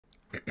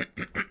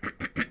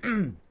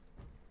And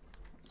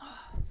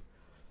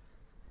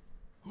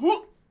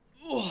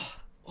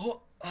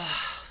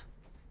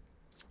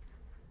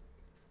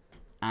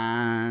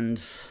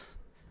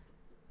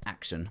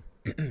action.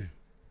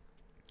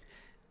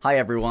 Hi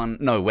everyone.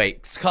 No,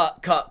 wait.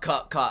 Cut.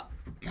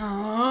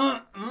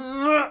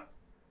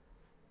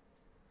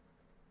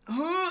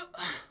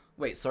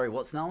 Wait, sorry,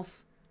 what,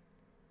 Snells?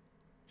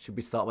 Should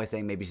we start by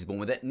saying maybe she's born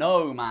with it?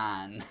 No,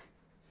 man.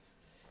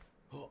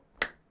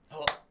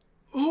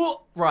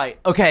 Right,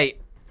 okay.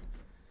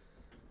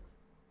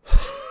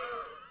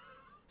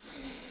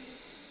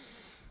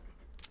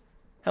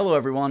 Hello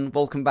everyone,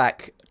 welcome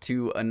back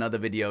to another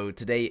video.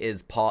 Today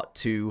is part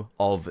 2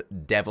 of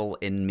Devil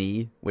in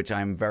Me, which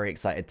I'm very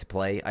excited to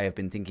play. I have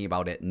been thinking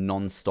about it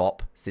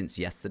non-stop since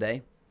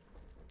yesterday.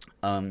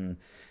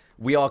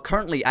 We are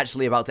currently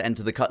actually about to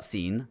enter the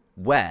cutscene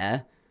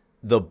where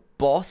the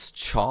boss,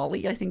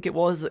 Charlie, I think it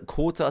was,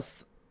 caught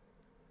us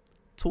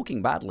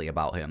talking badly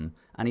about him,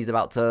 and he's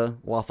about to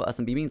laugh at us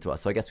and be mean to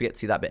us, so I guess we get to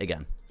see that bit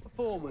again.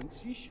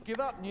 You should give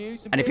up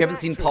news and if you haven't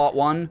seen part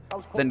 1,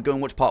 then go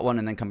and watch part 1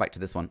 and then come back to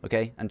this one,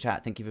 okay? And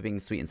chat, thank you for being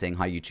sweet and saying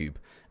hi, YouTube.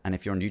 And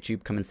if you're on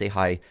YouTube, come and say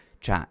hi,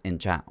 chat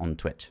on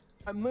Twitch.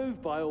 I'm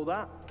moved by all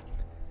that.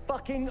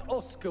 Fucking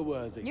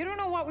Oscar-worthy. You don't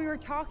know what we were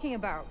talking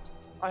about.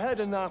 I heard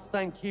enough,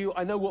 thank you.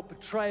 I know what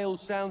betrayal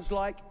sounds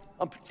like.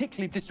 I'm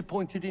particularly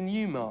disappointed in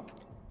you, Mark.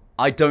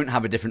 I don't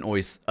have a different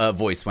voice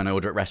when I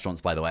order at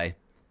restaurants, by the way.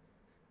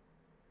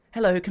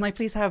 Hello, can I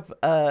please have,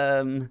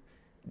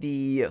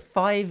 the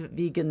 5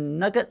 vegan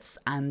nuggets,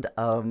 and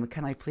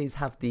can I please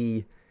have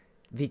the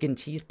vegan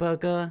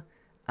cheeseburger?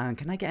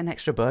 Can I get an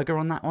extra burger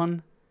on that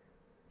one?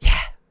 Yeah,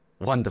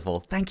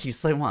 wonderful. Thank you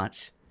so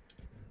much.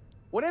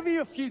 Whatever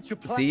your future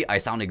plan. See, I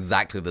sound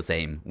exactly the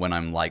same when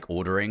I'm like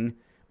ordering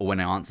or when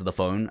I answer the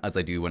phone as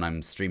I do when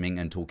I'm streaming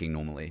and talking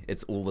normally.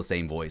 It's all the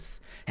same voice.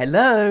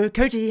 Hello,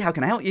 Koji, how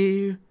can I help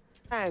you?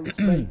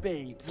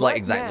 It's like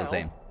exactly the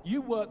same.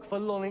 You work for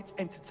Lonit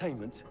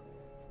Entertainment.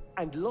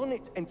 And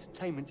Lonit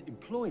Entertainment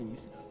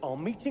employees are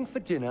meeting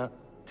for dinner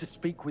to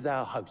speak with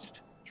our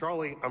host.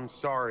 Charlie, I'm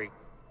sorry.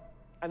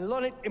 And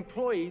Lonit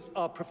employees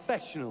are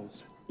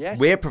professionals, yes?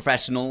 We're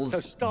professionals,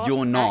 so start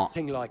you're not.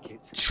 Acting like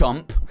it.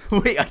 Chump.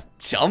 Wait, a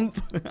chump?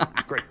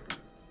 Great.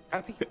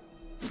 Happy?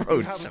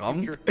 Bro,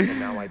 chump? And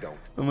now I don't.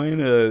 Am I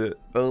in a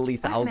early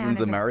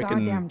thousands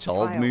American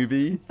child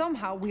movie? And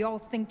somehow we all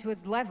sink to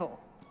his level.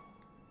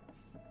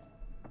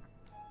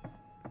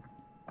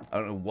 I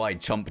don't know why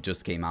chump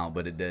just came out,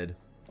 but it did.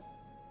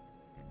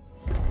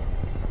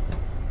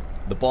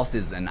 The boss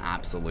is an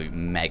absolute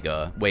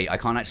mega... Wait, I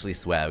can't actually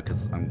swear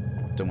because I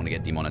don't want to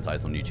get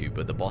demonetized on YouTube,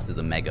 but the boss is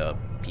a mega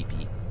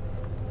pee-pee.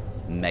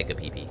 Mega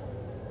pee-pee.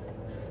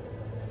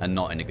 And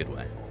not in a good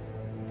way.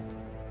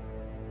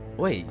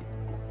 Wait.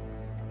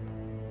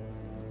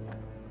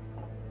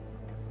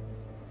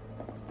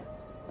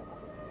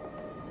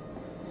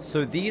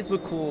 So these were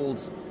called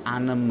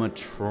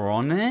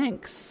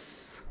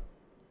animatronics?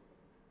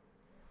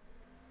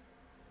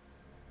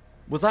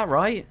 Was that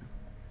right?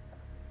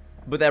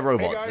 But they're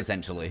robots,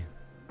 essentially.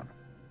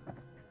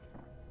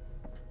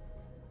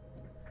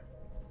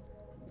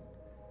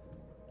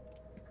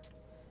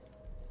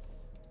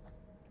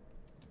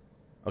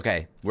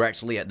 Okay, we're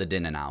actually at the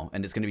dinner now,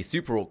 and it's going to be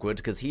super awkward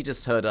because he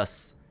just heard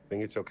us...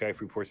 Think it's okay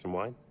if we pour some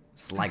wine?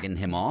 Slagging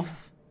him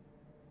off.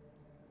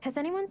 Has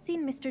anyone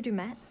seen Mr.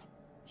 Dumet?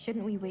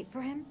 Shouldn't we wait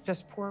for him?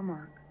 Just poor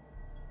Mark.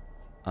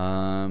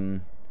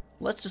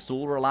 Let's just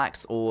all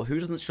relax, or who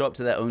doesn't show up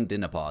to their own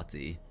dinner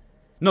party?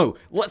 No,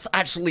 let's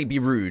actually be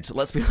rude.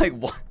 Let's be like,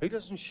 what? Who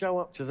doesn't show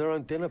up to their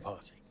own dinner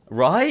party?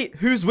 Right?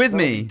 Who's with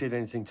me? Did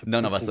anything to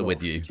None of us are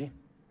with you.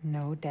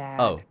 No,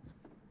 Dad. Oh.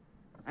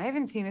 I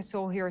haven't seen a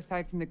soul here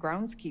aside from the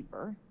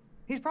groundskeeper.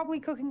 He's probably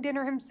cooking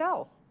dinner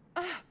himself.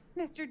 Ah,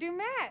 Mr.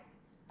 Dumet.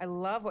 I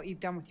love what you've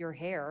done with your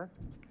hair.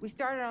 We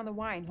started on the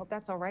wine. Hope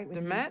that's all right with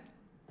Dumet?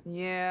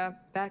 Yeah,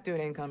 that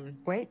dude ain't coming.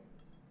 Wait.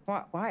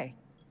 What? Why?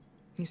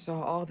 He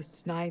saw all the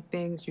snide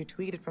things you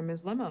tweeted from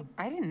his limo.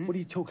 I didn't. What are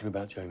you talking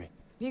about, Jamie?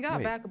 He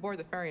got back aboard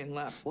the ferry and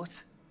left. What?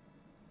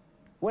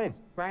 When?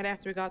 Right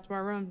after we got to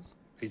our rooms.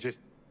 He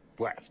just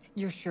left.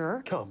 You're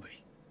sure? Can't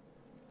be.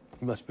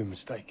 You must be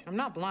mistaken. I'm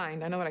not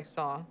blind. I know what I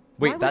saw.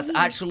 Wait, that's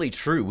actually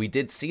true. We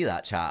did see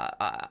that,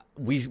 chat.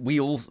 We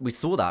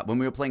saw that when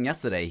we were playing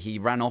yesterday. He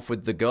ran off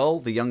with the girl,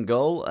 the young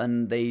girl,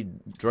 and they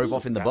drove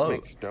off in the boat. That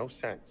makes no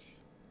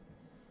sense.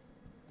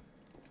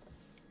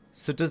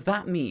 So does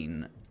that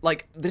mean,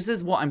 like, this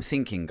is what I'm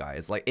thinking,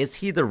 guys. Like, is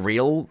he the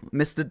real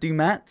Mr.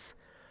 Dumet?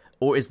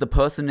 Or is the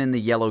person in the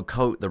yellow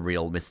coat the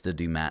real Mr.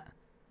 Dumet?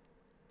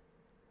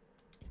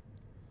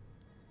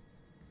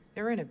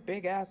 They're in a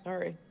big-ass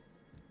hurry.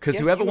 Because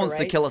whoever wants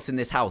to kill us in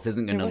this house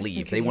isn't going to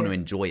leave. They want to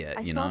enjoy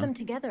it, you know? I saw them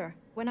together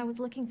when I was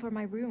looking for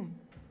my room.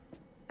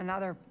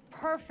 Another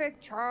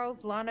perfect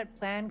Charles Lonnet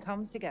plan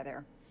comes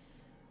together.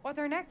 What's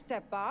our next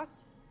step,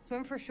 boss?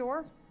 Swim for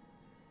shore?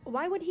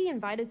 Why would he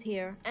invite us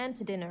here and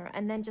to dinner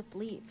and then just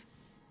leave?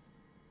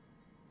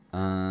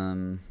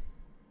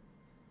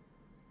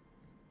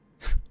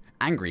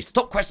 Angry.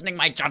 Stop questioning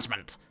my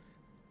judgment.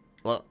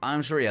 Well,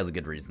 I'm sure he has a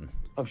good reason.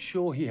 I'm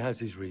sure he has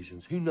his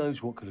reasons. Who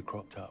knows what could have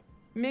cropped up?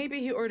 Maybe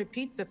he ordered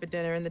pizza for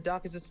dinner and the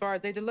dock is as far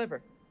as they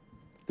deliver.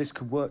 This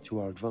could work to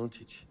our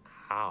advantage.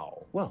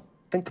 How? Well,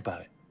 think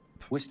about it.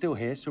 We're still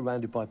here,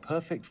 surrounded by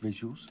perfect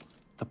visuals.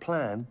 The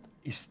plan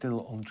is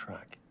still on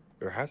track.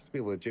 There has to be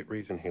a legit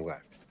reason he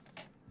left.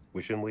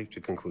 We shouldn't leap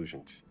to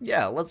conclusions.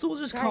 Yeah, let's all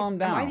just Guys, calm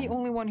down. Am I the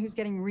only one who's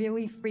getting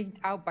really freaked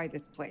out by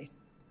this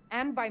place?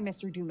 And by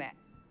Mr. Dumet?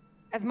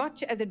 As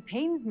much as it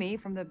pains me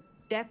from the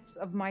depths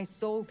of my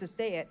soul to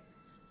say it,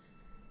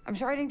 I'm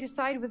starting to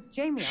side with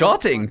Jamie.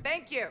 Shorting?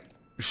 Thank you.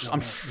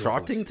 I'm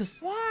shorting to...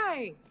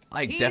 Why?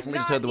 I He's definitely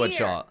just not heard the word here.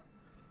 short.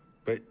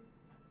 But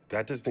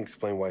that doesn't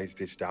explain why he's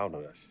ditched out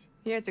on us.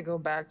 He had to go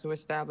back to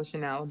establish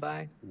an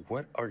alibi.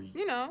 What are you?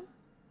 You know.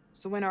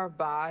 So when our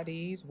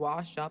bodies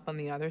wash up on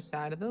the other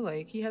side of the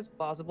lake, he has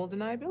plausible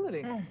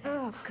deniability.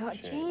 Oh, God,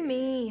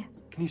 Jamie.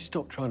 Can you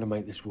stop trying to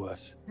make this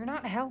worse? You're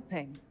not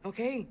helping.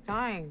 Okay,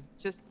 fine.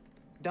 Just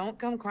don't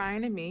come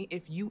crying to me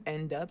if you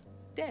end up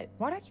dead.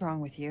 What is wrong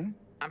with you?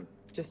 I'm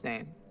just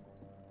saying.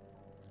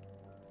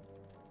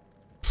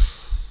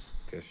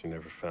 Guess you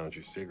never found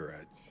your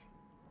cigarettes.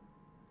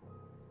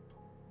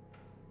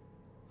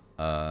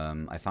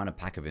 I found a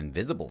pack of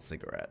invisible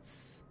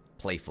cigarettes.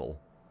 Playful.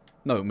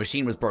 No,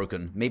 machine was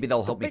broken. Maybe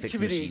they'll help me fix the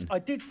machine. I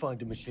did find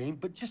a machine,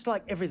 but just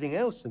like everything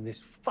else in this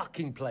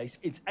fucking place,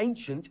 it's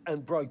ancient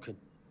and broken.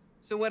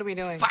 So what are we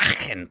doing?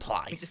 Fucking We're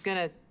place. just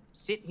gonna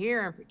sit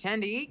here and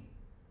pretend to eat?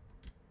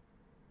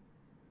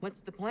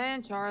 What's the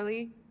plan,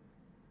 Charlie?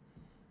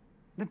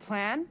 The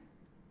plan?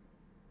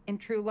 In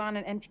true lawn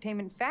and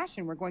entertainment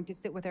fashion, we're going to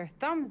sit with our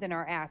thumbs in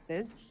our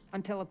asses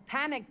until a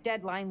panic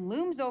deadline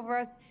looms over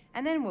us,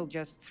 and then we'll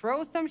just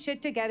throw some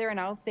shit together and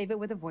I'll save it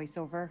with a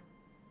voiceover.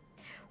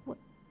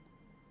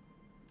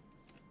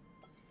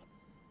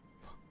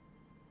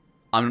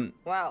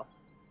 Well,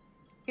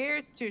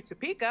 here's to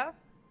Topeka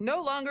no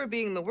longer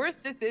being the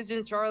worst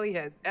decision Charlie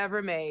has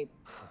ever made.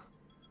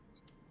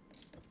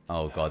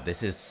 Oh god,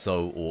 this is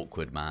so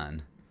awkward,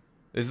 man.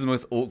 This is the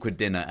most awkward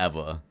dinner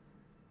ever.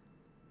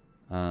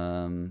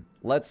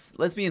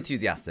 Let's be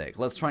enthusiastic.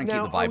 Let's try and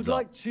keep the vibes I would up.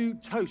 like to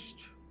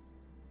toast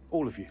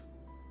all of you.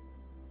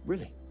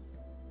 Really.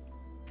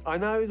 I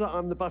know that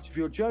I'm the butt of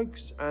your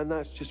jokes, and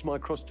that's just my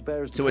cross to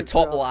bear as To the a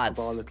top patriarch lads.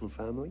 of our little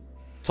family.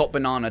 Top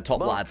banana, top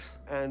Mark lads.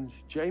 and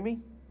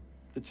Jamie,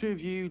 the two of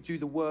you do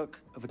the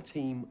work of a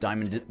team.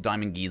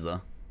 Diamond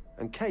geezer.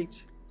 And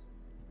Kate,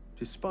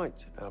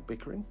 despite our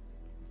bickering,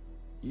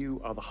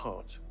 you are the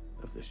heart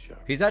of this show.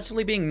 He's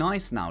actually being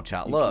nice now,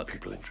 chat. You Look.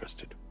 keep people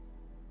interested.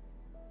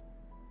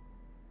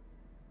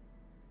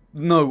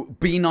 No,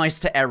 be nice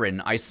to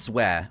Erin, I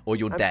swear, or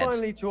you're And dead.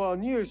 finally, to our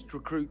newest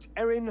recruit,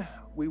 Erin,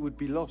 we would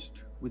be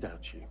lost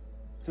without you.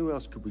 Who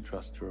else could we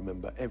trust to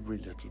remember every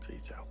little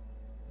detail?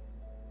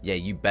 Yeah,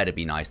 you better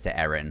be nice to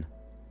Erin.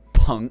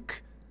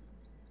 Punk.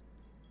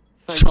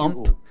 Thank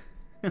Chump. you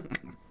all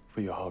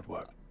for your hard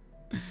work.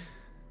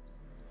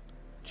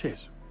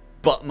 Cheers.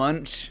 Butt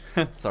munch.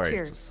 sorry,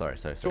 Cheers. sorry.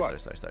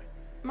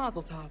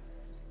 Mazel tov.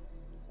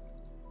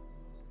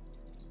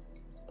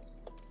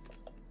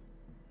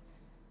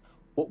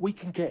 What we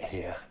can get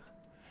here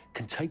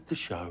can take the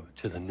show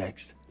to the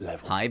next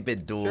level. Hi,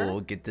 Bidor.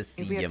 Sure. Good to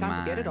see If we you, have time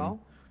man. to get it all.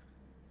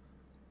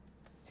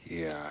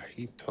 Yeah,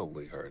 he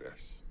totally heard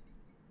us.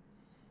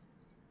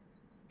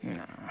 Nah,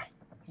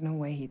 there's no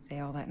way he'd say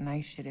all that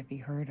nice shit if he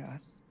heard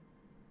us.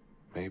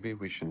 Maybe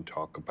we shouldn't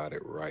talk about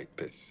it right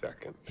this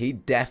second. He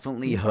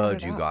definitely He brought heard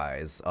it you up.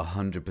 guys,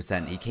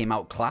 100%. He came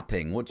out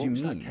clapping. What do you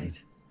was that, mean?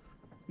 Kate?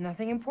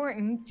 Nothing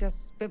important,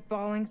 just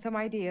spitballing some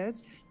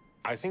ideas.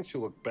 I think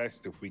she'll look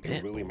best if we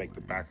can really make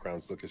the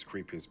backgrounds look as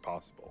creepy as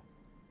possible.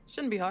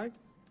 Shouldn't be hard.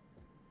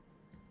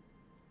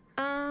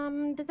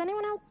 Does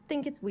anyone else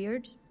think it's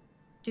weird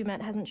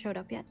Dumet hasn't showed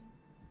up yet?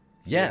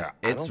 Yeah,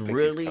 I it's don't think he's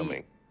really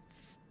coming.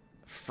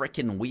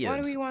 freaking weird. What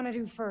do we want to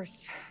do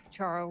first,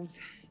 Charles?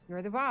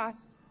 You're the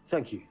boss.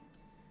 Thank you.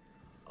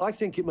 I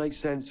think it makes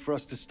sense for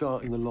us to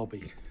start in the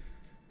lobby.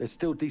 There's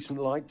still decent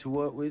light to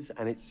work with,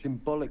 and it's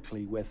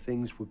symbolically where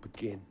things would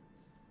begin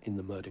in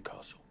the murder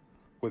castle.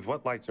 With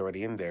what lights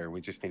already in there, we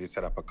just need to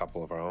set up a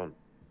couple of our own.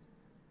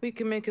 We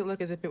can make it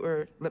look as if it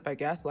were lit by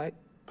gaslight.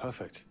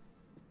 Perfect.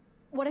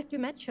 What if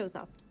Dumet shows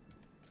up?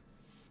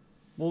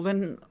 Well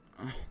then...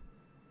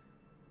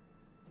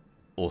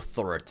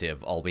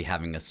 authoritative, I'll be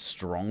having a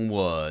strong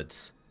word.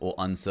 Or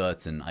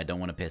uncertain, I don't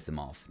want to piss him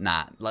off.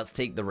 Nah, let's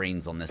take the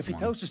reins on this If he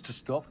one. tells us to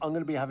stop, I'm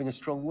going to be having a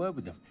strong word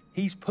with him.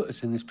 He's put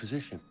us in this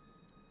position.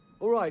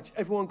 All right,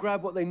 everyone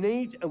grab what they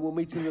need, and we'll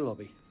meet in the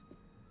lobby.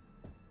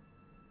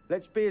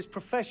 Let's be as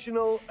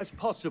professional as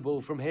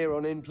possible from here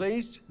on in,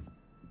 please.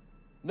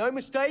 No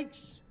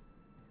mistakes.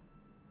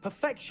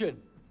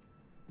 Perfection.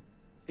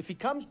 If he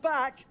comes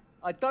back,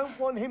 I don't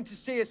want him to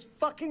see us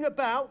fucking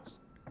about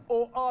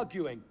or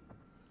arguing.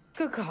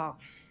 Good call.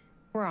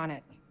 We're on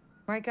it.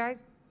 Right,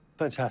 guys?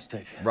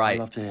 Fantastic. Right. I'd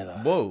love to hear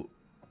that. Whoa.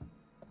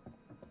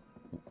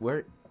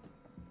 Where...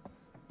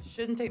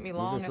 Shouldn't take me Was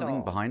long there at something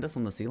all. behind us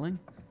on the ceiling?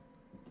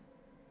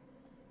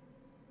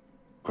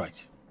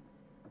 Great.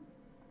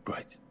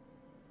 Great.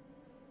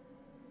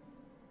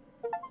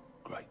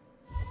 Great.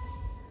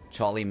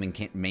 Charlie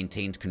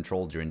maintained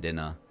control during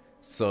dinner.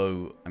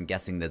 So I'm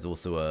guessing there's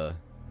also a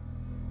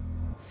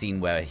scene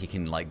where he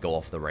can like go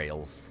off the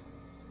rails.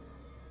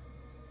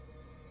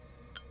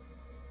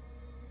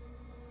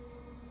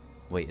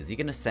 Wait, is he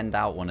gonna send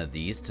out one of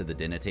these to the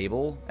dinner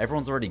table?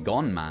 Everyone's already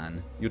gone,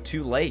 man. You're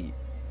too late.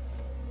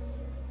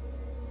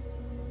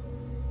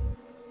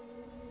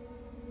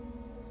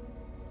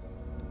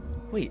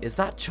 Wait, is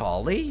that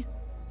Charlie?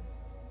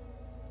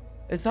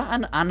 Is that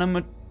an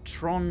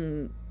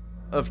animatron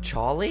of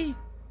Charlie?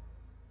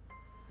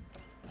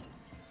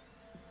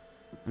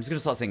 I'm just gonna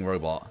start saying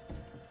robot.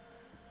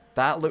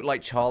 That looked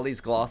like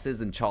Charlie's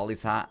glasses and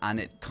Charlie's hat, and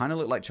it kind of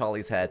looked like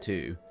Charlie's hair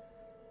too.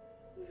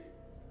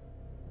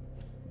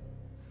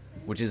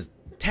 Which is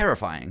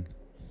terrifying.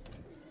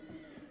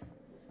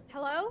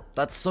 Hello?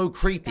 That's so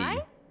creepy. Guys?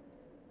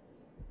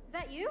 Is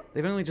that you?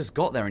 They've only just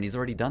got there and he's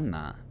already done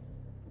that.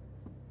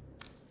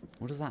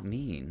 What does that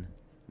mean?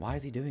 Why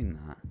is he doing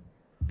that?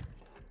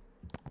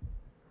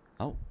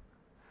 Oh.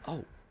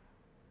 Oh.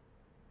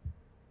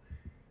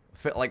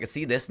 Like, I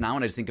see this now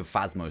and I just think of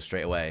Phasmo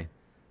straight away.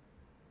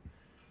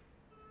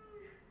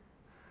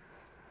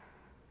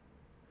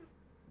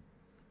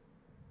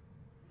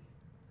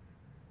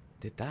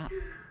 Did that?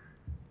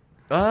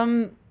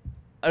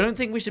 I don't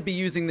think we should be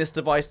using this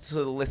device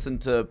to listen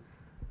to...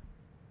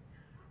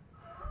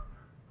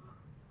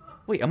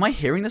 Wait, am I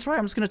hearing this right?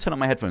 I'm just going to turn on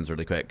my headphones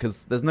really quick,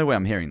 because there's no way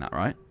I'm hearing that,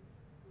 right?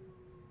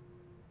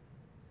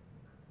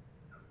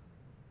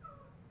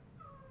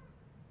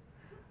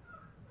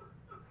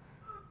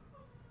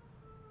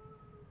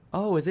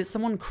 Oh, is it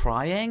someone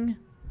crying?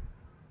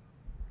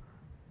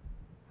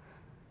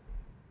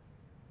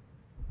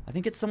 I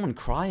think it's someone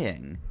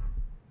crying.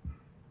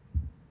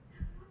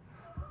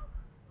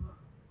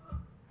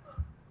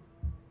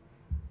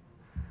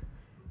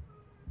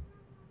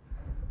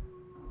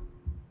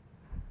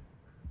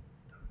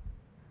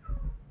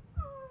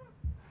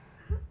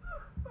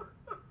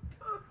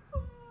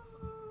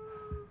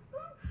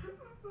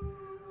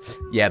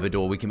 Yeah,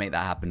 Bador, we can make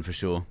that happen for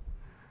sure.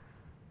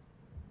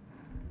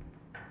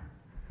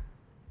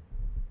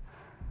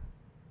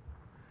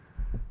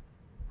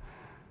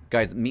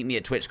 Guys, meet me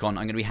at TwitchCon. I'm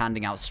going to be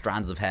handing out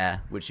strands of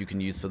hair, which you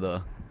can use for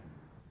the...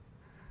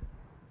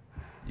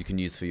 You can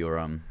use for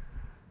your,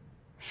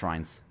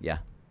 shrines. Yeah.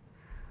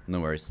 No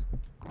worries.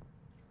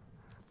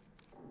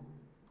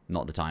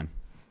 Not the time.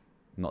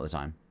 Not the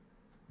time.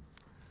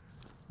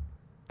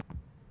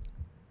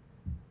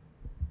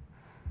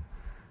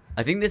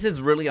 I think this is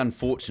really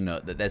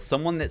unfortunate that there's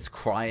someone that's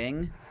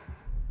crying,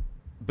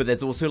 but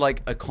there's also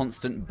like a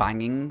constant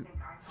banging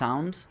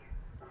sound.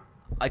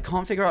 I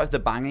can't figure out if the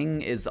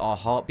banging is our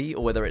heartbeat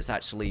or whether it's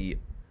actually...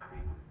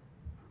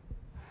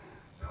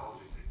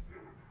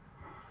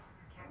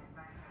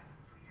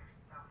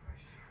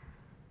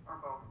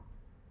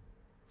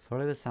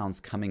 Follow the sounds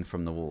coming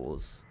from the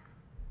walls.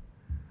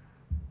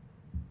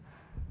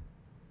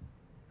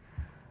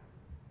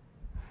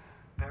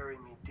 Bury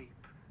me deep,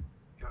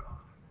 Your Honor.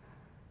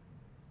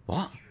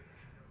 What?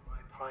 My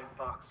pine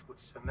box with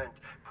cement.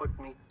 Put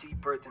me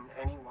deeper than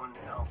anyone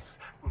else.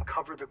 And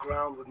cover the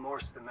ground with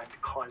more cement,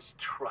 cause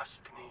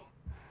trust me.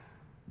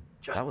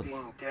 Just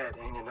being dead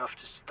ain't enough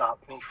to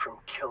stop me from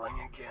killing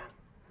again.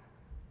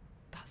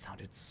 That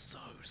sounded so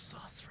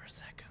sus for a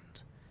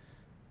second.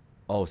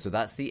 Oh, so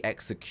that's the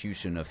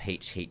execution of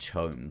H.H.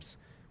 Holmes,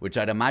 which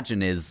I'd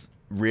imagine is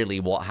really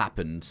what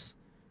happened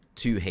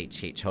to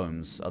H.H.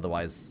 Holmes.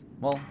 Otherwise,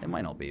 well, it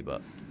might not be,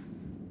 but...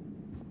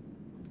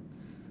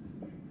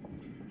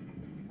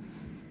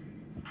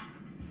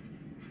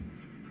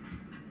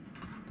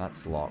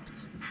 That's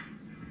locked.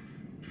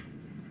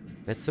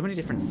 There's so many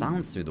different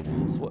sounds through the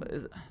walls. What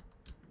is it?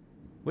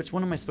 Which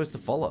one am I supposed to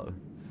follow?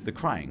 The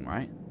crying,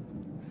 right?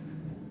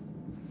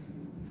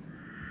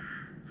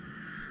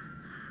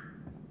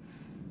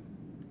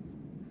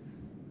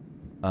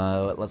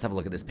 Let's have a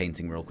look at this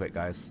painting real quick,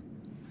 guys.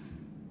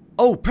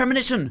 Oh,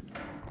 premonition!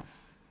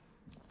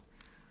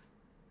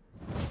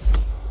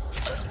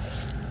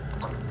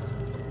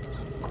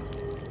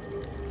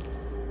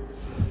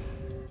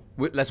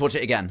 Let's watch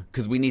it again,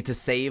 because we need to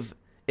save...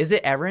 Is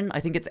it Erin? I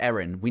think it's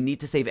Erin. We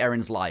need to save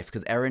Erin's life,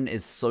 because Erin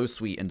is so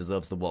sweet and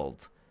deserves the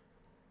world.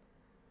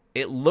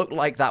 It looked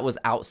like that was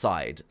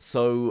outside,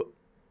 so...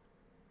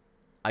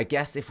 I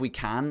guess if we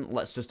can,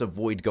 let's just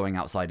avoid going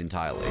outside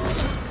entirely.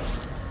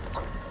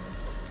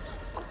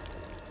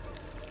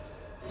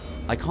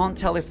 I can't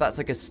tell if that's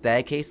like a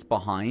staircase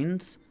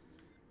behind.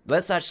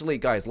 Let's actually,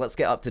 guys, let's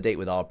get up to date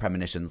with our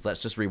premonitions.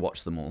 Let's just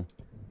rewatch them all.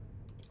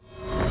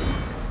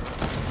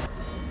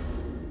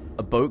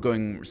 A boat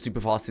going super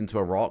fast into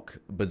a rock.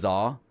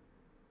 Bizarre.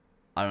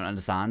 I don't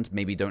understand.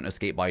 Maybe don't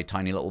escape by a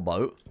tiny little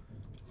boat.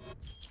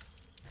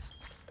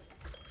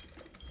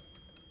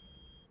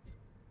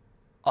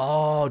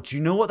 Oh, do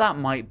you know what that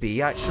might be,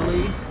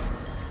 actually?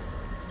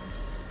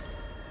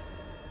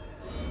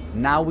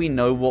 Now we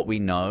know what we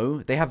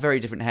know. They have very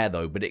different hair,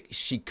 though, but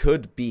she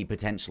could be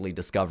potentially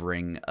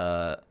discovering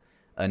a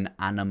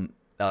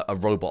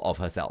robot of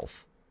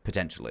herself,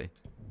 potentially.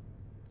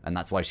 And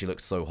that's why she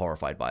looks so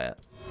horrified by it.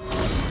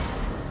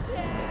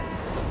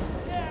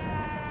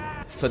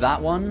 For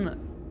that one,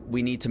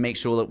 we need to make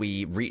sure that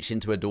we reach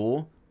into a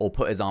door or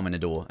put his arm in a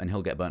door and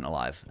he'll get burnt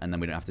alive. And then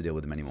we don't have to deal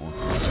with him anymore.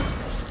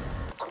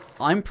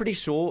 I'm pretty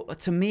sure,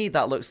 to me,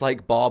 that looks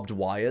like barbed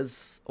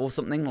wires or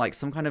something. Like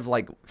some kind of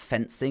like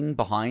fencing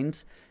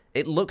behind.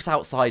 It looks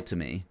outside to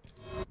me.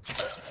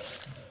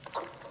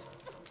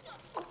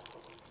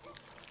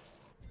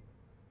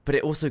 But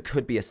it also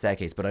could be a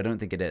staircase, but I don't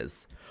think it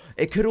is.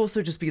 It could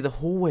also just be the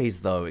hallways,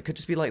 though. It could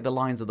just be like the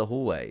lines of the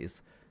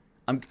hallways.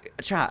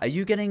 Chat, are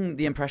you getting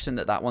the impression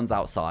that that one's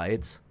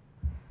outside?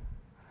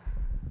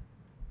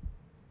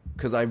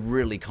 Because I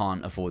really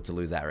can't afford to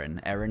lose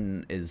Erin.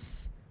 Erin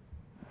is...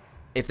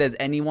 If there's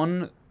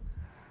anyone...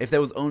 If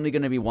there was only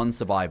going to be one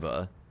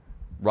survivor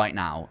right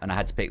now, and I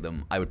had to pick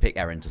them, I would pick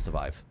Erin to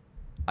survive.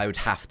 I would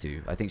have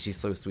to. I think she's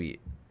so sweet.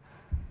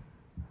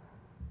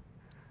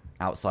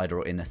 Outside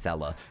or in a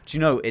cellar. Do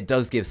you know, it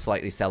does give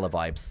slightly cellar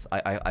vibes.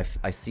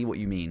 I see what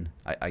you mean.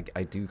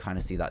 I do kind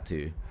of see that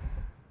too.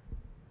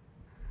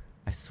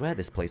 I swear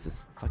this place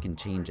is fucking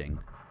changing.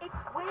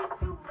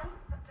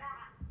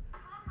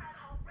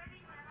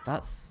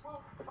 That's...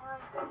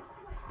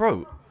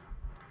 Bro.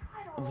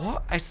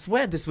 What? I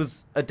swear this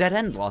was a dead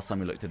end last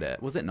time we looked at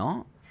it. Was it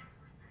not?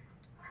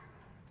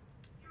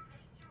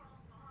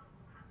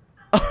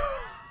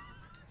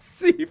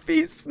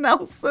 C.P.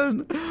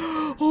 Snelson.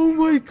 Oh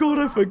my god,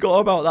 I forgot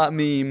about that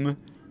meme.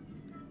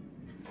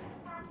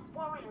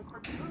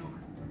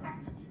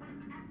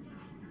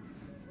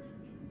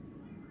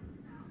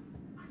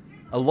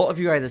 A lot of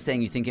you guys are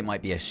saying you think it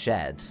might be a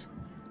shed.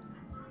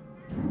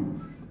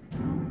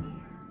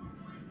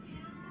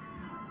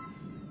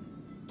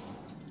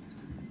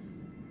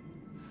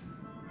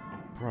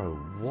 Bro,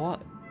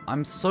 what?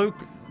 I'm so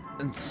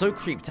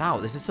creeped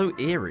out. This is so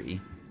eerie.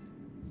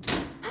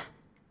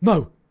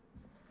 No!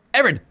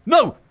 Erin,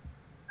 no!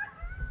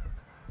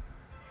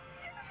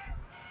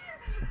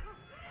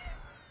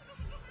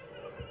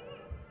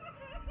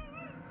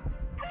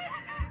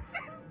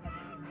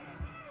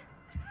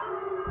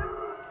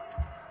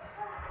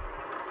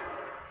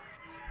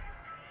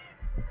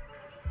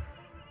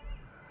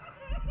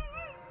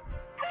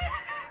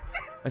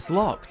 It's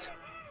locked.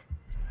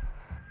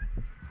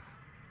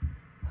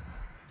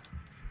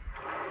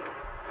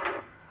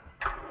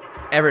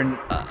 Erin,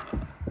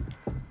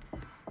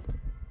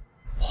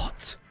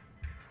 what?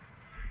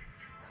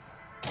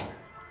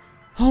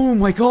 Oh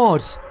my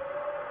god!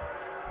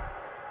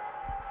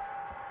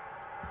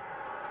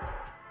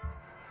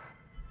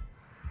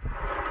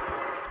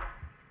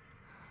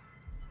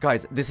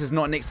 Guys, this is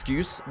not an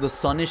excuse. The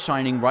sun is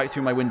shining right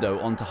through my window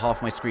onto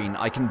half my screen.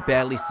 I can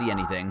barely see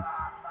anything.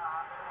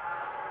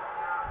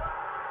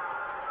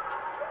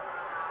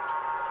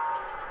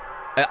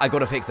 I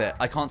gotta fix it.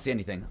 I can't see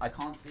anything. I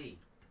can't see.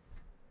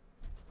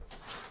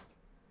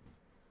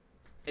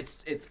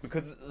 It's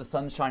because the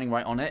sun's shining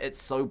right on it.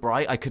 It's so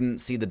bright, I couldn't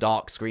see the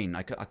dark screen.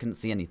 I couldn't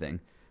see anything.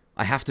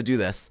 I have to do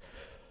this.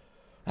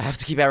 I have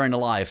to keep Erin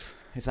alive.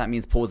 If that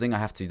means pausing, I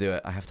have to do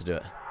it. I have to do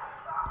it.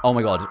 Oh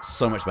my god,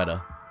 so much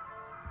better.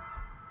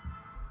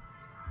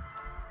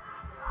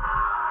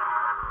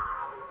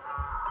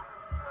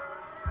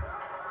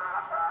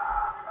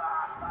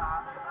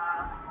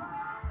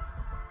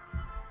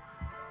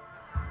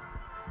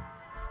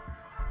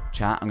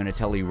 Chat, I'm going to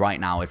tell you right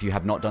now, if you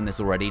have not done this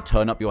already,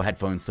 turn up your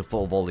headphones to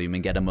full volume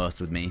and get immersed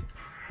with me.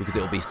 Because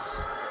it'll be...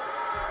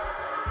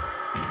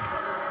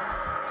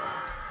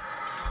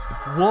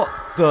 What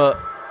the...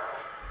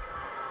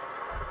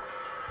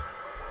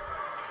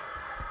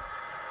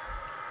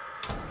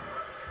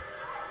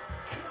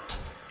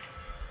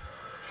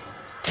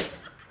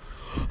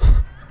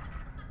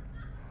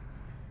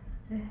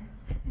 This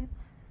is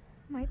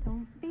my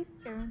Don't Be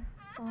Scared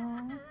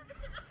song.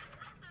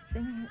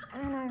 Sing it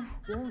and I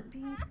won't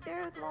be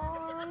scared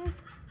long.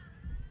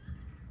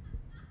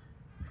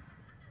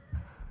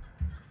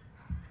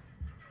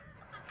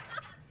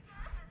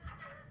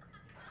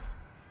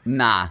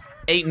 Nah,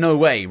 ain't no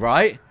way,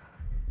 right?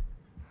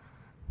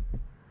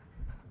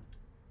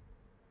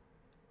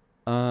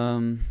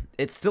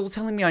 It's still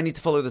telling me I need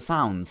to follow the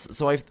sounds,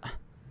 so I've...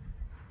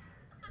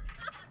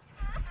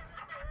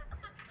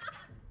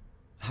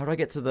 How do I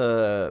get to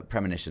the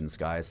premonitions,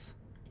 guys?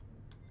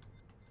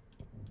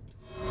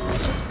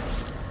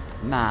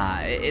 Nah,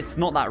 it's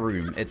not that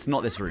room. It's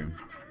not this room.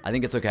 I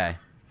think it's okay.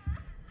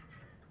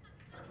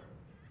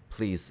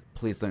 Please,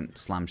 please don't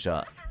slam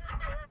shut.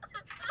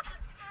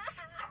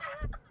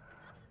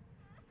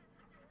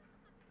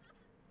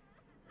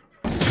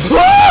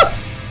 Ah!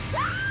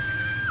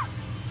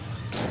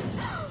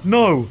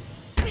 No!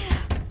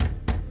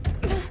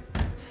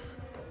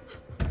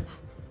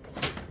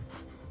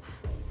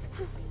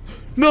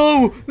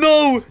 No!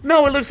 No!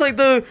 Now it looks like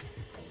the...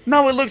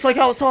 Now it looks like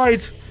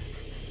outside!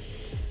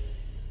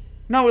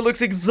 Now it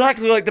looks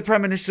exactly like the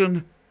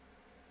premonition.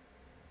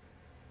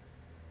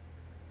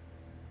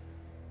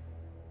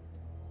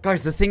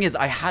 Guys, the thing is,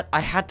 I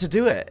had to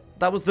do it.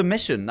 That was the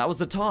mission. That was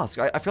the task.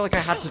 I feel like I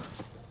had to...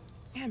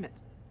 Damn it.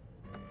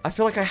 I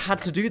feel like I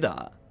had to do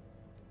that.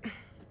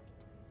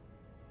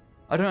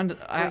 I don't...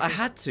 I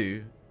had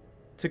to.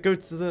 To go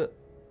to the...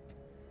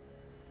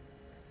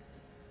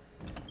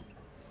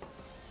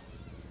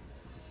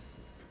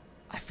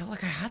 feel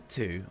like I had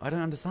to. I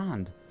don't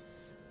understand.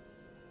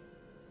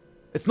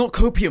 It's not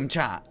copium,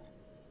 chat.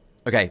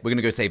 Okay, we're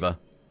gonna go save her.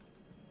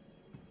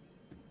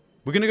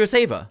 We're gonna go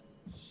save her.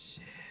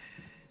 Shit.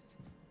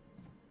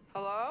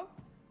 Hello?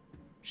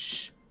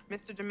 Shh.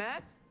 Mr.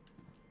 Demet?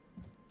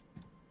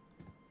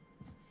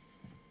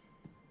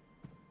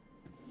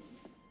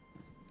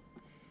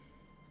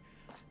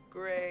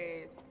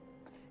 Great.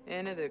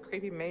 Into the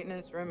creepy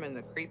maintenance room in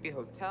the creepy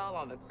hotel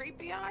on the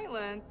creepy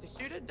island to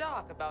shoot a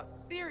doc about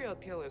serial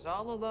killers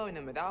all alone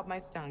and without my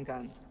stun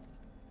gun.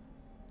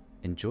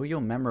 Enjoy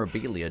your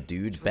memorabilia,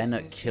 dude.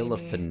 Bennett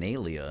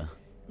Killerphenalia.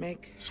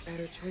 Make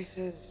better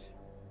choices.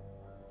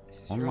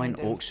 Online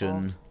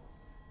auction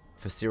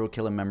for serial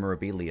killer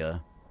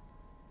memorabilia.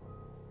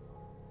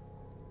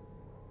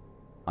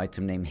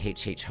 Item name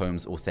H.H.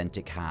 Holmes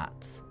authentic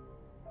hat.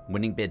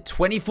 Winning bid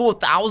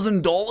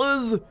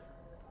 $24,000?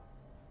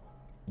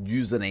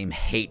 Username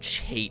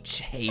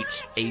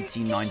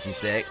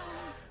HHH1896.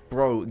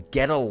 Bro,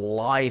 get a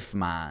life,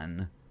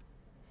 man.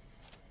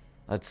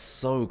 That's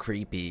so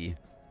creepy.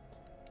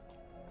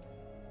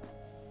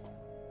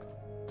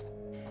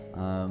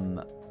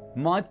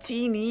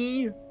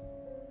 Martini,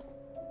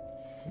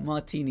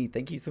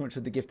 thank you so much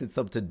for the gifted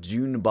sub to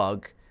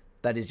Junebug.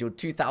 That is your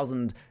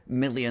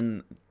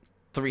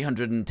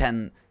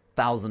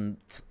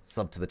 2,000,310,000th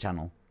sub to the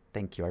channel.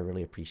 Thank you, I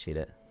really appreciate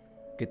it.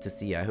 Good to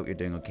see you. I hope you're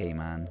doing okay,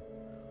 man.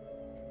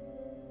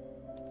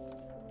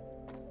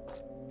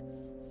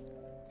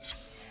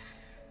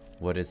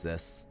 What is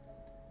this?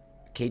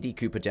 KD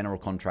Cooper General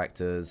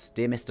Contractors.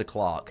 Dear Mr.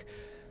 Clark.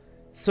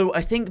 So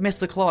I think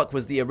Mr. Clark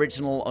was the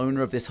original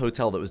owner of this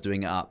hotel that was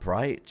doing it up,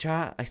 right,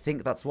 chat? I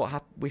think that's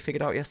what we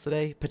figured out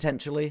yesterday,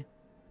 potentially.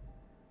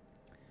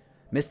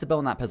 Mr.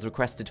 Belknap has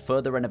requested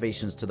further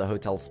renovations to the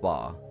hotel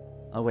spa.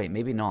 Oh wait,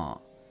 maybe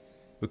not.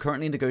 We're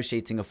currently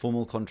negotiating a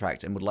formal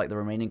contract and would like the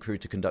remaining crew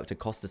to conduct a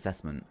cost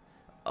assessment.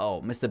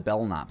 Oh, Mr.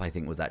 Belknap, I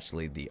think, was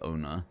actually the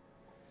owner.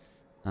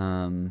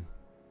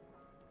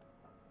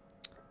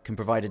 Can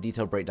provide a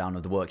detailed breakdown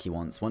of the work he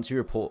wants. Once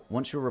your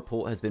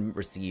report has been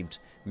received,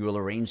 we will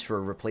arrange for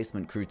a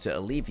replacement crew to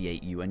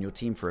alleviate you and your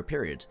team for a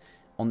period.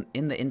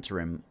 In the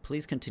interim,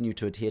 please continue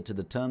to adhere to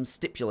the terms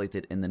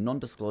stipulated in the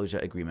non-disclosure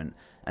agreement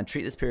and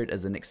treat this period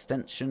as an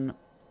extension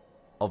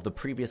of the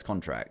previous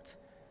contract.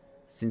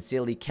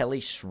 Sincerely,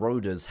 Kelly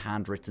Schroeder's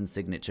handwritten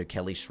signature,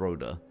 Kelly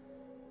Schroeder.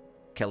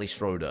 Kelly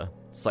Schroeder,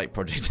 site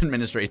project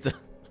administrator.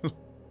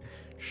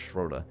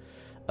 Schroeder.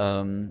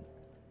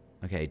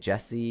 Okay,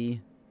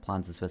 Jesse.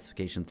 Plans and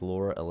specifications,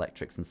 Laura,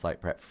 electrics and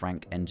site prep,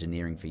 Frank,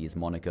 engineering fees,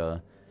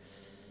 Monica,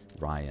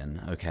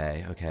 Ryan.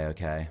 Okay.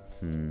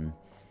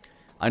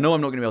 I know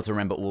I'm not going to be able to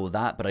remember all of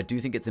that, but I do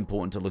think it's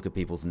important to look at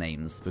people's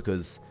names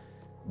because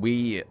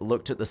we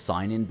looked at the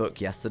sign-in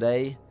book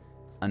yesterday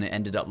and it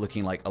ended up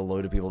looking like a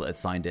load of people that had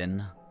signed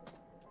in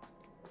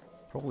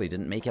probably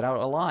didn't make it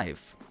out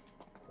alive.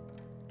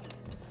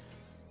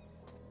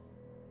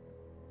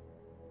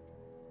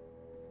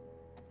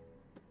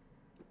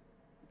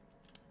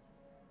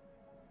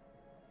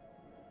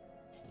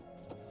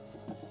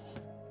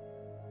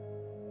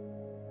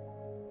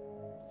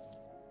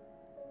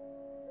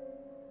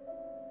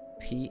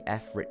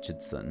 P.F.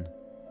 Richardson.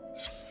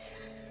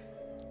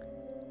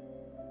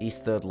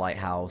 East Third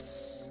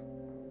Lighthouse.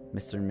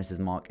 Mr. and Mrs.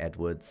 Mark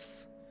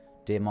Edwards.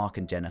 Dear Mark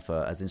and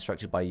Jennifer, as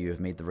instructed by you, have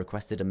made the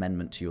requested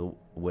amendment to your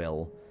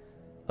will.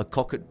 A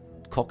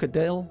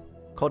codicil?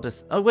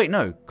 Oh, wait,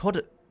 no.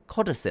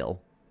 Codicil.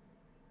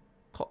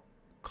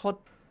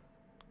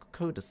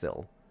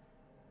 Codicil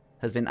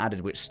has been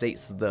added, which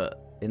states that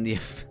in the...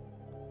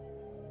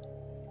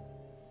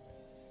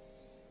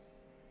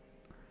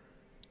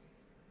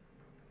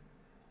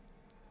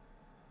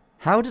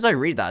 How did I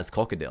read that as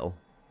crocodile?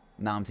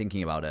 Now I'm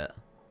thinking about it.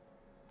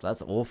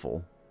 That's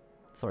awful.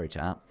 Sorry,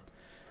 chat.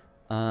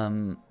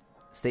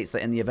 States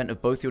that in the event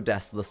of both your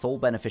deaths, the sole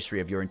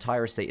beneficiary of your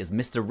entire estate is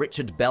Mr.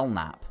 Richard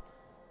Belknap.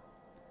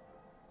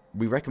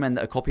 We recommend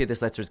that a copy of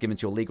this letter is given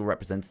to your legal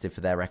representative for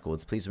their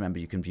records. Please remember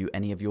you can view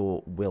any of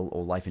your will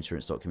or life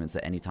insurance documents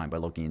at any time by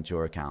logging into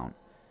your account.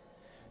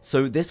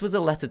 So this was a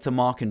letter to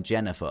Mark and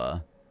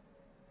Jennifer.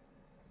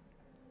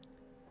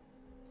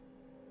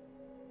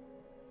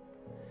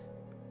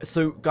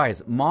 So,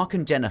 guys, Mark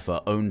and Jennifer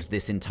owned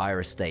this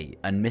entire estate,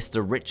 and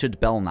Mr. Richard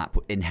Belknap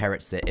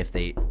inherits it if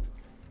they...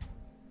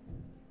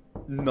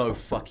 No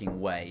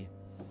fucking way.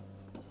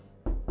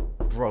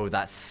 Bro,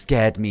 that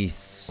scared me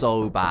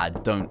so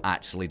bad. Don't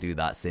actually do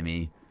that,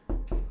 Simmy.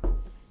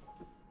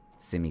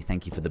 Simmy,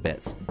 thank you for the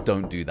bits.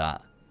 Don't do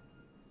that.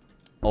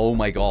 Oh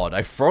my god,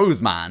 I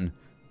froze, man.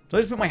 Did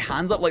I just put my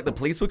hands up like the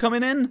police were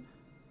coming in?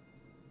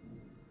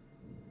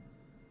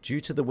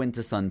 Due to the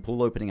winter sun,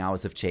 pool opening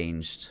hours have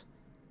changed.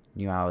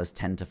 New hours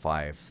 10 to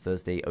 5.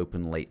 Thursday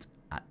open late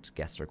at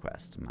guest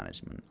request.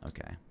 Management.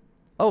 Okay.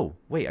 Oh,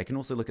 wait, I can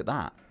also look at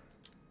that.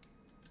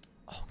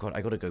 Oh, God,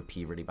 I gotta go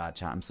pee really bad,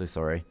 chat. I'm so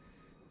sorry.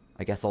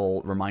 I guess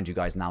I'll remind you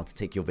guys now to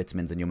take your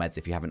vitamins and your meds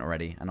if you haven't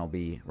already. And I'll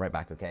be right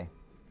back, okay?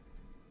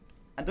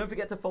 And don't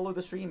forget to follow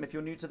the stream if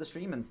you're new to the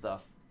stream and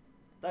stuff.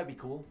 That'd be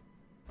cool.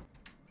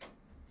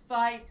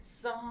 Fight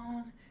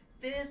song.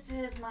 This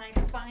is my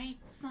fight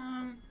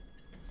song.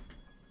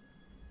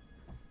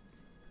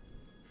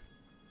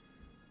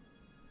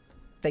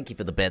 Thank you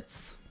for the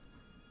bits.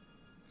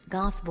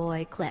 Goth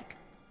boy, click.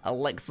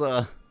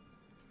 Alexa.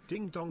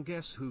 Ding dong,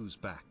 guess who's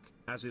back?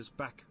 As is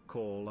back,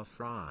 call a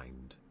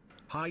friend.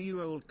 Hi,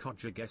 you old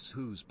codger, guess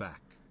who's back?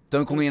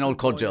 Don't call me an old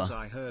codger. Boys,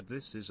 I heard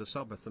this is a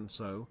subathon,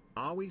 so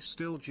are we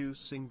still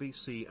juicing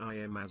BC? I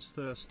am as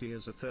thirsty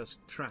as a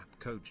thirst trap,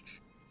 coach.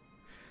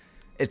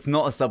 It's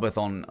not a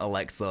subathon,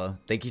 Alexa.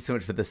 Thank you so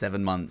much for the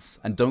 7 months.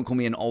 And don't call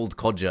me an old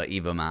codger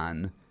either,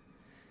 man.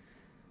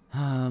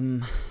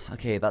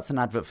 Okay, that's an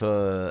advert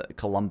for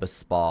Columbus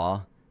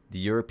Spa. The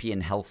European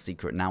health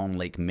secret now on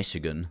Lake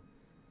Michigan.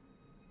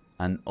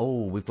 And,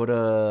 oh, we've got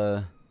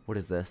a... What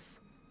is this?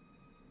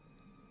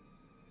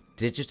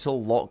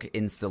 Digital lock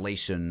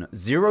installation.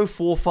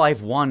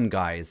 0451,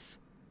 guys.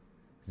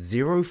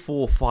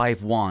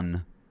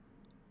 0451.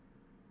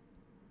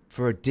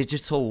 For a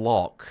digital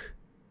lock.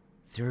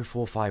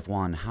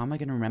 0451. How am I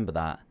going to remember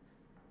that?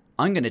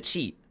 I'm going to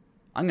cheat.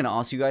 I'm going to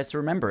ask you guys to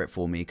remember it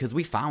for me, because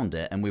we found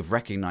it and we've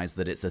recognized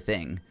that it's a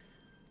thing.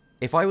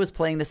 If I was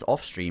playing this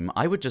off stream,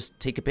 I would just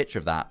take a picture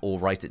of that or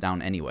write it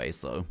down anyway,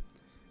 so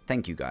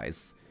thank you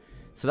guys.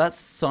 So that's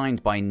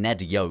signed by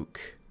Ned Yoke.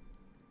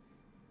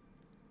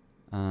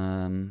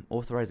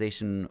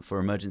 Authorization for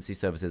emergency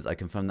services. I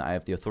confirm that I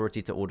have the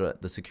authority to order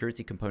the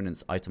security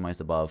components itemized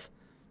above,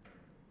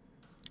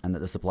 and that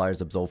the supplier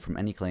is absolved from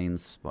any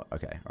claims. Well,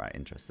 okay, right,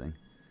 interesting.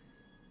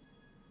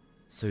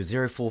 So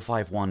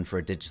 0451 for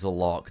a digital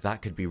lock,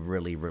 that could be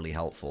really, really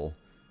helpful.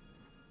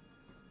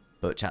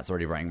 But chat's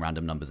already writing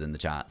random numbers in the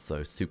chat,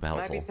 so super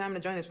helpful. Might be time to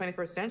join the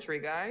 21st century,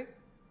 guys.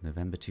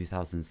 November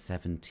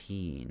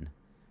 2017.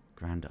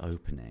 Grand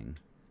opening.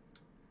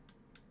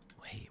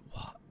 Wait,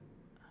 what?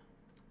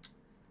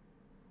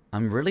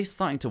 I'm really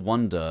starting to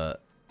wonder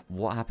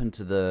what happened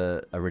to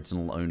the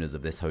original owners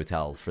of this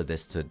hotel for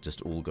this to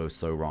just all go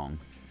so wrong.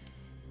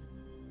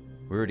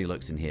 We already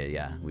looked in here,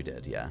 yeah, we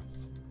did, yeah.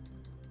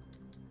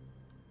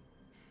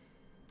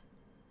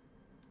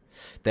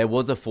 There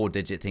was a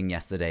 4-digit thing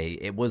yesterday.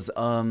 It was,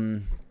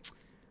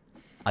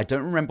 I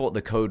don't remember what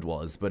the code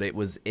was, but it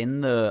was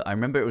in the, I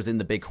remember it was in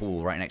the big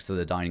hall right next to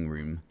the dining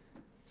room.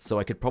 So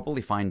I could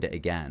probably find it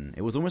again.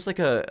 It was almost like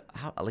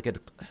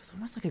it's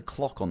almost like a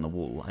clock on the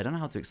wall. I don't know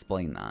how to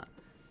explain that.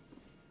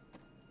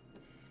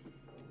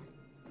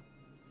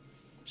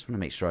 Just want to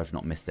make sure I've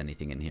not missed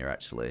anything in here,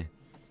 actually.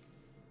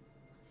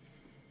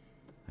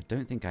 I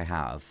don't think I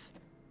have.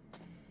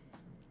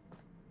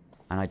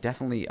 And I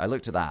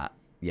looked at that.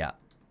 Yeah.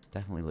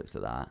 Definitely looked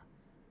at that.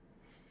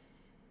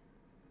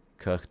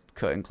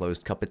 Curtain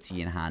closed, cup of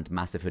tea in hand,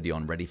 massive hoodie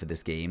on, ready for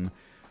this game.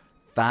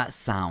 That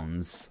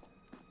sounds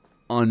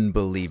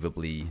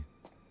unbelievably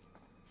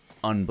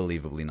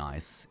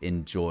nice.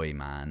 Enjoy,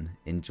 man.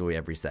 Enjoy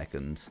every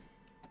second.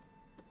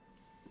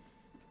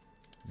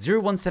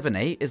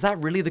 0178? Is that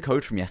really the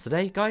code from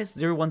yesterday, guys?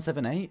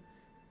 0178?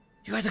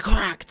 You guys are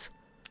correct!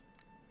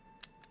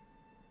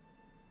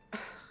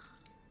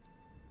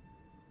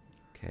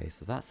 Okay,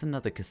 so that's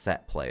another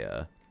cassette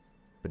player.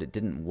 But it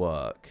didn't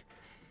work.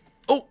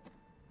 Oh!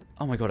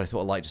 Oh my god, I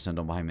thought a light just turned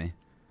on behind me.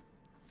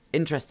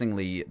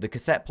 Interestingly, the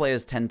cassette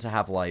players tend to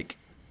have, like,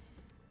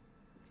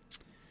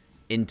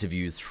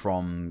 interviews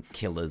from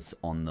killers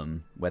on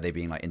them, where they're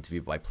being, like,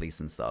 interviewed by police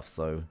and stuff,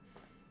 so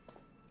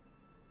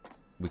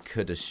we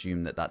could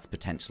assume that that's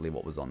potentially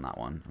what was on that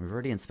one. We've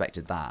already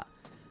inspected that,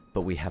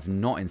 but we have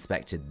not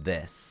inspected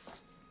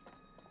this.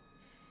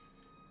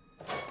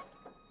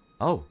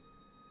 Oh.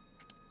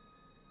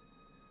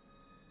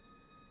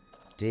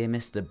 Dear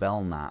Mr.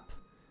 Belknap,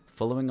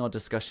 following our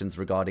discussions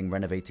regarding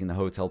renovating the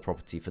hotel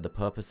property for the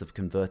purpose of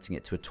converting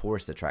it to a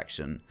tourist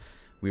attraction,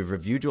 we have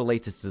reviewed your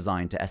latest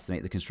design to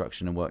estimate the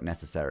construction and work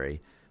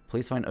necessary.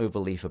 Please find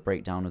overleaf a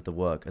breakdown of the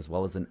work as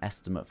well as an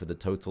estimate for the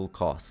total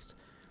cost.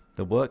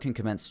 The work can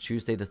commence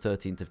Tuesday the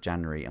 13th of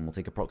January and will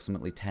take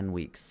approximately 10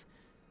 weeks.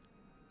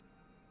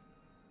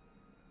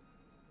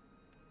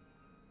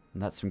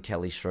 And that's from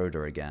Kelly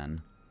Schroeder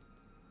again.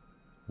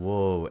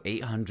 Whoa,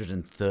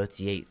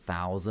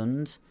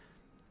 838,000?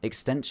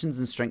 Extensions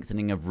and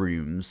strengthening of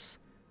rooms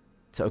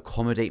to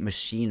accommodate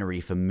machinery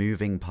for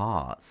moving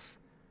parts.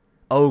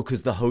 Oh,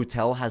 because the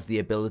hotel has the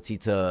ability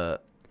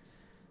to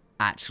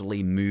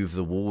actually move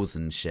the walls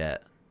and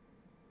shit.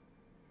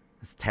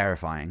 That's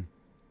terrifying.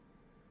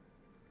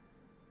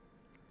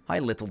 Hi,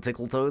 Little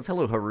Tickletoes.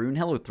 Hello, Haroon.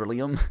 Hello,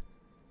 Thrillium.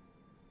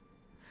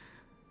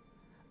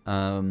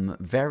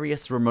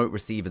 Various remote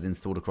receivers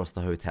installed across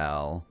the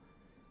hotel.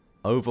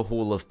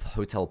 Overhaul of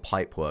hotel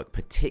pipework,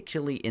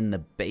 particularly in the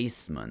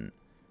basement.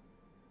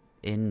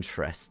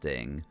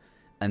 Interesting.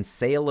 And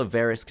sale of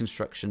various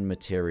construction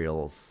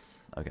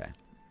materials. Okay.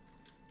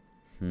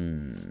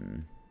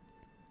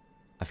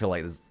 I feel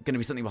like there's going to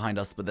be something behind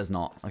us, but there's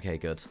not. Okay,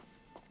 good.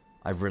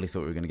 I really thought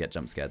we were going to get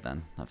jump scared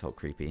then. That felt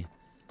creepy.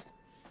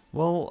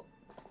 Well,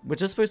 we're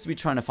just supposed to be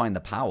trying to find the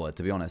power,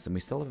 to be honest, and we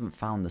still haven't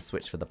found the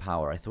switch for the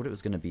power. I thought it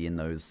was going to be in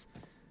those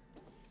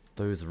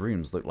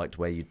rooms. Looked like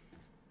where you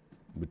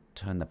would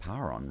turn the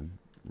power on,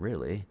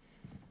 really.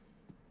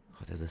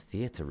 God, there's a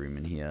theater room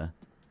in here.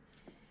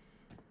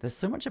 There's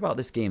so much about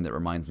this game that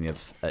reminds me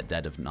of At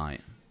Dead of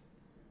Night.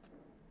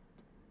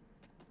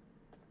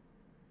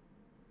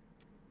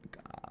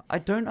 I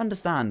don't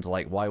understand,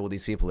 like, why all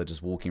these people are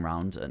just walking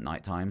around at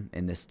nighttime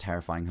in this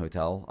terrifying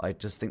hotel. I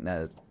just think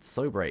they're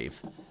so brave.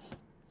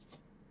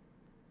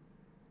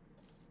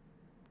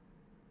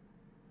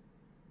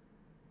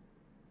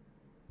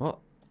 What?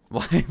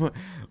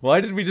 Why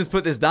did we just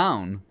put this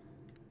down?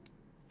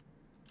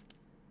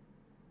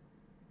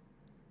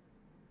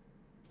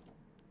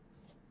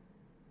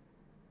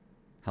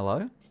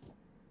 Hello?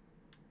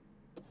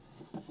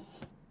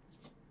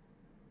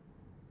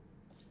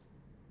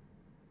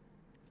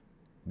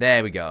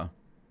 There we go.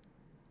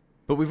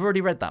 But we've already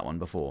read that one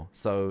before,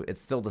 so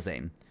it's still the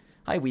same.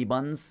 Hi, wee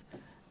buns.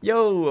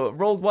 Yo,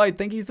 Rolled Wide,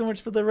 thank you so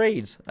much for the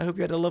raid. I hope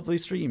you had a lovely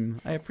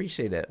stream. I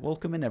appreciate it.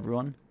 Welcome in,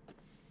 everyone.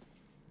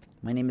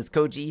 My name is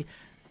Koji.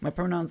 My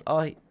pronouns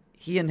are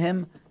he and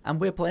him, and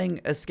we're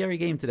playing a scary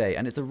game today,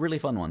 and it's a really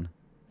fun one.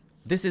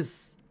 This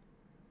is...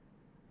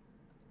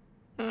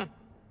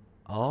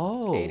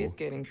 Oh. Katie's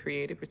getting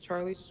creative with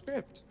Charlie's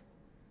script.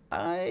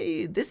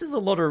 This is a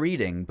lot of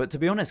reading, but to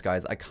be honest,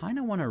 guys, I kind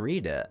of want to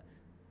read it.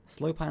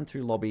 Slow pan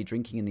through lobby,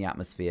 drinking in the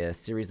atmosphere,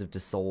 series of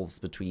dissolves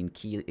between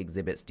key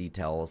exhibits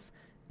details,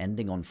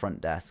 ending on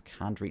front desk,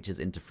 hand reaches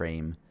into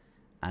frame,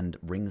 and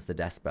rings the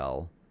desk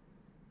bell.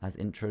 As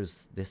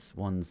intros, this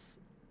one's...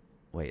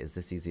 Wait, is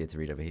this easier to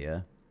read over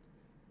here?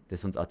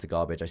 This one's utter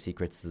garbage. I see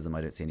criticism.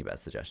 I don't see any better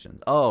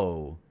suggestions.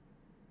 Oh.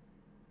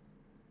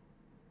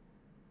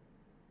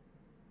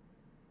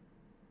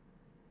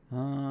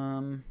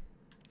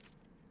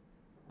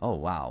 Oh,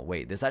 wow.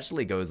 Wait, this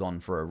actually goes on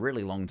for a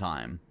really long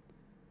time.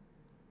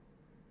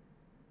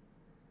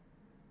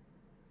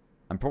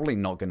 I'm probably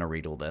not going to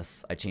read all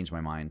this. I changed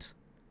my mind.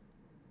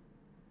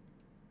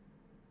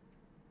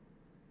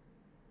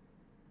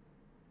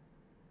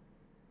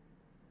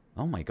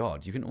 Oh my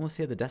god, you can almost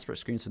hear the desperate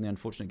screams from the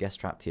unfortunate guests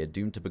trapped here,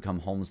 doomed to become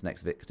Holmes'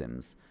 next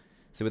victims.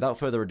 So without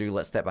further ado,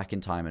 let's step back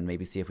in time and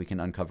maybe see if we can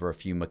uncover a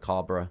few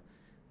macabre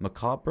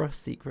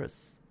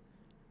secrets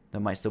that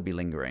might still be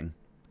lingering.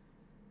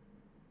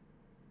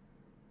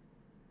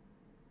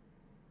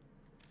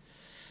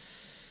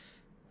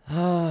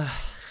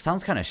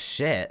 Sounds kind of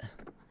shit.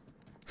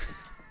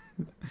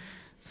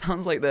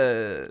 Sounds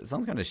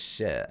kind of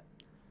shit.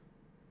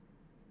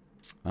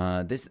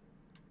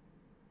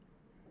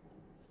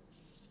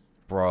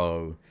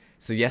 Bro.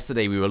 So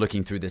yesterday we were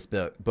looking through this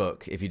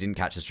book, if you didn't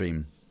catch the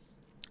stream.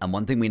 And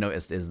one thing we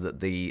noticed is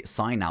that the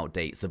sign-out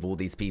dates of all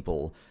these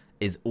people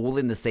is all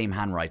in the same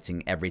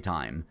handwriting every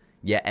time.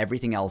 Yet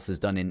everything else is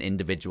done in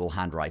individual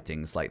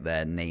handwritings, like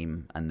their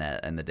name and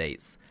the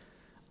dates.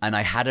 And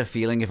I had a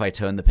feeling if I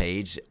turned the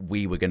page,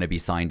 we were going to be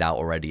signed out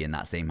already in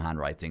that same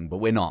handwriting. But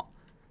we're not.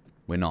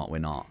 We're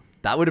not.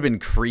 That would have been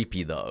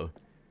creepy, though.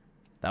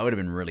 That would have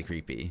been really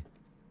creepy.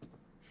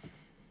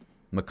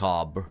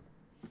 Macabre.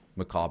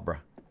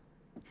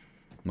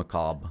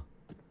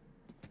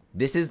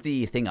 This is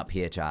the thing up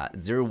here, chat.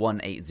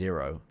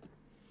 0180.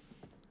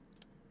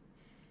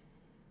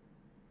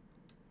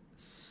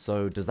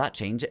 So, does that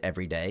change it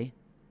every day?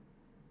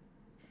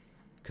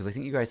 Because I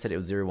think you guys said it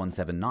was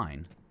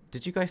 0179.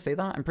 Did you guys say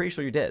that? I'm pretty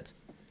sure you did.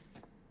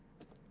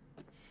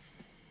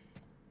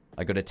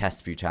 I got a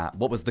test for you, chat.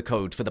 What was the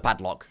code for the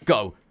padlock?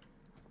 Go!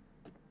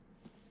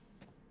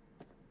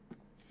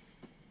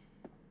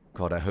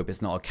 God, I hope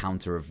it's not a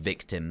counter of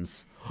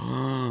victims.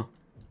 Oh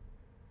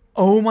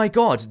my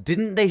god,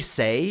 didn't they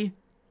say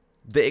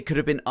that it could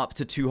have been up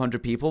to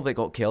 200 people that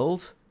got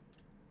killed?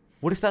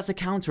 What if that's a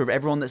counter of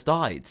everyone that's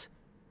died?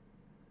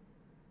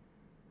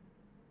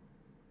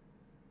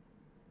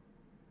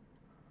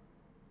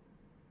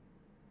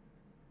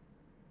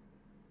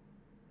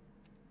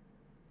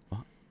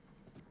 What?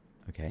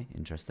 Okay,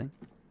 interesting.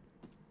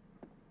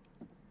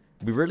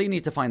 We really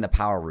need to find the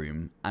power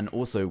room, and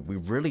also we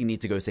really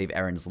need to go save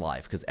Erin's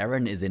life, because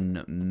Erin is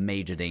in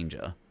major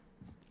danger.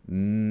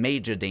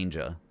 Major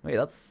danger. Wait,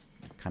 that's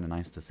kind of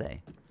nice to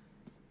say.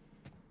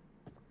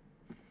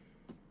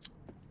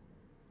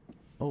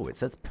 Oh, it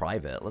says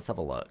private. Let's have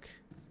a look.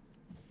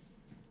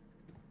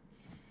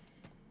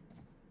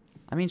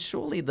 I mean,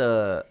 surely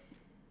the...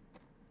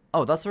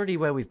 Oh, that's already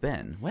where we've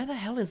been. Where the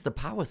hell is the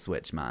power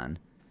switch, man?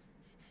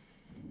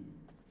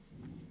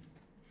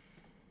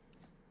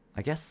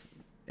 I guess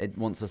it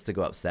wants us to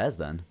go upstairs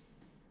then.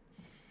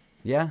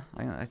 Yeah,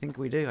 I think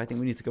we do. I think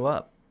we need to go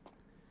up.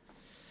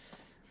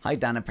 Hi,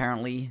 Dan,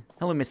 apparently.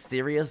 Hello, Miss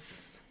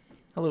Sirius.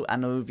 Hello,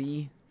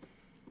 Anovi.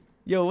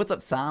 Yo, what's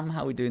up, Sam?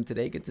 How we doing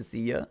today? Good to see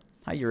you.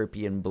 Hi,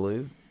 European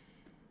Blue.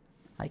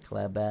 Hi,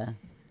 Kleber.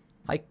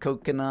 Hi,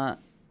 Coconut.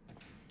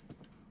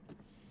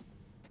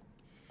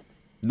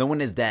 No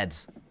one is dead.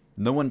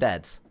 No one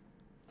dead.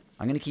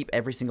 I'm going to keep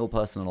every single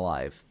person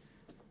alive.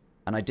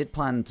 And I did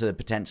plan to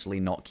potentially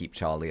not keep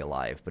Charlie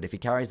alive, but if he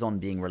carries on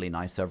being really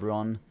nice to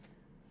everyone,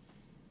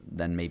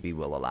 then maybe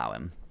we'll allow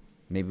him.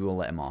 Maybe we'll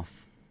let him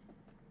off.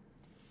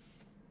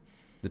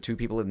 The two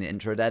people in the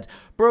intro dead.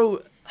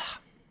 Bro,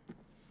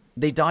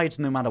 they died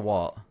no matter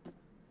what.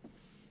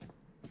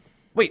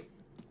 Wait.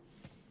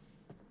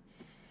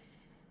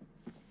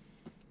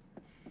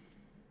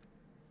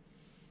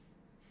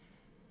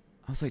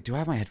 I was like, do I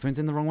have my headphones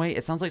in the wrong way?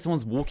 It sounds like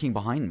someone's walking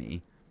behind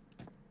me.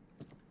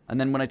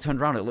 And then when I turned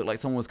around, it looked like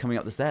someone was coming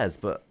up the stairs.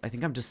 But I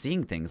think I'm just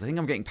seeing things. I think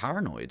I'm getting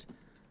paranoid.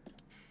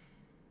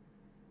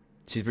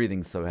 She's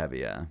breathing so heavy,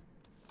 yeah.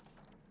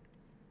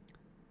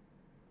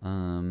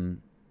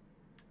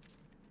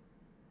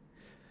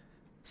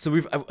 So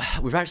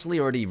we've actually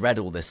already read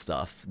all this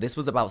stuff. This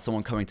was about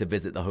someone coming to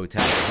visit the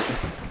hotel.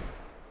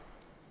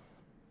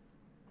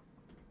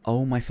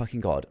 Oh my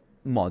fucking god.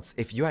 Mods,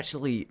 if you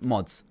actually...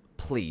 Mods,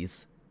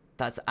 please.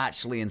 That's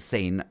actually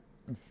insane.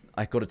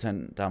 I gotta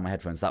turn down my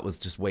headphones. That was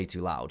just way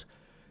too loud.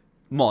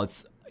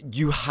 Mods,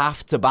 you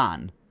have to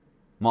ban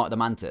Mark the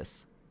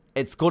Mantis.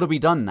 It's gotta be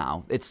done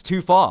now. It's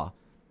too far.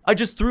 I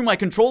just threw my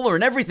controller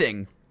and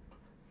everything.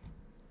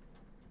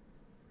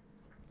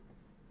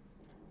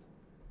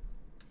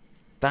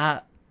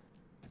 That...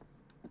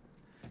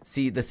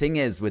 See, the thing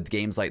is with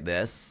games like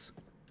this,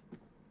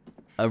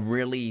 a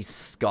really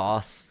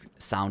scarce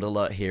sound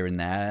alert here and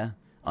there,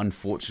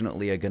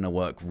 unfortunately, are going to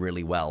work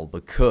really well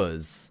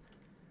because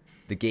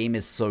the game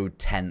is so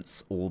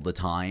tense all the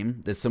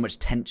time. There's so much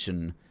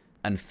tension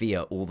and fear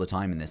all the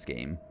time in this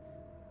game.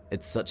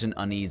 It's such an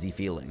uneasy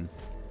feeling.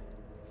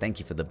 Thank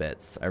you for the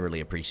bits. I really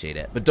appreciate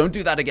it. But don't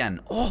do that again.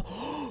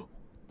 Oh,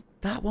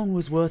 that one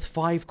was worth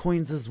 5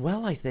 coins as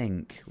well, I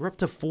think. We're up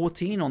to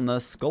 14 on the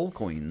skull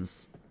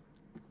coins.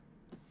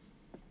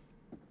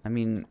 I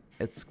mean,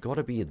 it's got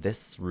to be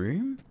this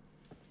room?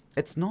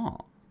 It's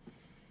not.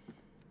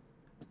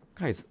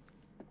 Guys,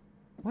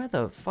 where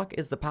the fuck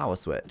is the power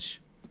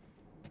switch?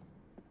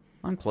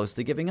 I'm close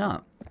to giving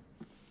up.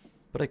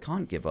 But I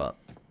can't give up.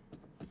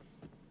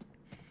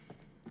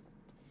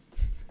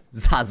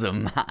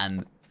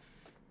 Zazaman.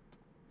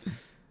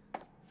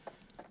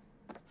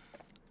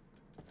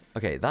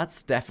 Okay,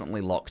 that's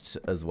definitely locked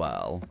as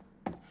well.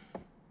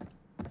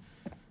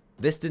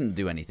 This didn't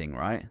do anything,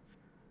 right?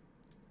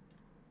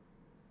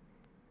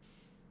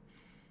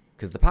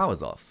 Because the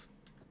power's off.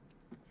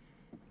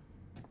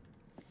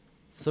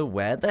 So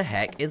where the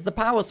heck is the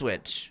power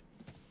switch?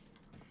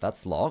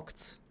 That's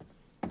locked.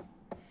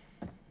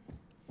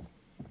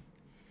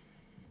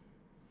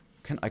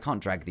 I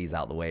can't drag these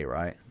out the way,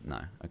 right?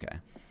 No, okay.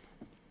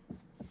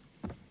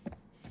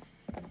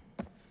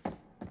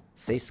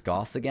 Say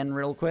scarce again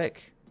real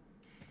quick.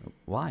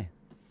 Why?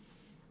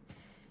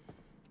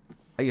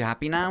 Are you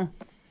happy now?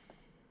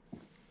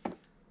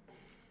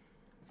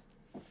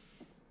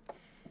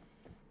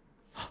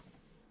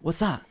 What's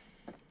that?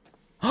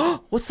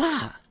 What's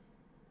that?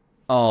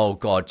 Oh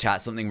god,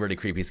 chat, something really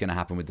creepy is going to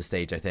happen with the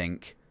stage, I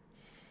think.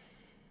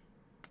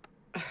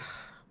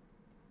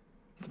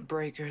 The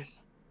breakers.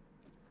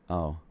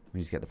 Oh, we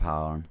need to get the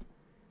power on.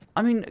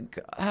 I mean,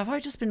 have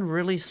I just been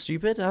really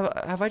stupid?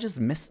 Have I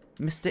just missed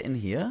it in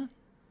here?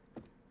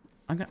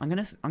 I'm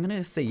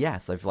gonna say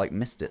yes. I've like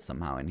missed it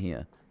somehow in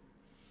here.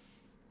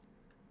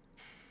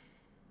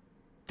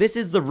 This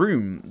is the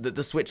room that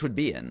the switch would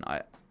be in.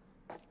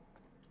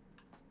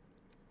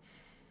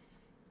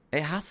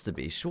 It has to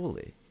be,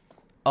 surely.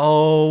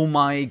 Oh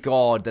my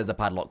god, there's a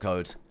padlock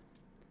code.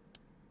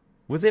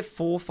 Was it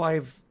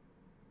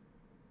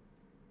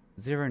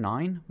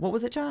 4509? What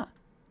was it, chat?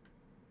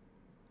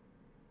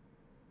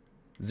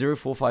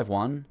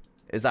 0451?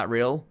 Is that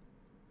real?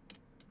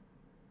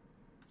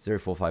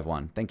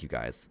 0451. Thank you,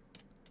 guys.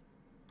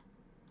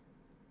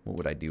 What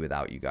would I do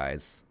without you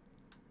guys?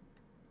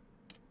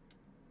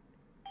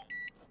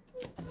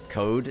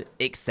 Code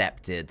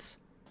accepted.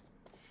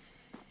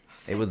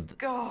 It was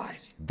God.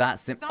 That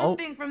simple.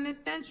 Something from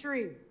this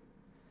century.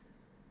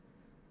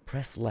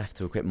 Press left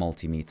to equip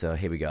multimeter.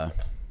 Here we go.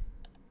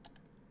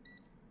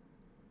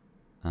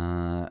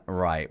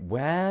 Right.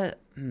 Where?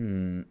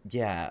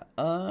 Yeah.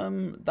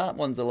 That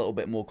one's a little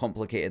bit more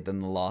complicated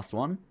than the last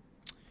one.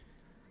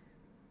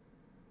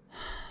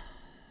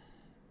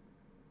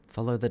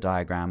 Follow the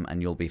diagram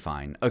and you'll be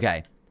fine.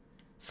 Okay.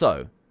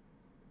 So,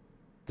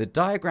 the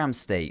diagram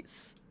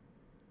states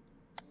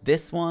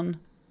this one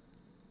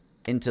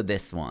into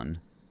this one,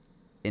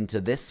 into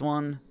this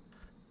one,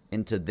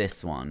 into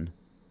this one,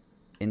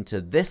 into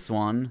this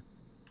one,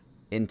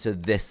 into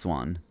this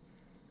one,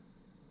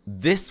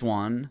 this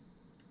one.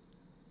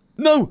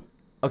 No!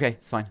 Okay,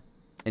 it's fine.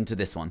 Into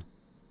this one.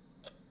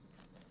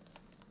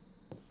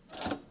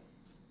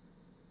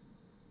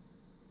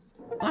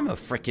 I'm a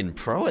freaking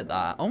pro at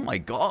that. Oh my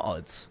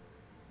god.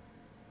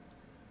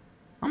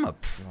 I'm a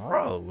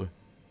pro.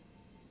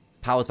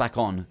 Power's back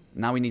on.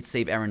 Now we need to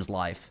save Erin's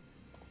life.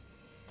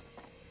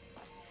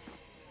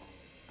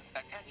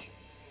 Attention.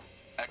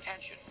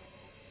 Attention.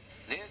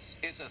 This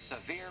is a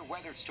severe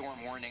weather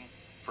storm warning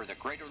for the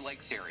Greater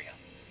Lakes area.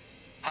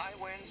 High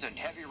winds and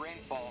heavy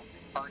rainfall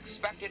are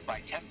expected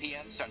by 10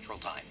 p.m. Central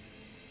Time.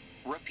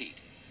 Repeat.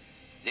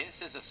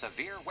 This is a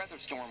severe weather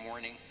storm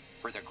warning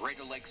for the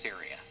Greater Lakes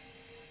area.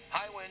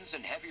 High winds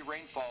and heavy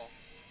rainfall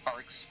are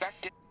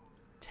expected...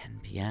 10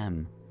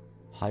 p.m.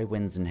 High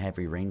winds and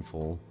heavy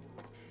rainfall.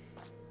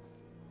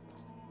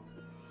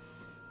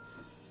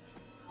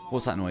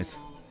 What's that noise?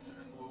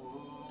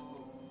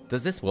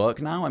 Does this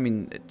work now? I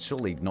mean, it's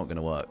surely not going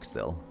to work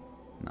still.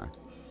 No.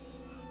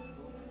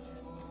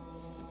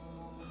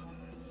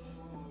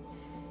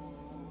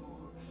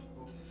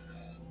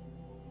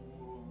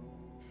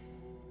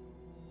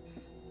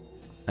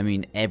 I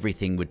mean,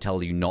 everything would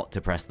tell you not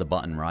to press the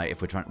button, right?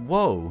 If we're trying...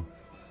 Whoa!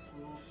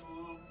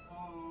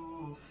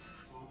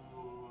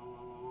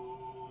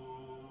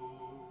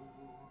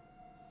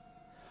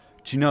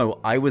 Do you know,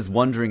 I was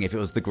wondering if it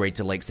was the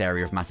Greater Lakes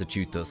area of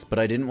Massachusetts, but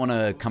I didn't want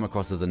to come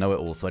across as a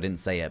know-it-all, so I didn't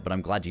say it, but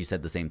I'm glad you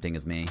said the same thing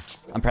as me.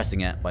 I'm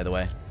pressing it, by the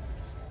way.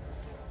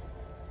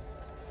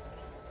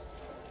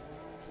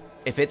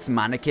 If it's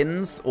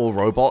mannequins or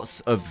robots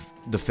of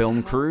the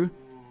film crew...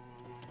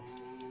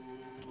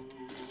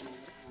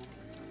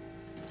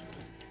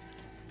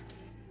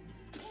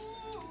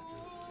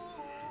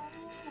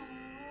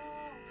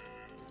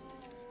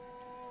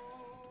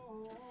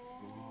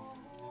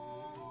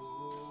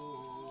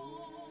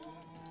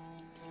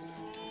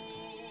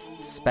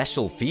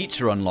 Special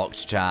feature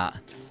unlocked, chat.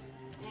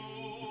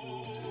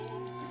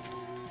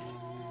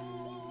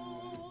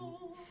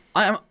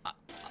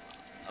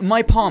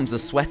 My palms are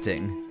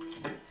sweating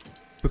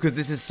because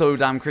this is so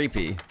damn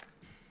creepy.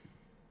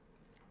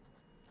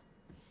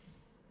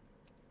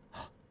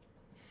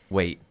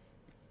 Wait.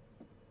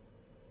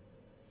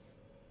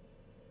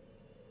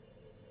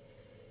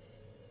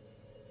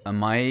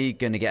 Am I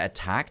gonna get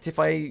attacked if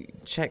I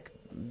check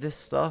this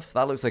stuff?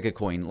 That looks like a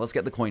coin. Let's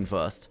get the coin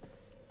first.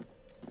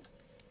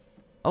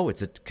 Oh,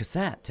 it's a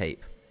cassette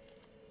tape.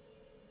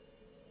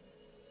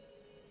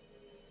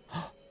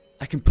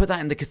 I can put that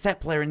in the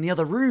cassette player in the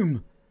other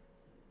room.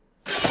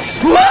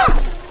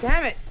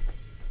 Damn it!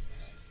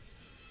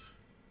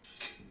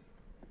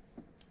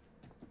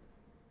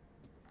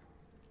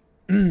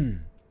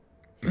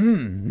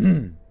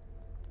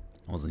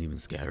 Wasn't even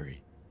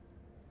scary.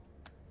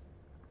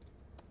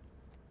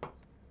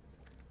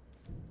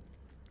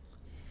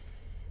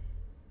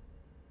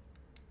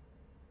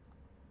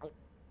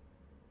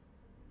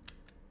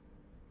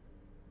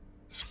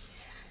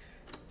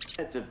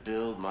 To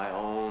build my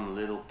own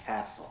little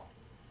castle,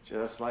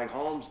 just like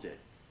Holmes did.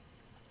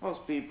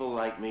 Most people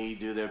like me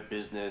do their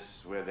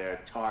business where their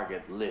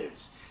target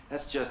lives.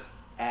 That's just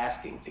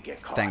asking to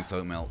get caught. Thanks,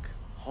 Oat Milk.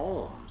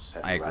 Holmes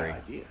had I the agree. right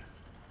idea.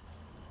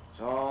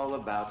 It's all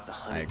about the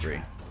honey I agree.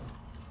 trap.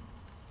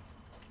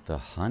 The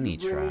honey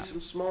Bring me trap. some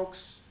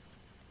smokes,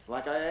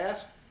 like I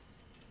asked.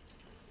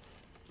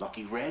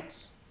 Lucky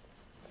Reds.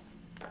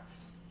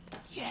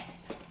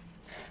 Yes.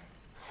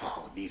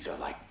 Oh, these are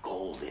like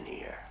gold in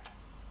here.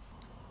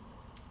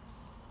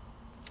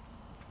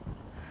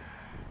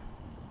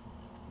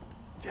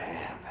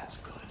 Damn, that's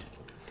good.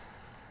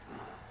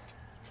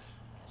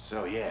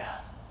 So yeah,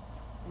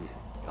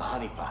 a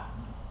honeypot.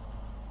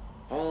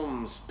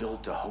 Holmes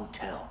built a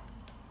hotel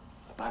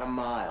about a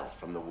mile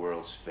from the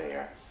World's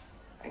Fair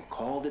and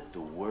called it the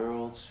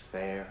World's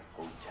Fair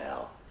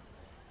Hotel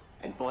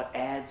and bought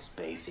ad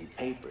space in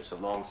papers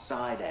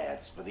alongside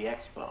ads for the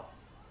expo.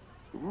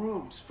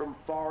 Rubes from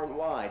far and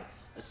wide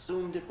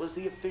assumed it was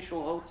the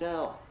official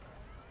hotel.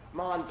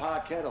 Ma and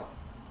Pa Kettle.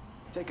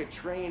 Take a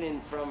train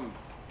in from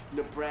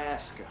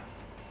Nebraska.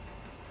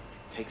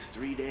 Takes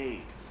 3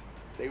 days.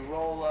 They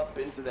roll up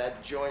into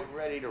that joint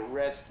ready to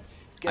rest,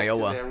 get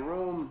Iowa. to their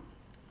room,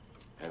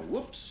 and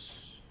whoops.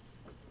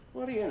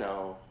 What do you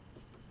know?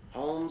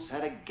 Holmes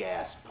had a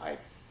gas pipe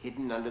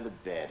hidden under the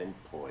bed and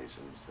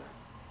poisons them.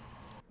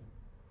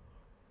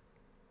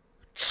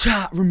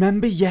 Chat,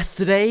 remember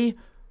yesterday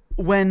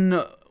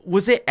when,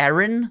 was it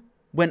Erin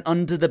went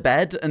under the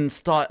bed and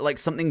like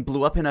something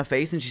blew up in her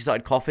face and she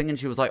started coughing and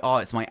she was like, oh,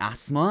 it's my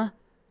asthma?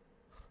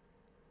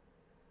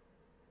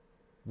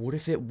 What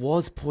if it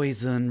was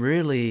poison,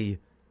 really?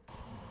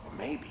 Or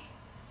maybe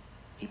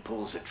he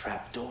pulls a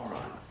trap door on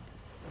them.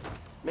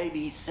 Maybe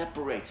he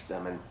separates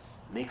them and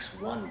makes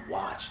one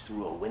watch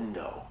through a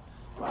window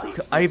while he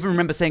I even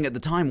remember saying at the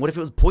time, what if it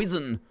was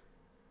poison?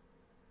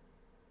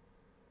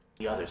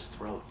 the other's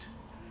throat.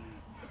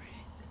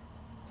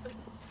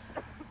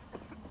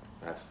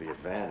 That's the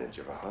advantage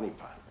of a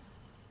honeypot.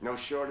 No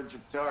shortage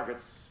of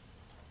targets.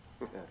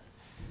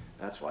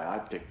 That's why I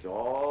picked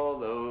all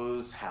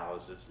those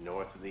houses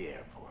north of the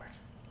airport.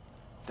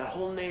 That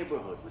whole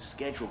neighborhood was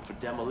scheduled for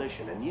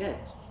demolition, and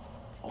yet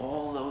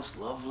all those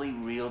lovely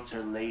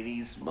realtor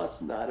ladies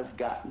must not have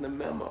gotten the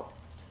memo.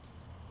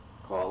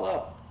 Call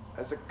up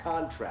as a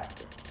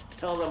contractor.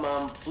 Tell them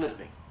I'm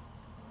flipping.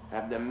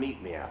 Have them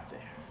meet me out there.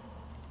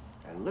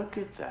 And look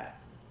at that.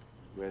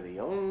 We're the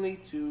only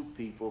two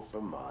people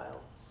for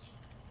miles.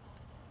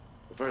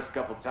 The first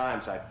couple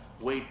times I'd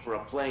wait for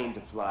a plane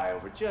to fly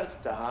over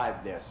just to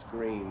hide their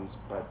screams,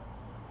 but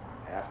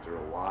after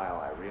a while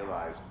I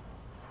realized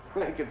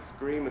they could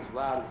scream as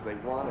loud as they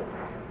wanted.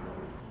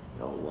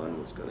 No one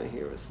was gonna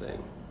hear a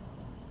thing.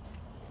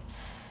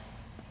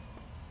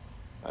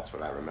 That's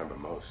what I remember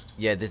most.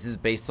 Yeah, this is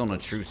based on a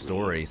true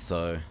story,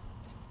 so...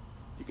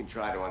 You can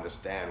try to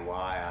understand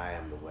why I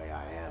am the way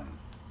I am.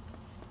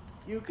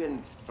 You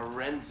can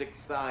forensic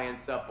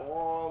science up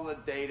all the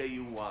data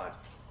you want,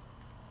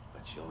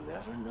 but you'll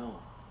never know.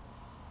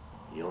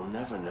 You'll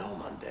never know,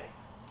 Monday.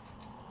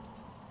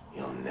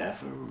 You'll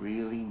never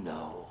really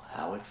know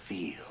how it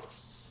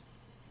feels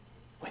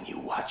when you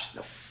watch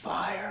the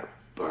fire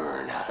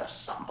burn out of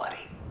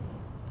somebody.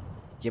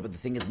 Yeah, but the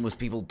thing is, most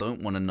people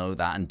don't want to know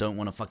that and don't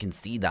want to fucking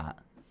see that.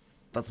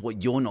 That's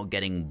what you're not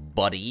getting,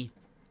 buddy.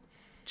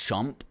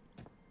 Chump.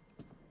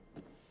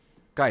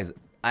 Guys,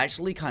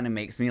 actually kind of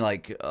makes me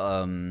like,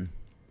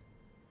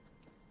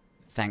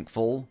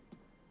 thankful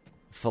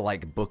for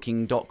like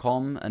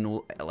booking.com and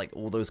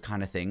all those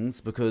kind of things,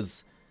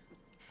 because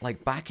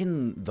like back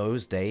in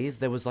those days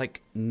there was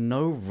like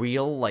no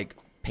real like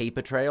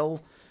paper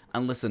trail.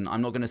 And listen,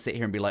 I'm not gonna sit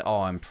here and be like,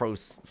 oh, I'm pro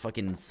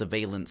fucking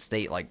surveillance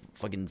state, like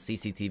fucking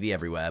CCTV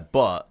everywhere,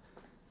 but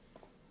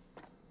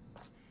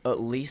at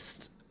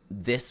least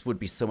this would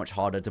be so much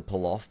harder to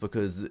pull off,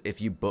 because if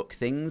you book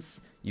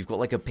things, you've got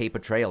like a paper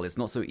trail. It's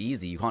not so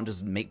easy. You can't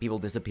just make people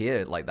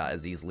disappear like that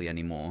as easily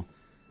anymore.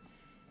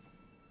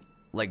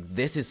 Like,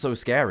 this is so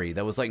scary.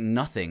 There was like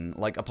nothing,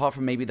 like apart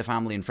from maybe the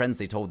family and friends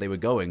they told they were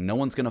going, no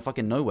one's gonna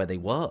fucking know where they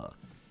were.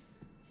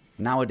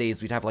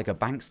 Nowadays, we'd have like a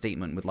bank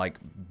statement with like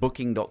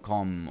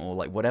booking.com or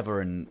like whatever,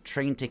 and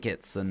train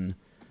tickets and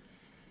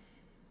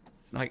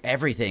like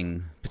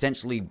everything.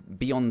 Potentially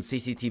be on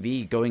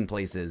CCTV going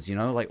places, you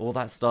know, like all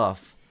that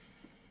stuff.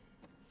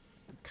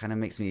 Kind of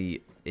makes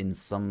me, in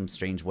some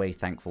strange way,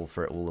 thankful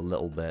for it all a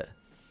little bit.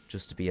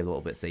 Just to be a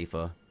little bit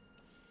safer.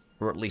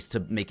 Or at least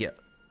to make it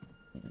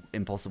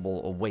impossible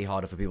or way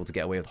harder for people to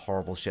get away with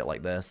horrible shit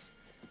like this.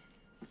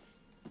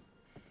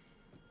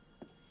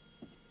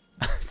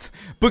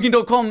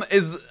 Booking.com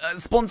is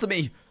sponsor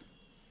me.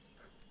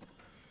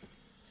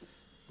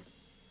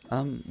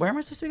 Where am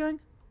I supposed to be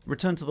going?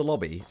 Return to the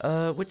lobby.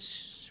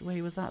 Which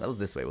way was that? That was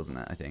this way, wasn't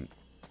it? I think.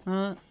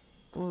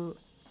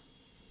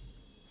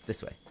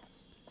 This way.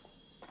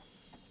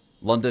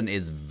 London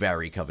is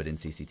very covered in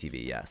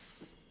CCTV,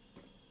 yes.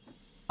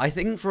 I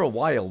think for a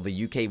while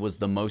the UK was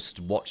the most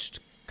watched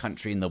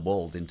country in the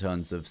world in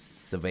terms of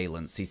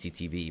surveillance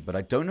CCTV, but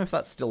I don't know if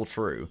that's still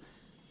true.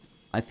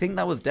 I think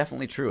that was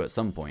definitely true at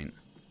some point.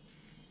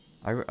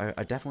 I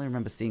definitely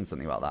remember seeing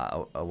something about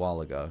that a while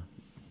ago.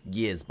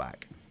 Years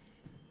back.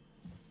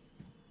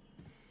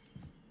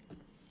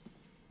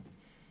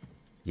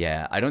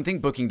 Yeah, I don't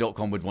think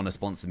Booking.com would want to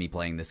sponsor me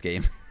playing this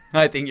game.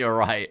 I think you're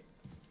right.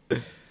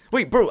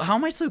 Wait, bro, how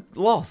am I so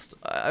lost?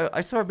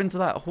 I swear I've been to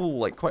that hall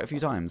like quite a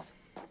few times.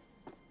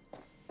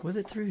 Was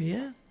it through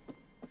here?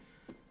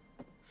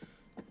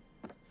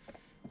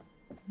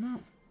 No.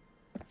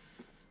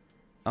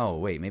 Oh,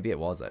 wait, maybe it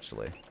was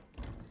actually.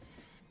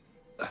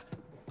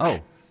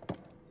 Oh.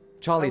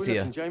 Charlie's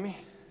here. Jamie?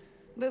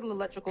 Little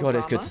electrical God,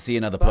 it's good to see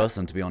another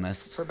person, to be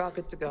honest. We're about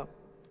good to go.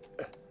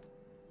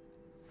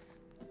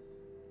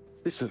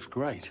 This looks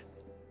great.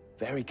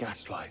 Very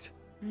gaslight.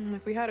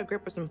 If we had a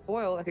grip with some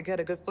foil, I could get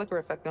a good flicker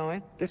effect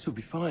going. This will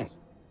be fine.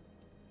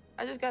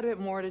 I just got a bit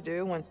more to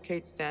do once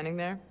Kate's standing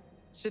there.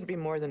 Shouldn't be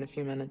more than a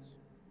few minutes.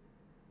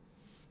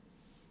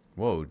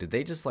 Whoa, did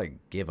they just like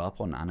give up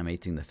on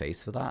animating the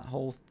face for that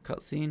whole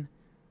cutscene?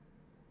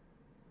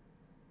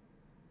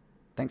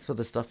 Thanks for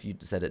the stuff you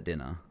said at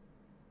dinner.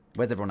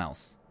 Where's everyone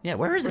else? Yeah,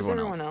 where's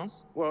everyone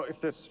else? Well, if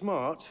they're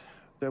smart,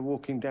 they're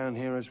walking down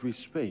here as we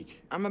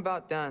speak. I'm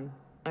about done.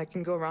 I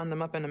can go round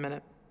them up in a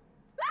minute.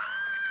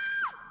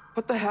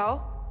 What the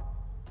hell?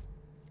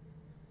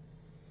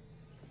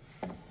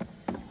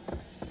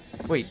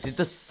 Wait, did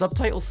the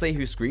subtitles say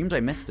who screamed?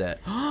 I missed it.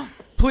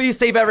 Please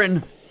save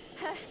Erin!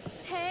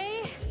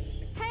 Hey,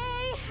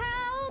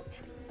 help!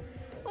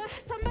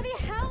 Somebody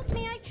help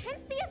me! I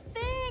can't see a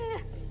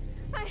thing.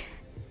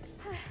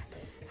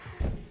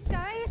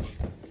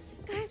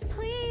 Guys,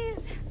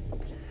 please.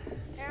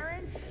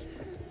 Erin.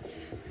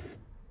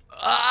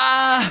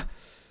 Ah!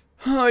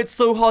 Oh, it's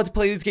so hard to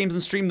play these games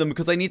and stream them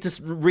because I need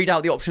to read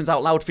out the options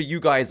out loud for you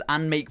guys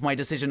and make my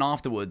decision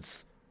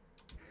afterwards.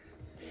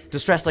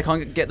 Distressed, I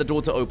can't get the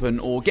door to open,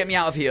 or get me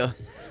out of here.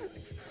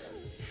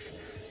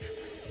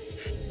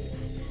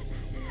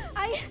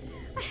 I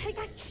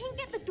can't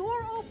get the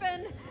door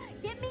open.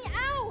 Get me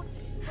out.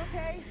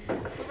 Okay,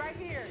 we're right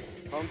here.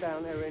 Calm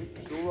down, Erin.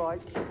 It's all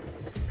right.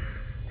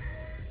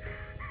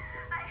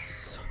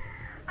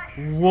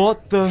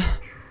 What the?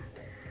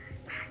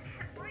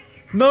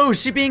 No,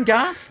 is she being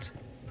gassed?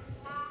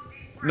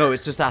 No,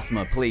 it's just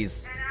asthma,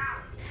 please.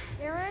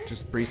 Erin?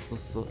 Just breathe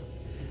slow.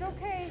 It's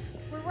okay.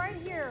 We're right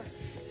here.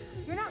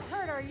 You're not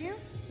hurt, are you?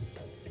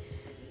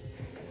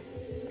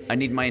 I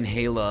need my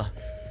inhaler.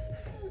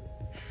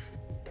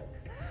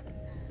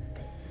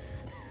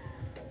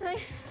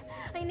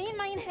 I need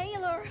my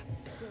inhaler.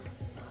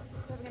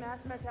 Having an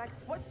asthma attack.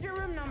 What's your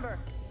room number?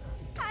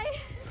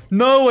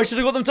 No, I should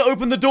have got them to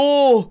open the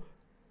door.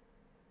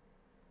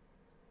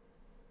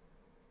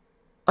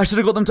 I should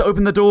have got them to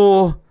open the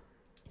door.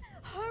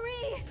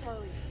 Hurry!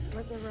 Charlie,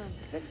 where's the room?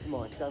 Next to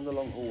mine, down the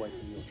long hallway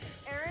to you.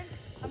 Erin,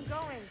 I'm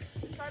going.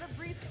 Try to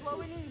breathe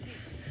slow and easy.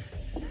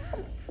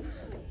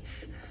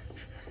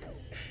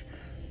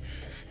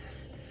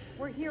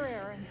 We're here,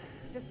 Erin.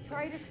 Just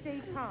try to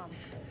stay calm.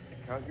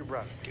 Count your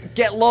breath.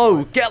 Get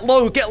low, get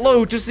low, get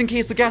low, just in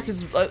case the gas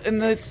is in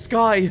the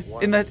sky,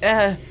 in the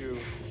air. 2,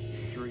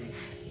 3,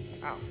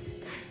 out.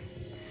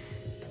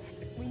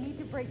 We need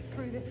to break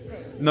through this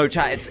thing. No,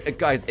 chat, it's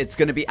guys, it's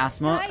gonna be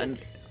asthma, Guys,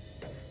 and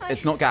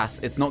it's not gas.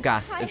 It's not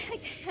gas. I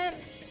can't.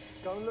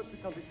 Go and look for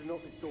something to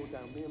knock this door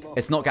down. Me and Mark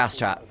It's not gas,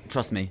 chat.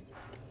 Trust me.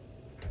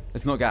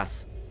 It's not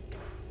gas.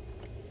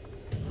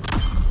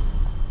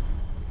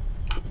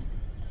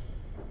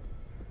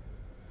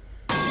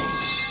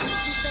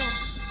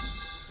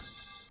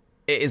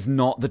 It is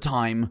not the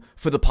time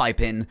for the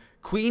pipe in.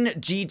 Queen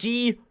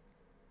Gigi,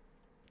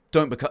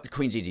 don't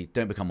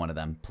become one of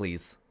them,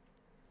 please.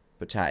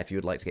 But chat, if you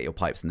would like to get your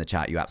pipes in the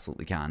chat, you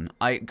absolutely can.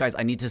 Guys,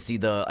 I need to see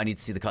the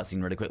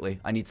cutscene really quickly.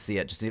 I need to see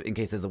it just in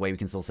case there's a way we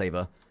can still save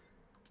her.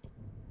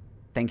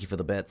 Thank you for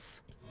the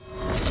bits.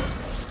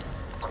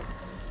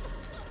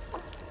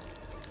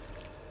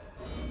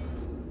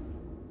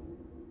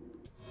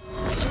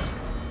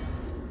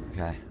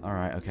 Okay,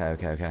 alright,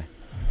 okay.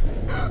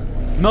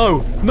 No!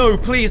 No,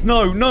 please,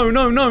 no!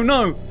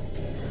 No!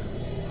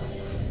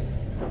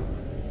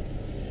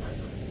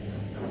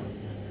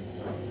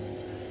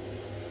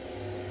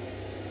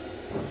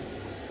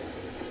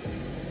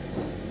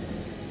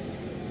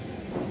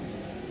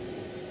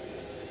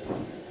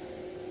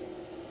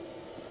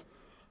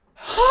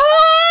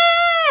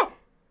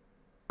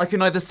 I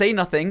can either say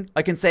nothing,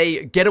 I can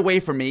say, get away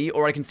from me,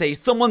 or I can say,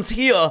 someone's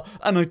here,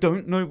 and I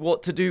don't know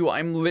what to do.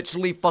 I'm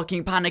literally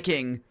fucking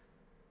panicking.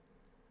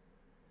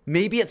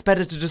 Maybe it's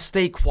better to just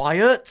stay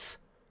quiet?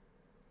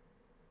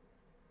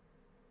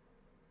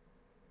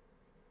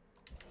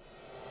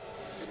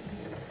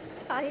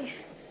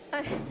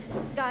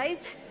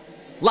 Guys?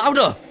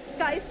 Louder!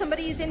 Guys,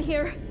 somebody's in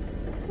here.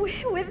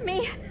 With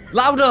me.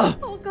 Louder!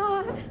 Oh,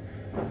 God.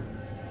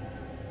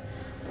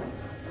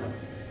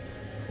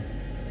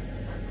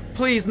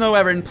 Please, no,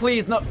 Erin,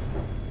 please, no.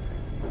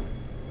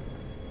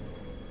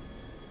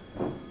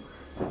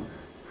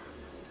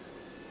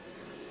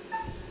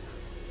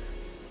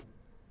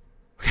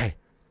 Okay.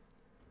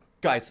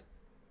 Guys.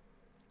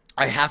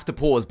 I have to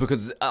pause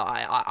because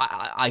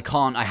I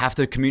can't. I have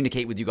to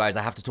communicate with you guys.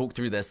 I have to talk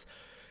through this.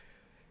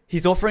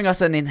 He's offering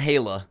us an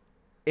inhaler.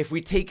 If we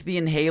take the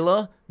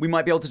inhaler, we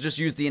might be able to just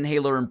use the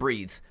inhaler and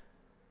breathe.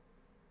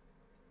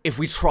 If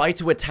we try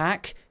to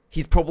attack,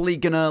 he's probably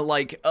gonna,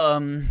 like,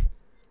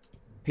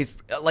 he's,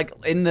 like,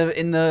 in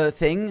the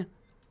thing,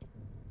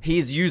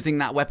 he's using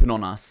that weapon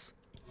on us.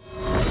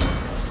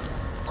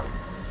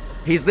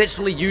 He's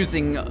literally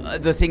using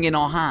the thing in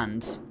our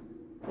hand.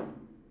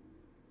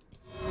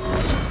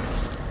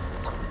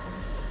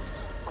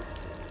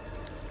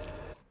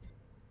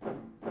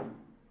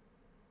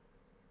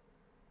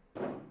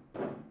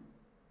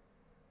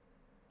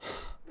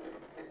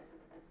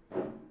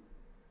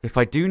 If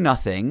I do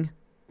nothing,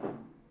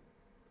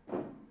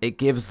 it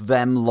gives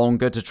them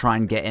longer to try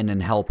and get in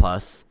and help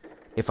us.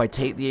 If I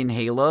take the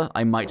inhaler,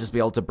 I might just be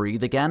able to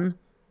breathe again,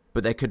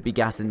 but there could be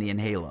gas in the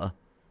inhaler.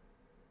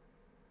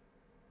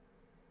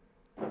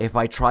 If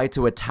I try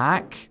to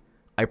attack,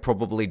 I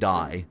probably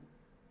die.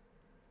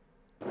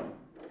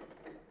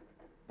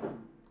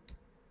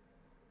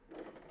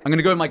 I'm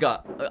gonna go with my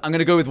gut. I'm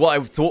gonna go with what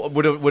I thought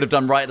would have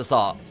done right at the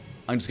start.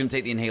 I'm just gonna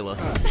take the inhaler.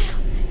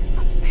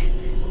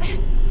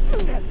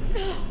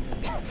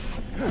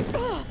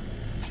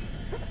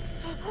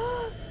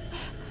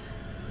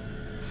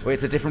 Wait,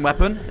 it's a different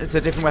weapon? It's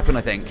a different weapon,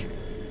 I think.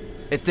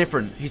 It's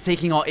different. He's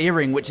taking our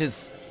earring, which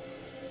is...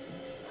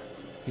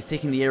 He's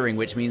taking the earring,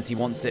 which means he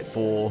wants it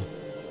for...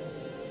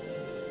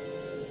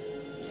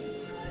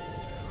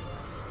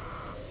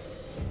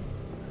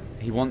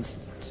 He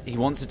wants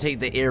to take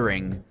the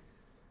earring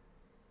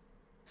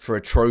for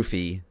a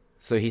trophy.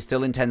 So he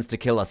still intends to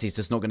kill us. He's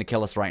just not going to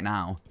kill us right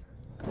now.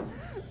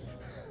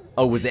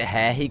 Oh, was it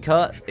hair he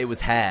cut? It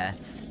was hair.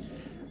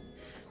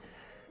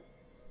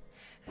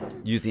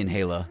 Use the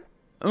inhaler.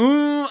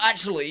 Ooh,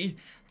 actually.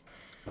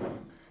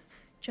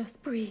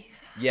 Just breathe.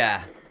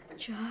 Yeah.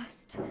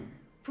 Just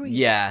breathe.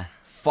 Yeah.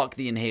 Fuck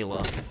the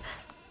inhaler.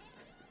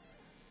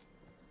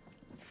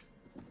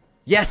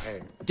 Yes!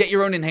 Hey. Get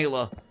your own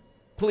inhaler.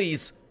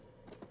 Please.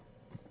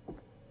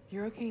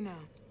 You're okay now.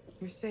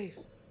 You're safe.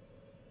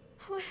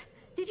 What?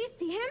 Did you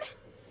see him?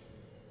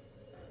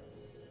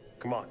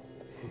 Come on.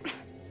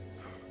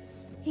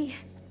 He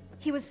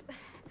was...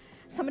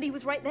 Somebody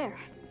was right there.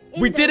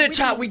 We did it,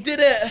 chat! We did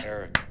it!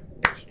 Erin,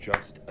 it's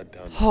just a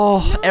dummy.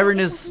 Oh, No, Erin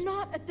it is was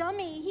not a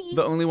dummy.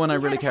 the only one I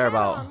really care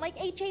about. On, like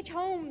H.H.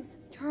 Holmes.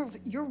 Charles,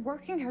 you're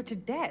working her to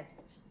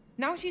death.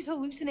 Now she's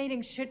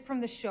hallucinating shit from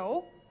the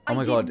show? Oh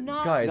my god,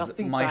 guys,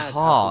 Nothing my bad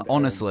heart, happened, Erin.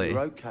 honestly. You're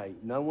okay.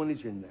 No one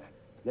is in there.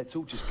 Let's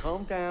all just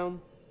calm down,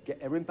 get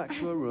Erin back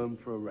to her room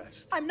for a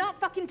rest. I'm not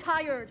fucking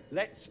tired.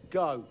 Let's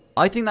go.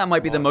 I think that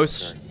might be the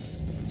most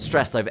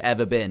stressed I've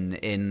ever been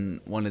in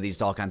one of these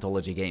Dark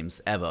Anthology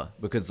games, ever.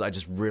 Because I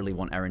just really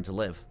want Erin to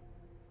live.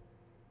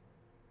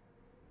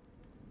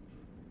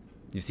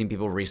 You've seen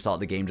people restart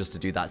the game just to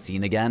do that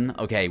scene again?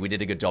 Okay, we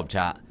did a good job,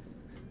 chat.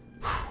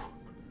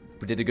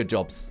 We did a good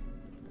jobs.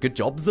 Good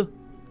jobs?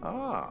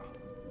 Ah.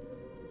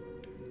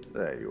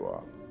 There you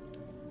are.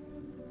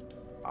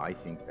 I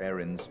think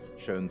Erin's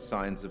shown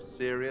signs of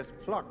serious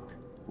pluck,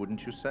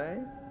 wouldn't you say?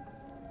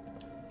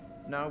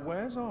 Now,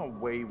 where's our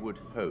wayward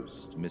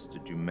host,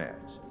 Mr.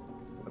 Dumet?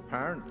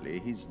 Apparently,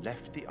 he's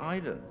left the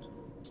island.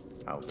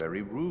 How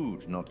very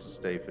rude not to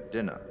stay for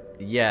dinner.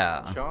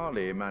 Yeah.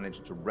 Charlie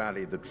managed to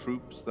rally the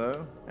troops,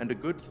 though, and a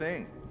good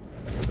thing.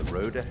 The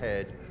road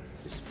ahead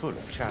is full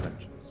of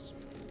challenges.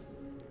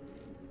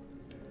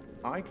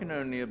 I can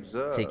only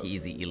observe. Take it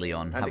easy,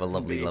 Eleon. and Have it a can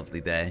lovely, be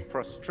lovely day.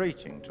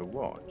 Frustrating to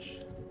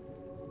watch.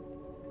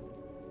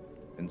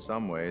 In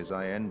some ways,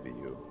 I envy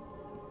you.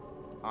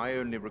 I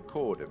only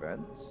record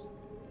events.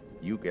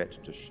 You get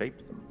to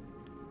shape them.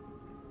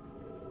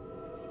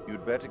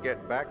 You'd better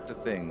get back to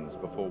things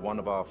before one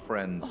of our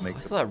friends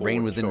makes I thought a Rain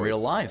poor was in real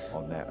choice life.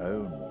 on their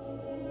own.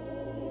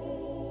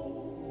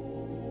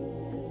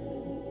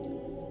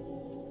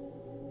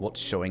 What's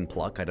showing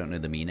pluck? I don't know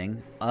the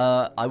meaning.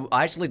 I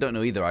actually don't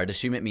know either. I'd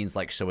assume it means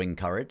like showing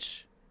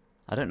courage.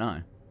 I don't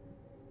know.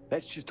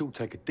 Let's just all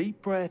take a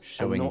deep breath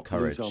Showing and not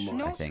courage. lose our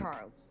mind. I No, think.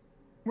 Charles.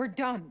 We're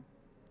done.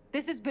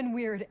 This has been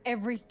weird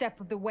every step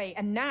of the way,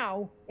 and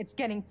now it's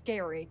getting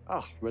scary.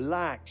 Ah,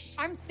 relax.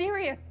 I'm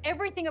serious.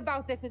 Everything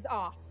about this is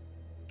off.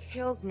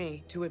 Kills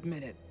me to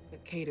admit it,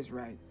 but Kate is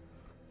right.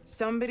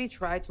 Somebody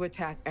tried to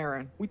attack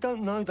Aaron. We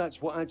don't know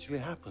that's what actually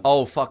happened.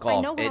 Oh, fuck I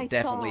off. know what I It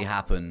definitely saw.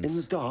 happened. In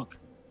the dark.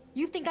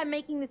 You think I'm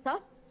making this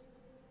up?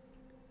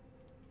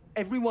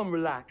 Everyone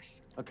relax,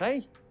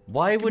 okay?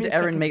 Why Just give would me a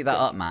Aaron second make to that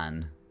think. up,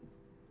 man?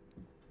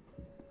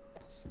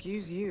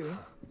 Excuse you.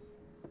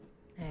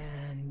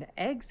 And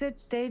exit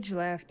stage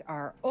left,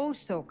 our oh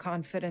so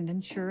confident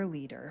and sure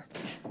leader.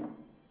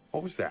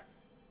 What was that?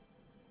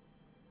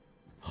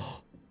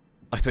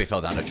 I thought he fell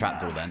down a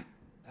trapdoor then.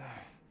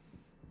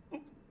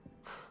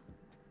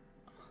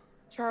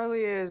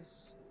 Charlie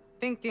is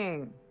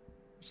thinking,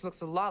 which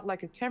looks a lot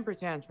like a temper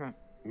tantrum.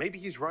 Maybe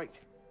he's right.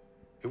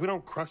 If we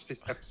don't crush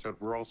this episode,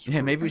 we're all screwed.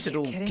 Yeah, maybe we should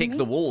all kidding kick me?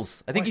 the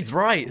walls. I think What? he's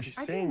right. I'm just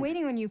I've saying. been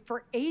waiting on you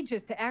for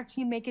ages to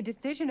actually make a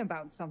decision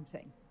about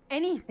something.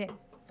 Anything.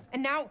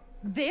 And now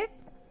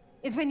this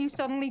is when you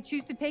suddenly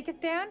choose to take a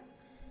stand?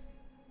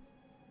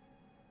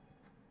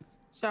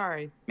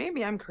 Sorry,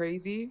 maybe I'm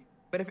crazy,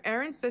 but if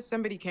Aaron says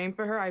somebody came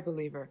for her, I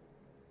believe her.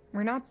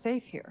 We're not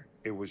safe here.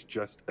 It was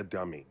just a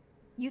dummy.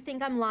 You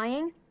think I'm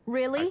lying?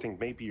 Really? I think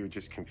maybe you're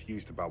just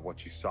confused about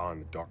what you saw in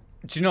the dark.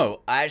 Do you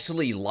know, I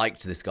actually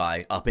liked this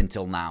guy up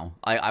until now.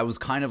 I was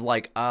kind of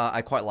like,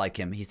 I quite like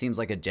him. He seems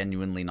like a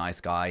genuinely nice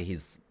guy.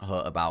 He's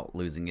hurt about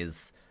losing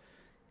his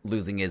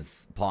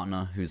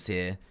partner who's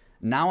here.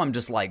 Now I'm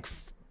just like,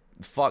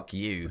 fuck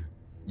you.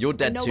 You're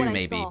dead know too, what I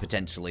maybe, saw.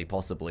 potentially,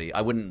 possibly.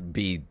 I wouldn't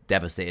be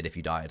devastated if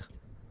you died.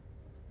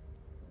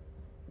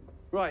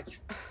 Right.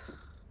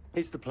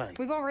 Here's the plan.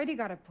 We've already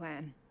got a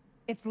plan.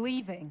 It's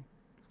leaving.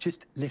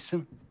 Just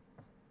listen.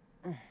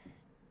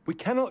 We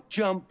cannot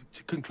jump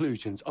to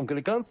conclusions. I'm going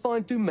to go and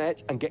find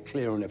Dumet and get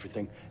clear on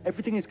everything.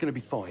 Everything is going to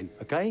be fine,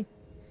 okay?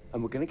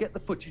 And we're going to get the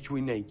footage we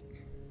need.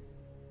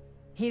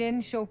 He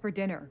didn't show for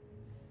dinner.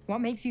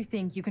 What makes you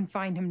think you can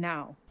find him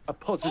now? A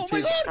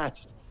positive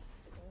attitude.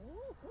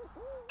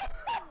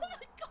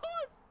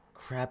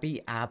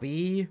 Krabby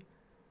Abby,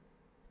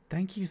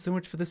 thank you so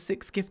much for the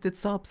 6 gifted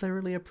subs. I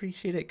really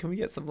appreciate it. Can we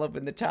get some love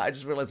in the chat? I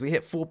just realized we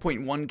hit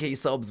 4.1k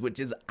subs, which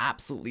is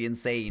absolutely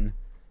insane.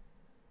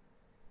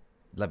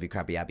 Love you,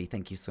 Krabby Abby.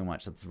 Thank you so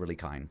much. That's really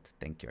kind.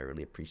 Thank you. I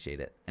really appreciate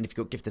it. And if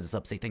you got gifted a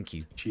sub, say thank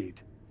you.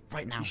 Jude.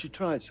 Right now. You should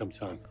try it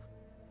sometime.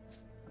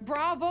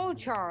 Bravo,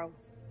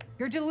 Charles.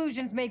 Your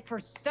delusions make for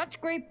such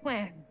great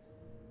plans.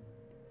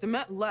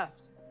 Demet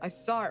left. I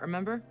saw it,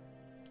 remember?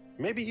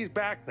 Maybe he's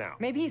back now.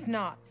 Maybe he's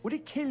not. Would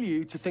it kill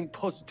you to think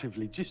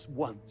positively just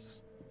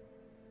once?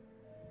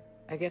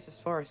 I guess as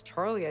far as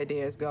Charlie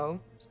ideas go,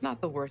 it's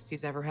not the worst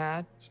he's ever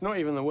had. It's not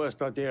even the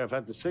worst idea I've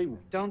had this evening.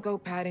 Don't go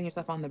patting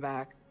yourself on the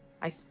back.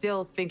 I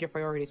still think your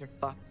priorities are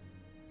fucked.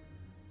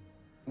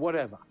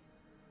 Whatever.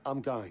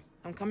 I'm going.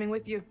 I'm coming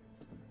with you.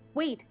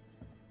 Wait.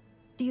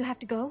 Do you have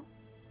to go?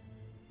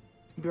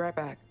 I'll be right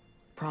back.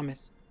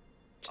 Promise.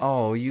 Just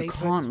Oh, stay you put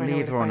can't so I know where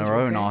leave to her on find her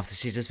you, own okay? after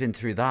she's just been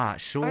through that, I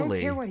surely.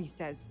 don't care what he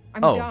says.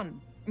 I'm Oh. done.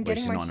 I'm Wait,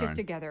 getting she's my not on her shit own.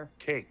 together.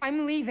 Kate.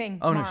 I'm leaving.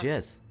 Oh, no, Mark. she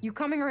is. You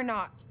coming or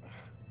not?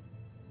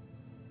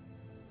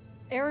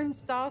 Aaron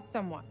saw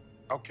someone.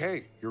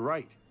 Okay, you're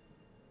right.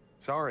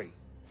 Sorry.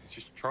 It's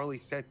just Charlie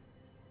said.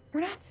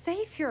 We're not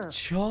safe here.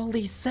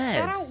 Charlie said.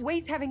 That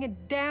outweighs having a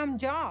damn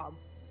job.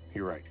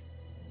 You're right.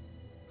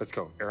 Let's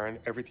go. Aaron,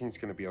 everything's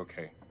gonna be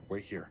okay.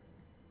 Wait here.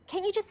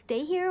 Can't you just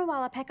stay here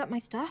while I pack up my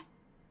stuff?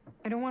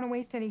 I don't want to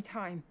waste any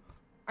time.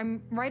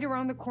 I'm right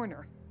around the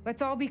corner.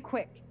 Let's all be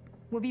quick.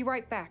 We'll be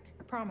right back.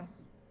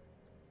 Promise.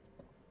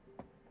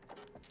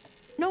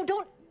 No,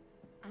 don't.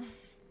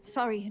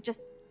 Sorry,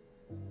 just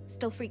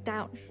still freaked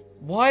out.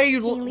 Why are you...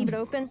 Can you leave it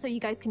open so you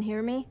guys can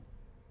hear me?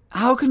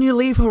 How can you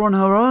leave her on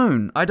her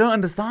own? I don't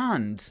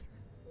understand.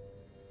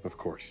 Of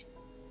course.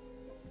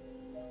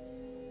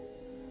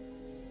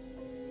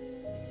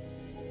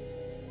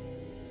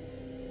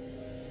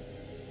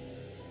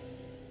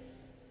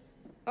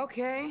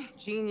 Okay,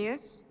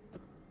 genius.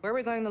 Where are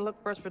we going to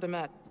look first for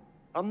Demet?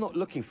 I'm not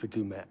looking for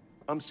Dumet.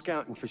 I'm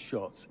scouting for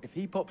shots. If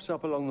he pops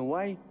up along the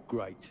way,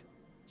 great.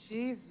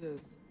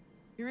 Jesus.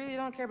 You really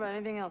don't care about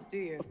anything else, do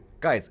you?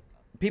 Guys,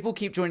 people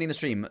keep joining the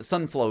stream.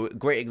 Sunflow,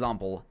 great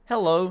example.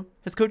 Hello.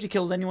 Has Koji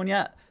killed anyone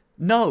yet?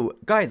 No,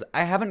 guys,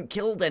 I haven't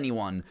killed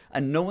anyone,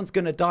 and no one's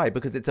gonna die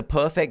because it's a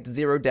perfect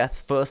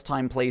zero-death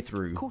first-time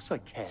playthrough. Of course I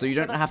can. So you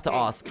don't have to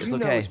ask. It's You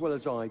know okay. as well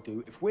as I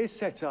do, if we're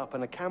set up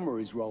and a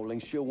camera is rolling,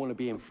 she'll want to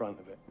be in front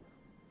of it.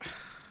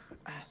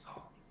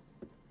 Asshole.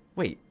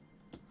 Wait.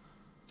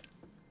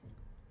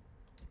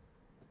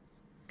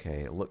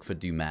 Okay, look for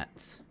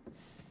Dumet.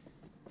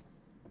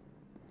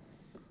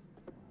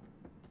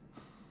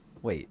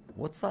 Wait,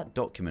 what's that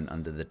document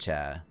under the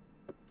chair?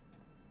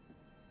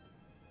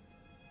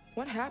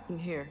 What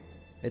happened here?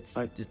 It's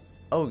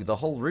oh, the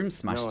whole room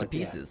smashed No to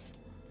idea. pieces.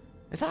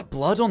 Is that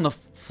blood on the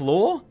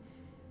floor?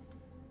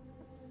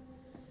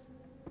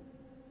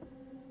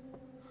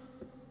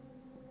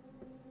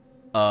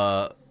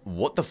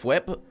 What the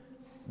flip?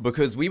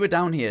 Because we were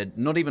down here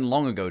not even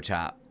long ago,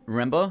 chat.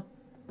 Remember?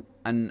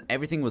 And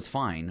everything was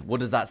fine. What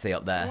does that say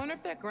up I there? wonder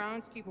if that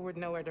groundskeeper would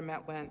know where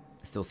Demet went.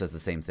 It still says the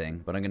same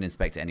thing, but I'm going to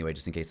inspect it anyway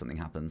just in case something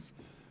happens.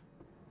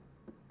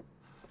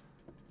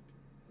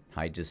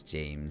 Hi, just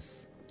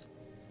James.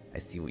 I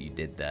see what you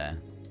did there.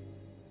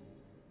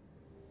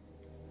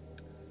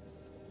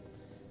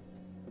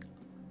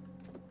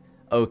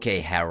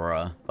 Okay,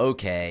 Hera.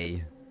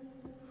 Okay.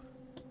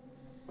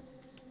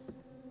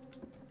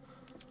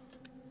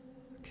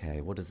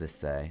 Okay, what does this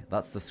say?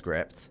 That's the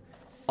script.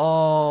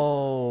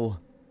 Oh!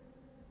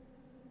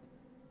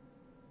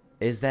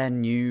 Is there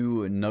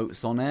new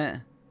notes on it?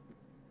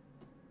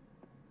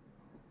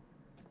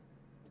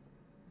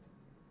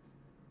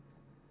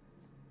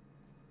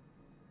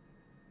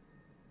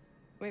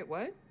 Wait,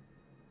 what? What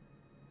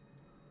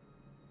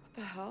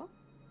the hell?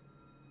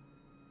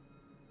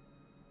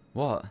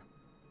 What?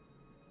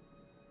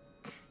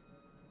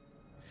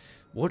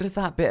 What does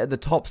that bit at the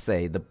top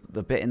say? The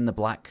bit in the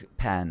black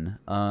pen.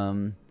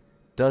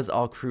 Does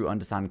our crew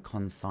understand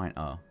consign?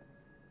 Oh.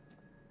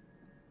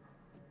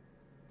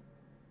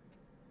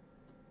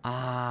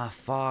 Ah,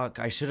 fuck.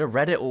 I should have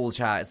read it all,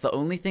 chat. It's the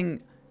only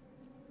thing...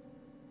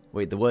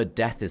 Wait, the word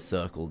death is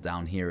circled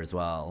down here as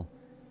well.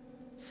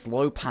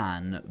 Slow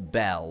pan,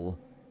 bell,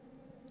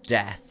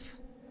 death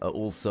are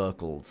all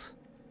circled.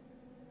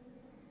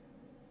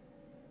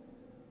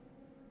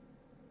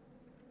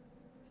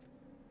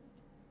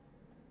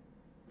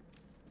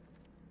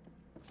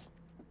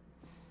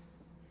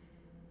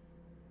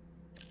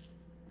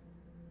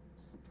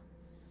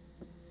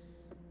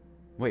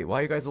 Wait, why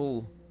are you guys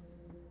all...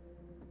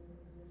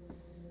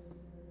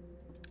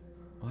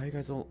 Why are you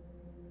guys all...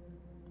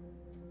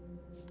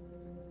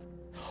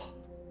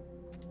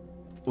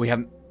 We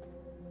haven't...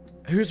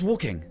 Who's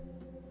walking?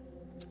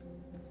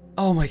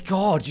 Oh my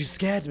god, you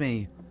scared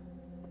me.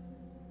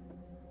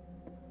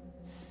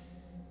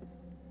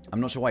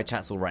 I'm not sure why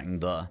chat's all writing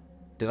the.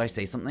 Did I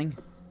say something?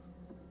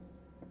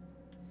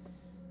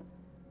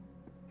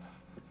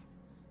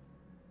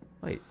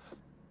 Wait.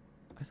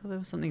 I thought there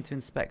was something to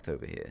inspect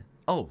over here.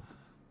 Oh.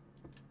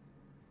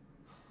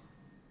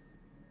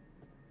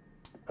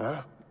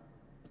 Huh?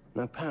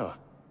 No power.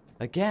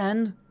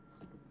 Again?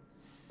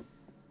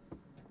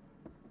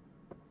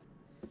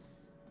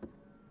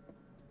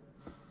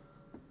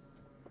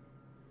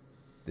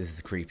 This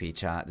is creepy,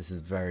 chat. This is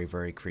very,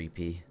 very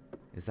creepy.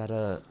 Is that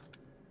a...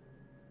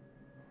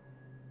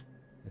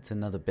 It's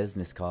another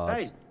business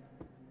card. Hey!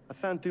 I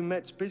found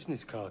Dumet's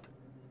business card.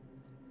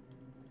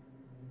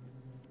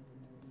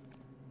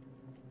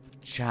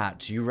 Chat,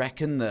 do you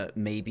reckon that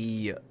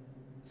maybe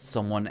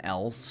someone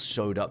else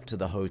showed up to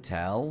the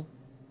hotel?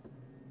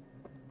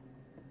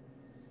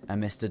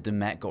 And Mr.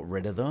 Demet got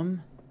rid of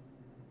them?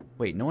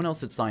 Wait, no one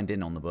else had signed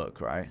in on the book,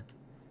 right?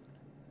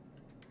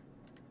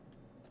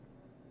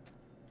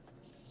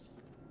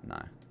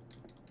 No.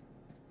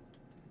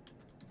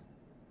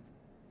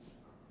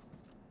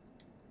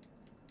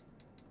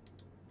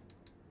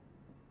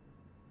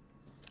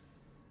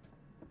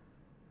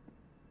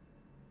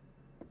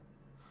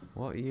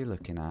 What are you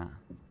looking at?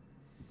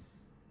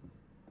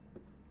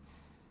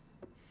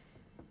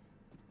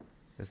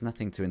 There's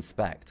nothing to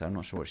inspect. I'm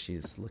not sure what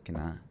she's looking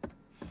at.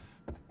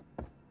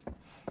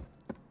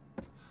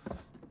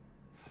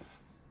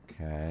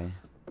 Okay.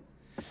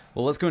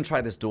 Well, let's go and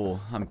try this door.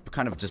 I'm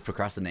kind of just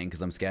procrastinating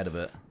because I'm scared of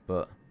it,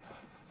 but...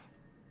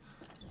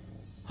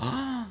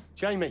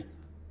 Jamie!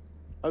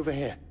 Over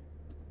here.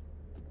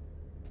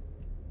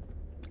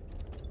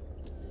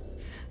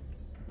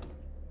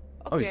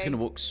 Oh, he's gonna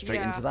walk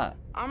straight into that.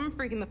 I'm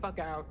freaking the fuck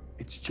out.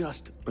 It's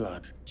just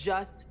blood.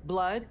 Just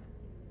blood?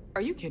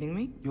 Are you kidding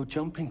me? You're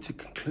jumping to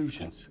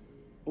conclusions.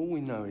 All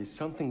we know is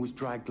something was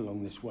dragged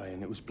along this way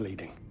and it was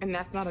bleeding. And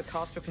that's not a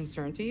cause for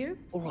concern to you?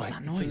 All right,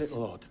 that it's noise? a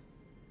little odd.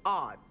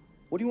 Odd.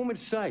 What do you want me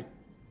to say?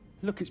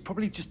 Look, it's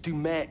probably just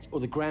Dumet or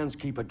the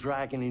groundskeeper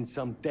dragging in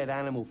some dead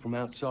animal from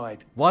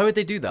outside. Why would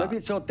they do that? Maybe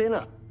it's our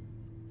dinner.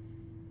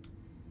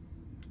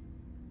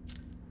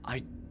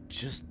 I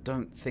just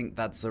don't think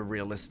that's a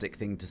realistic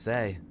thing to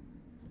say.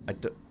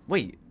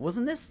 Wait,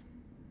 wasn't this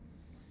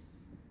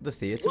the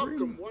theater room?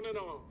 Welcome, one and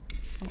all,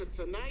 to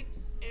tonight's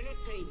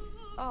entertainment.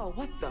 Oh,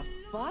 what the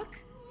fuck?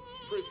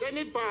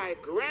 Presented by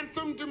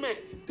Grantham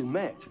Demet.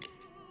 Dumet?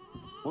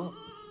 What?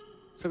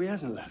 So he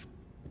hasn't left?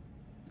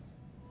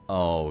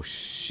 Oh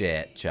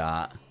shit,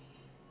 chat.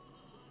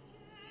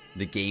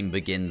 The game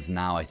begins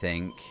now, I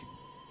think.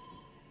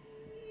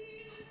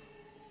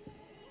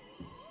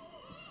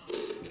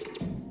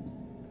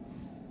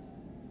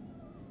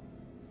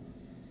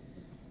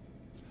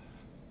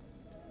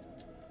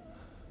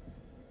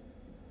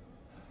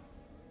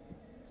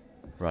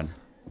 Run.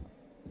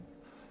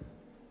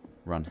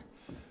 Run.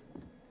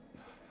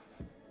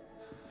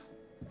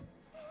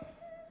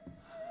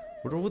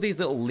 What are all these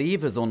little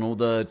levers on all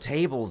the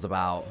tables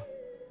about?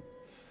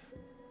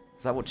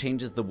 Is that what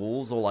changes the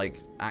walls or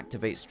like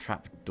activates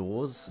trap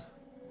doors?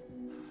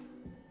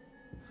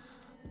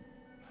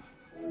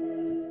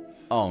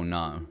 Oh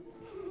no.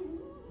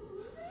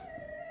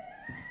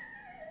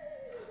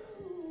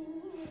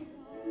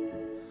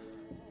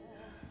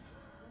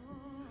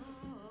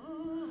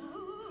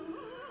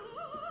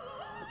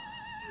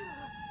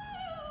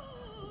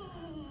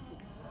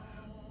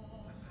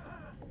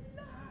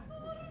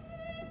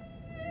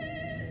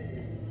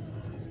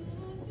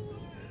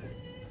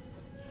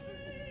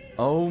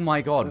 Oh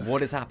my god,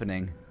 what is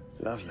happening?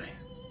 Lovely.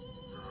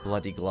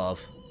 Bloody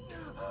glove.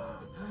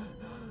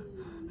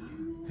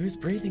 Who's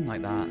breathing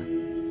like that?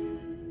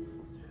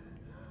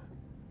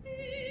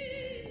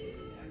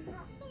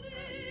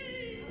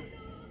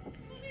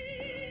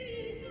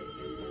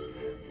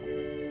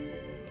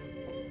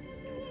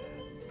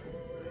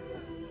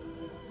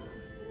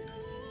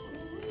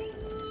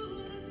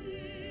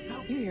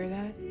 You hear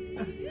that?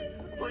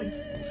 Please.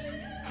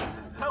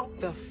 Help.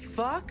 The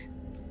fuck?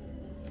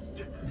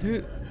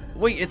 Who?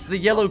 Wait, it's the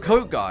yellow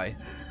coat guy.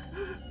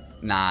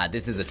 Nah,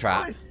 this is a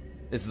trap.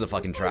 This is a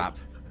fucking trap.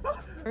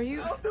 Are you?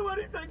 Don't do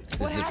anything.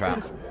 This is a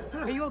trap.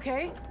 Are you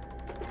okay?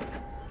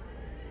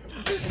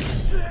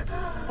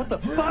 What the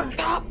fuck?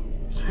 Stop!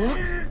 Look.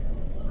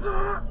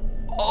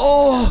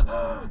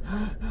 Oh!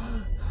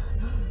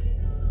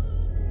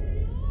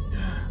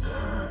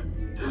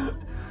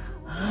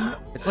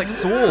 It's like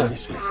Saw.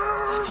 It's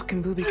a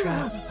fucking booby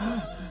trap.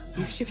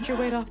 You shift your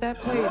weight off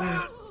that plate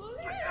and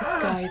this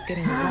guy is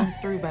getting run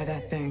through by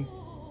that thing.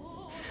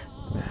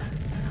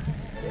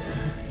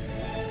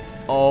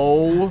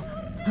 Oh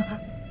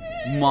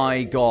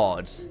my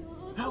god.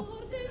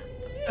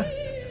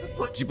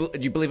 Do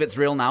you believe it's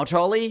real now,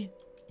 Charlie?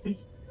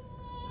 Please.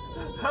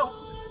 Help.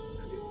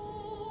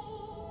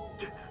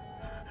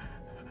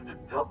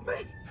 Help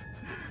me.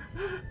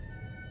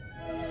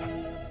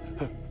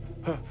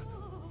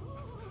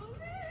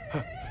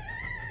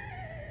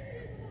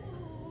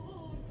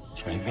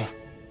 Jamie.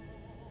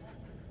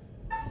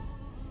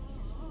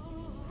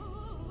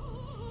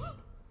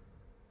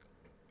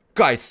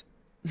 Guys.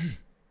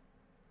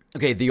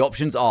 Okay, the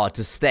options are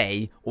to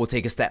stay or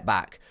take a step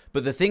back.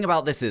 But the thing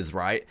about this is,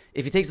 right,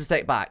 if he takes a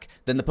step back,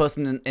 then the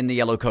person in the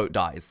yellow coat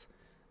dies.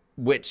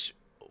 Which,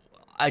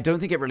 I don't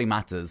think it really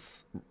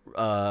matters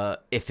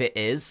if it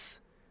is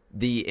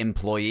the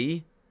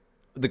employee,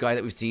 the guy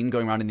that we've seen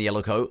going around in the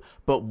yellow coat.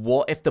 But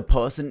what if the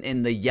person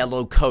in the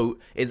yellow coat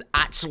is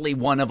actually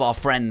one of our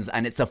friends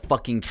and it's a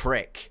fucking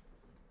trick?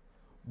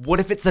 What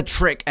if it's a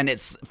trick and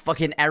it's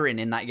fucking Erin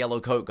in that yellow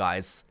coat,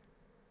 guys?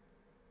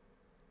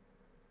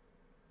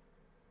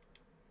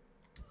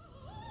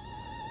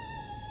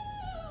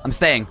 I'm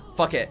staying.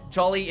 Fuck it.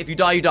 Charlie, if you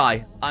die, you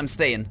die. I'm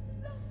staying.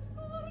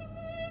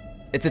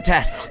 It's a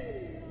test.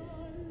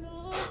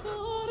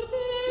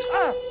 Please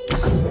help.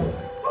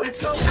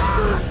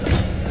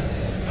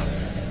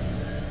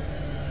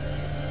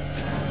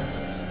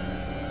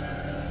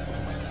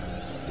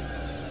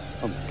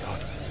 Oh my god.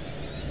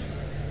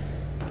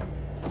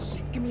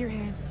 Shit, give me your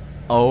hand.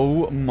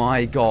 Oh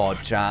my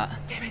god, chat.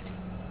 Damn it.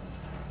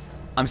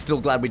 I'm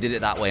still glad we did it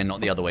that way and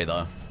not the other way,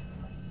 though.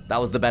 That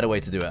was the better way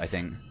to do it, I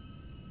think.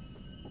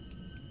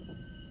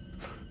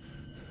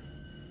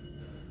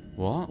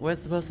 What? Where's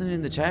the person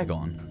in the chair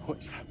gone?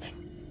 What's happening?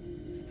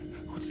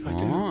 What did I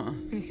do? What? We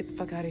need to get the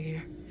fuck out of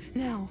here.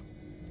 Now.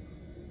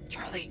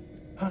 Charlie.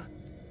 Huh?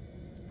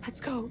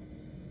 Let's go.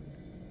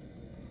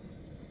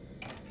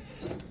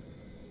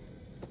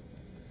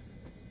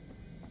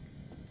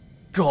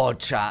 God,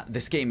 chat.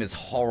 This game is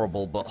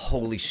horrible, but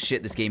holy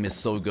shit, this game is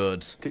so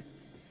good.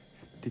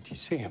 Did you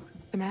see him?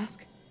 The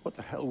mask? What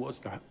the hell was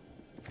that?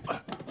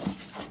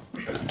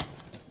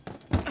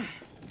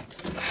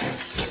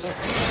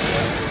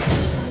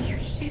 You're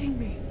shitting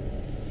me.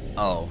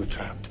 Oh. We're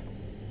trapped.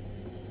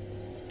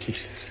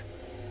 Jesus.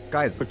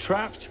 Guys. We're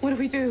trapped. What do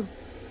we do?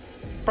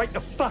 Break the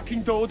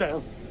fucking door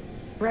down.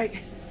 Right.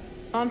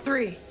 On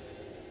 3.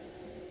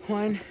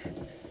 1.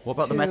 What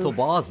about 2, the metal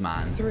bars,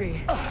 man?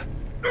 3.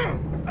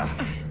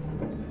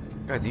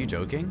 Guys, are you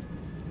joking?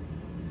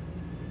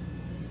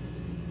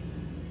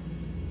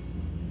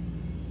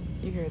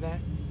 You hear that?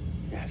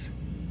 Yes.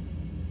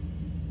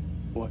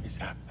 What is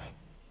happening?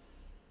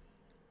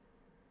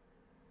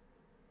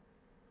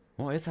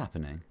 What is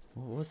happening?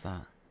 What was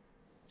that?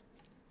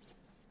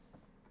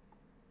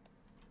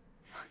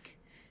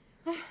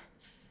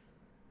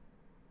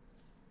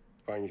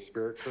 Find your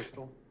spirit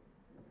crystal?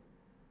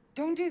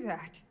 Don't do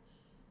that.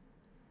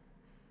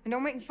 And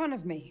don't make fun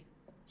of me.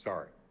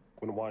 Sorry.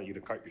 Wouldn't want you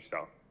to cut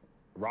yourself.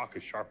 The rock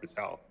is sharp as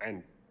hell,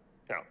 and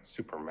Now,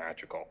 super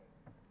magical.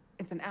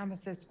 It's an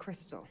amethyst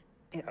crystal.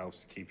 It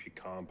Helps keep you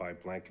calm by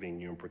blanketing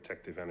you in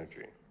protective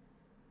energy.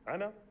 I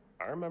know.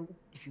 I remember.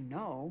 If you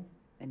know,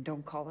 then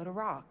don't call it a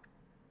rock.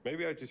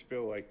 Maybe I just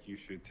feel like you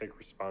should take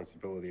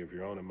responsibility of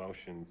your own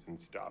emotions and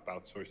stop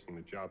outsourcing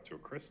the job to a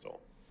crystal.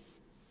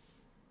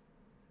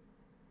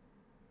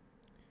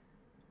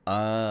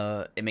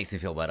 It makes me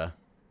feel better.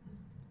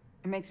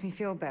 It makes me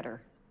feel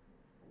better.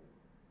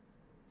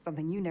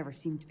 Something you never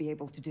seem to be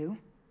able to do.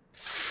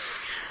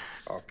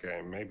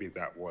 Okay, maybe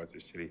that was a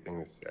shitty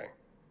thing to say.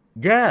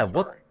 Yeah,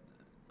 what?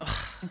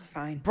 It's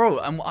fine. Bro,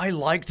 I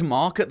liked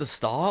Mark at the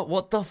start.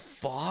 What the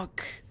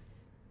fuck?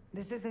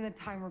 This isn't the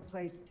time or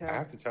place to... I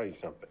have to tell you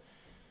something.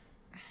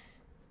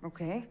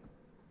 Okay.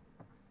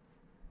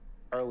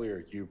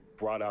 Earlier, you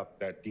brought up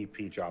that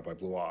DP job I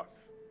blew off.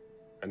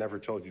 I never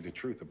told you the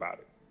truth about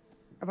it.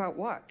 About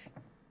what?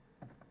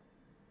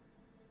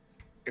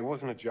 It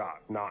wasn't a job,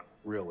 not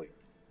really.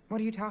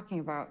 What are you talking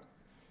about?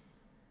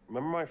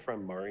 Remember my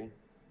friend Murray?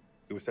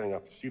 He was setting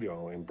up a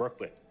studio in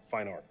Brooklyn,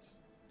 fine arts.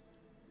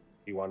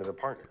 He wanted a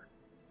partner.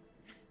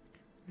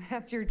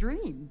 That's your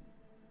dream.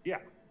 Yeah.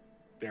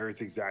 There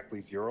is exactly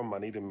zero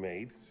money to be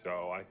made,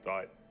 so I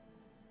thought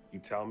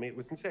you'd tell me it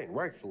was insane,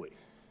 rightfully.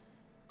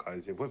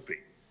 Because it would be.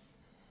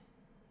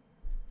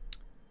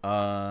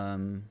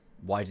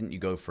 Why didn't you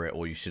go for it,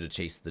 or you should have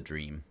chased the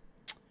dream?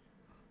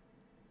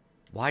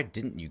 Why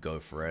didn't you go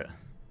for it?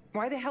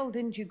 Why the hell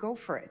didn't you go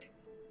for it?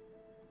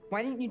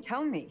 Why didn't you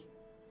tell me?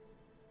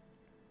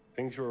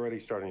 Things were already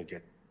starting to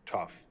get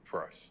tough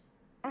for us.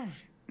 Oh,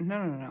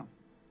 no.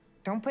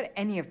 Don't put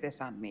any of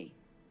this on me.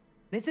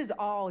 This is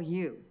all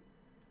you.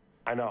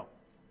 I know.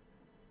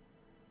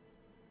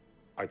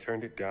 I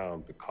turned it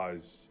down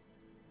because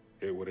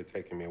it would have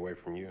taken me away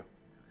from you.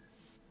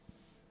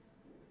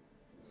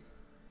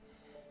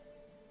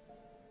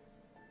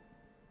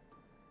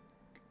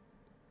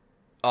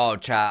 Oh,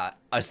 chat.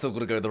 I still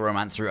gotta go the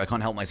romance route. I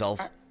can't help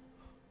myself.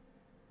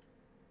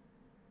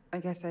 I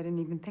guess I didn't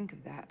even think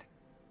of that.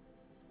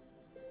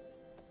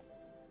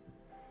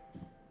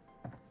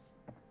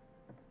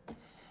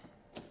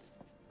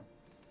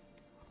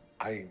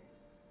 I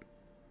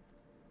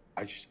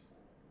just...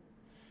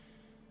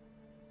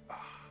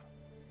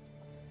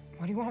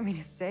 What do you want me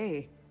to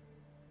say?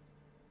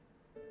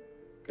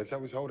 Guess I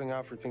was holding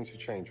out for things to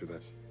change with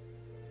us.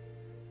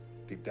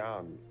 Deep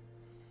down,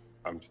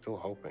 I'm still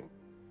hoping.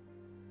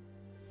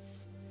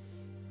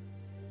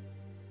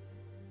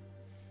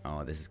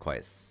 Oh, this is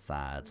quite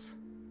sad.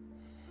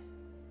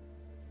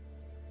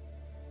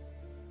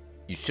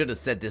 You should have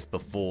said this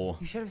before.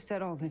 You should have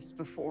said all this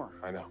before.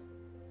 I know.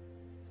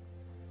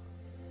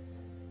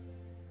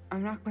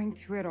 I'm not going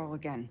through it all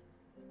again.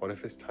 What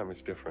if this time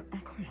is different? Oh,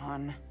 come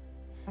on.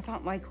 That's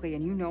not likely,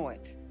 and you know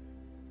it.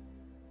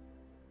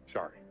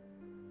 Sorry.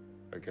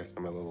 I guess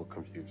I'm a little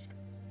confused.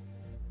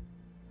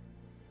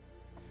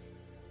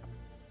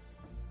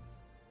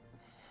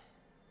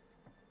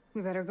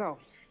 We better go.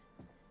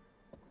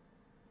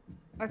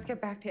 Let's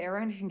get back to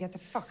Aaron and get the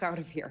fuck out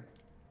of here.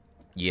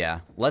 Yeah,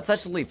 let's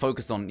actually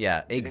focus on...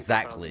 Yeah,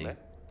 exactly.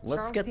 Let's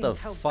Charles get the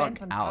seems fuck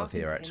hell-bent on out of talking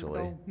here, to him, actually.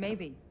 so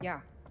maybe, yeah.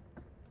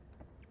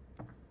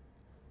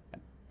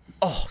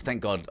 Oh,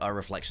 thank God, our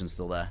reflection's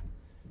still there.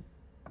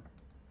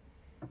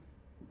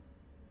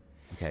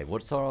 Okay,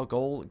 what's our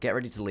goal? Get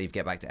ready to leave,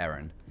 get back to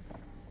Erin.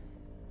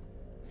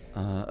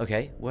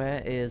 Okay,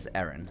 where is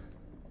Erin?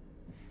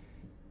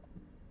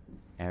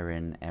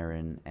 Erin.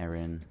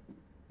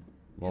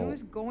 Well,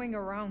 Who's going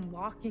around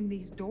locking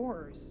these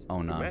doors?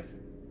 oh no.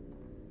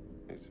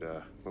 His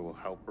little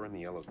helper in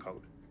the yellow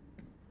coat.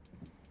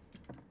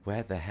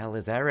 Where the hell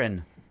is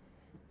Erin?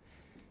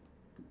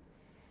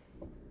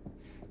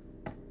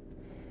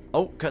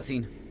 Oh,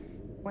 cutscene.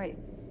 Wait.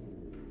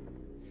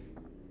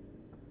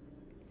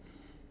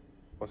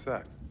 What's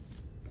that?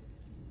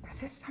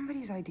 Is this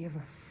somebody's idea of a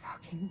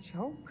fucking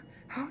joke?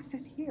 How is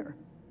this here?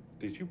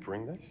 Did you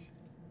bring this?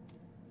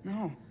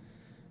 No.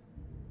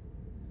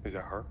 Is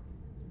that her?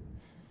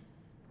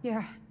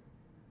 Yeah.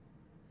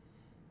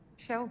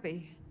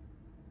 Shelby.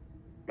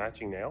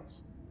 Matching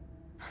nails?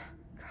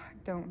 God,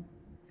 don't.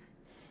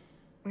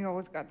 We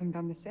always got them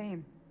done the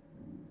same.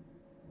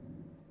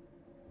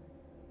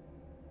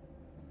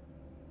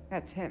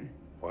 That's him.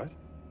 What?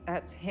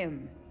 That's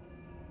him.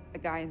 The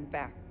guy in the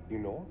back. You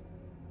know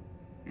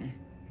him?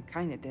 I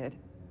kinda did.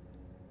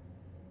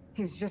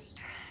 He was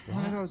just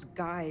one of those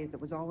guys that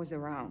was always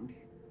around.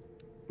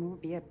 We would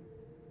be at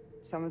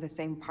some of the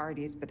same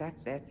parties, but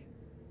that's it.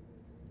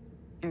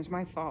 It was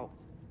my fault.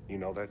 You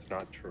know that's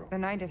not true. The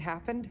night it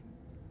happened,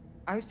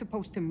 I was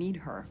supposed to meet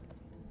her.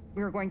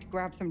 We were going to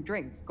grab some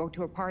drinks, go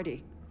to a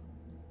party.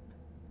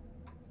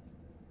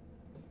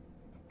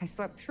 I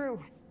slept through.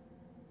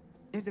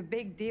 There's a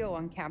big deal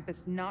on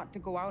campus not to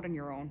go out on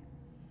your own.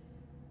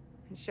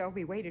 And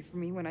Shelby waited for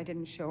me when I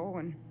didn't show,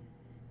 and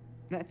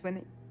that's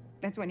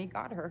when he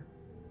got her.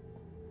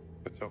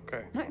 It's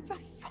okay. It's not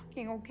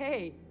fucking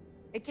okay.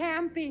 It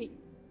can't be.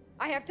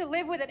 I have to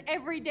live with it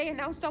every day, and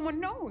now someone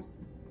knows.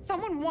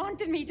 Someone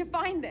wanted me to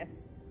find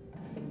this.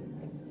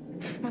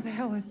 What the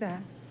hell is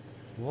that?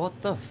 What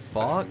the I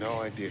fuck? have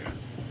no idea.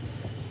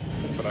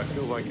 But I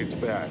feel like it's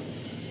bad.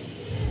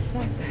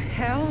 What the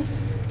hell?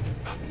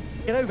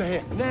 Get over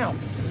here, now!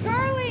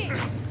 Charlie!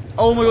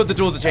 Oh my god, the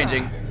doors are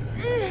changing.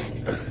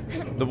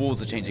 The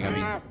walls are changing, I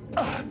mean.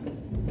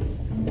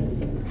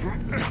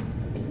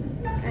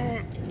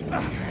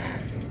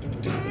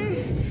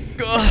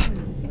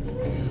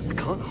 I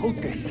can't hold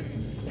this.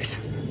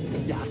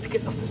 Listen, you have to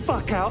get the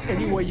fuck out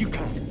any way you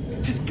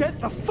can. Just get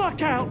the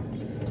fuck out!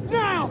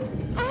 Now!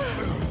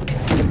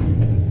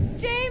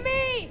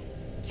 Jamie!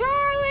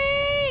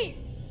 Charlie!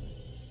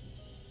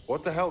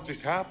 What the hell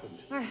just happened?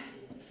 I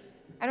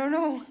don't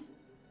know,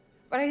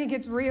 but I think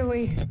it's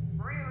really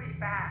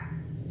bad.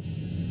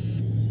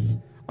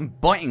 I'm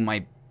biting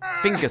my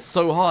finger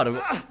so hard. I've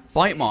got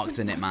bite marks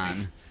in it,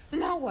 man. So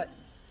now what?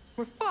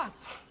 We're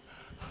fucked.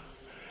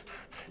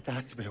 There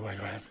has to be a way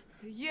around.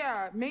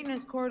 Yeah,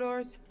 maintenance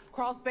corridors,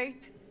 crawl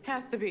space,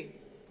 has to be.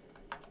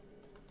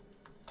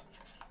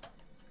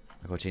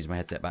 I gotta change my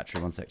headset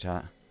battery. One sec,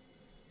 chat.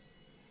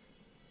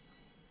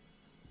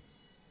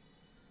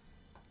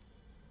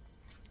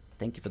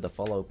 Thank you for the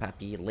follow,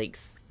 Pappy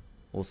Lakes.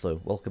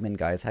 Also, welcome in,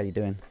 guys. How you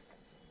doing?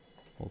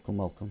 Welcome,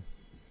 welcome.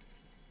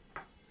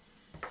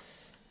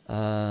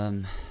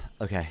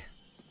 Okay.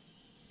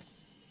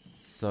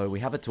 So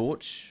we have a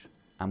torch,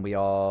 and we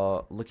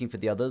are looking for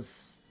the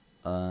others.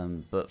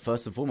 But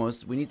first and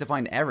foremost, we need to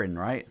find Erin,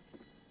 right?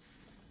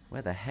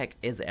 Where the heck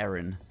is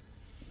Erin?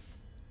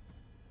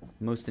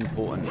 Most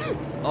important.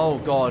 Oh,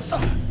 God.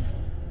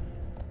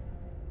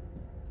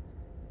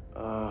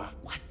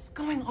 What's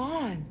going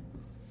on?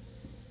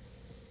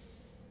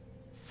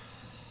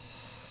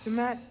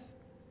 Demet,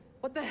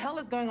 what the hell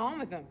is going on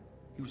with him?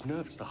 He was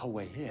nervous the whole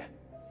way here.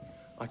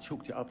 I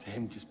chalked it up to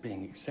him just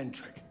being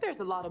eccentric. There's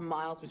a lot of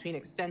miles between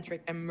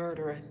eccentric and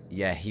murderous.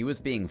 Yeah, he was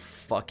being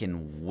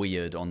fucking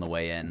weird on the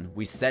way in.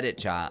 We said it,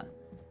 chat.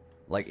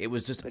 Like, it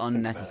was just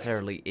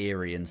unnecessarily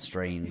eerie and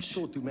strange. He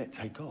saw Dumet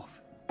take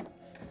off.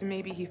 So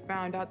maybe he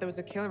found out there was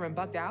a killer and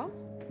bugged out?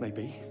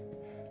 Maybe.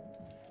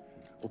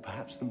 Or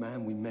perhaps the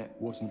man we met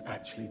wasn't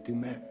actually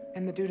Dumet.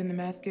 And the dude in the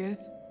mask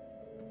is?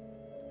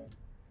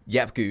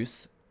 Yep,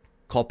 Goose.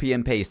 Copy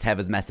and paste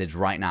Heather's message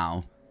right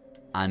now.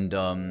 And,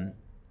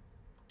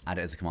 add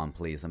it as a command,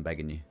 please. I'm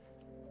begging you.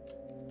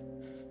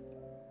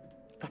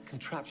 That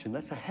contraption,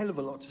 that's a hell of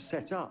a lot to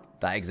set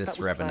up. That exists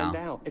forever now.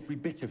 Out, every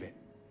bit of it.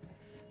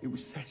 It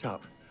was set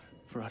up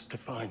for us to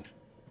find.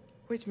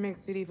 Which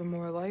makes it even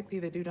more likely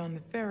the dude on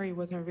the ferry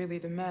wasn't really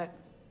Demet.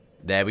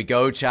 There we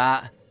go,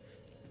 chat.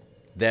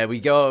 There we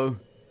go.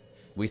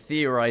 We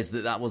theorized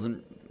that that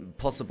wasn't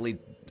possibly...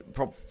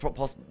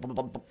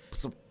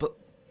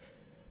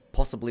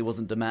 possibly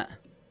wasn't Demet.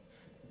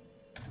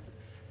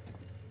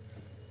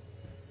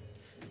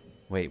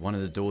 Wait, one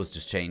of the doors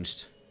just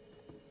changed.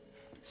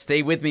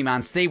 Stay with me,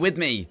 man. Stay with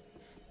me.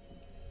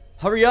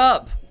 Hurry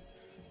up.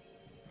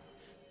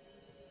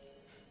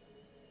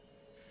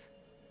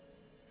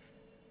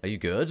 Are you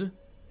good?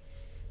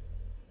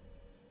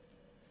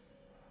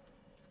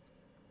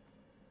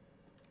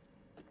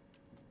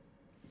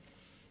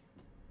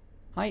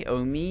 Hi,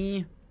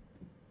 Omi.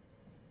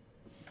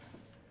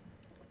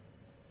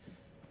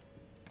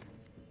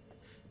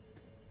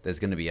 There's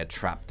gonna be a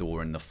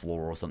trapdoor in the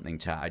floor or something,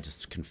 chat. I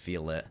just can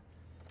feel it.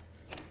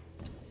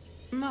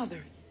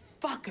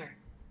 Motherfucker.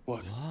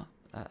 What?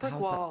 Brick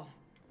wall.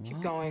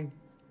 Keep going.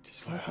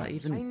 How's that I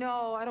even...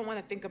 know, I don't want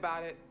to think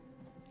about it.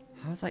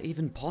 How's that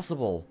even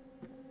possible?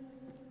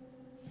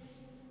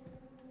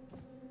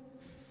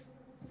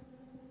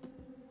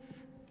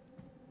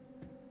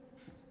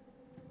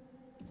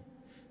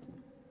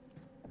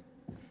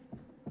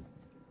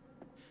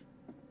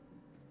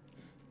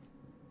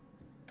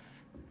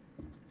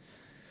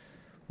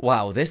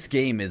 Wow, this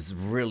game is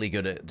really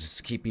good at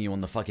just keeping you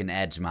on the fucking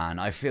edge, man.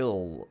 I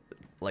feel,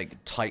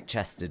 like,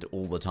 tight-chested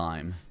all the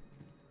time.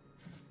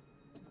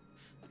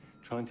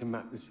 Trying to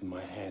map this in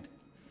my head.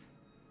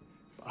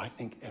 But I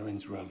think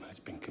Erin's room has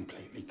been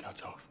completely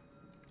cut off.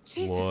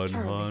 Jesus,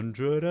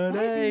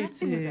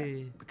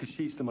 180. Because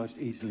she's the most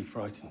easily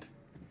frightened.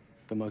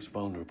 The most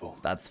vulnerable.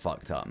 That's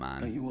fucked up,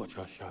 man. Don't you watch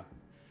our show?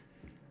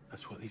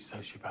 That's what these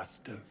sociopaths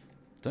do.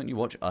 Don't you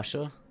watch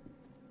Usher?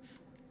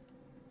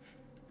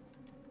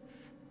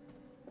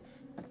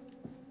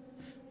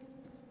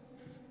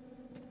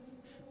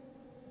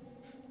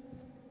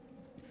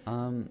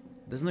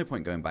 There's no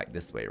point going back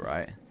this way,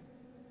 right?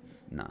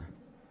 No.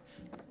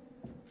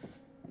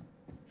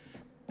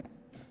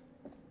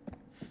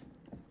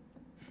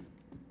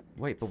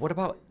 Wait, but what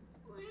about...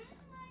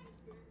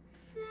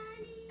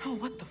 Oh,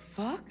 what the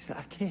fuck? Is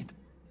that a kid?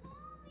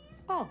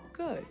 Oh,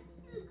 good.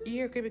 You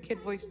hear a creepy kid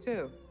voice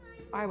too.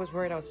 I was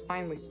worried I was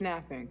finally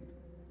snapping.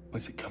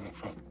 Where's it coming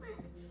from?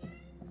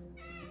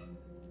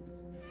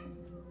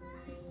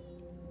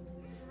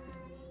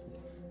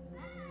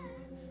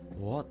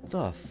 What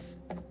the f...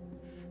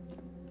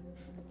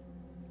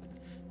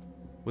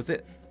 Was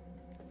it...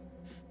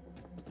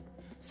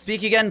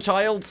 Speak again,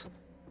 child!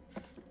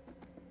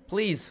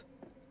 Please.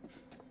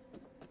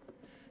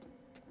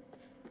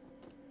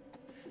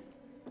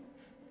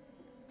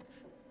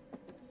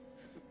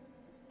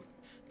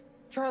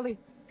 Charlie,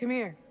 come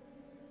here.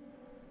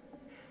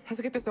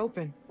 Let's get this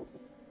open.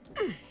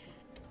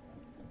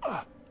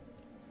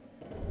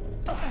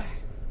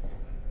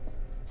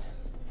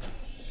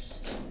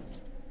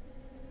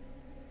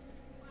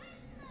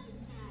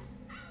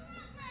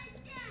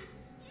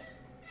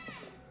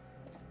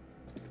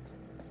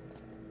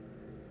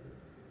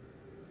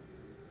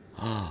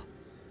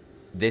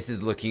 This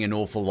is looking an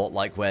awful lot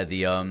like where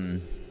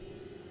the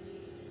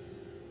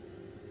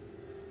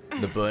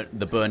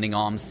burning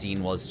arm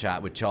scene was,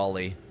 chat, with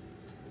Charlie.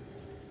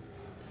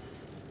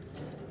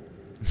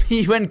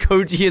 Me when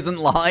Koji isn't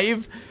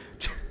live?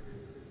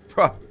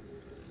 Bro.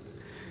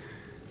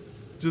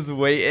 Just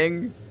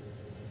waiting.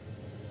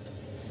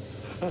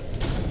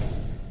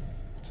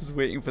 Just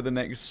waiting for the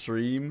next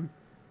stream.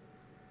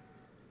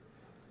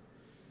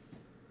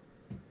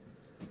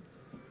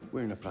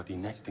 We're in a bloody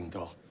nesting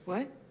doll.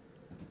 What?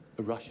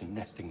 A Russian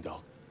nesting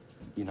doll.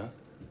 You know?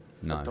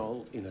 No. A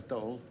doll in a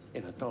doll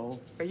in a doll.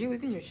 Are you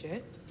losing your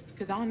shit?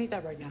 Because I don't need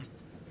that right now.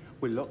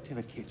 We're locked in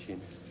a kitchen,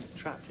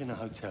 trapped in a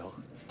hotel,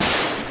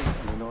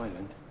 on an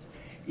island.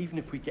 Even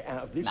if we get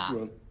out of this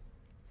room...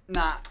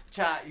 Nah,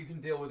 chat, you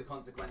can deal with the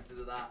consequences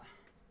of that.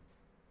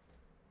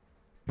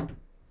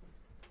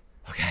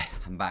 Okay,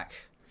 I'm back.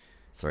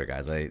 Sorry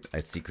guys, I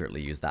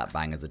secretly used that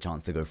bang as a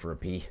chance to go for a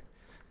pee.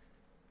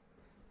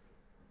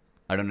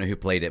 I don't know who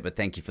played it, but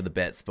thank you for the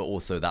bits. But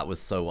also, that was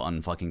so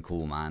unfucking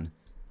cool, man.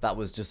 That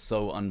was just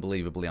so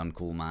unbelievably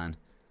uncool, man.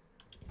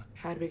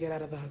 How do we get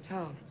out of the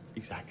hotel?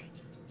 Exactly.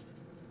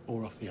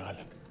 Or off the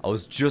island. I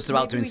was just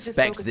about to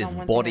inspect this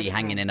body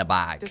hanging in a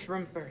bag. This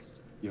room first.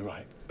 You're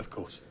right, of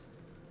course.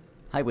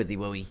 Hi, Wizzy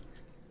Wowie.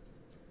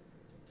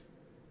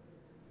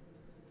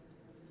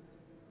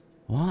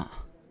 What?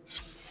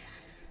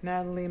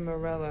 Natalie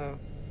Morello.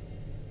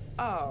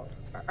 Oh,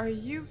 are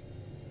you...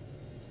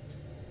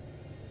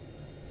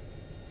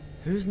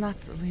 Who's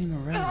Natalie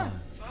Morello?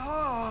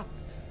 Fuck!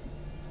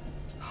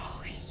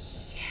 Holy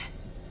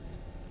shit.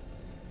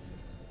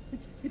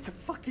 It's a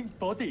fucking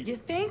body. You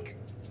think?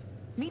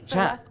 Meet the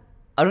Chat, last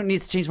I don't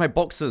need to change my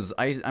boxers.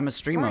 I'm a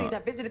streamer. party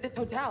that visited this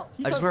hotel.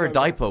 I just wear a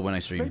diaper when I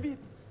stream. Maybe...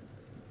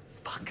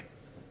 Fuck.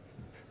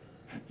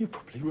 You're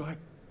probably right.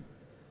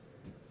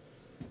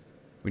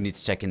 We need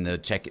to check in the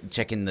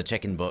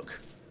check-in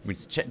book. We need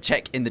to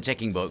check in the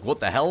checking book.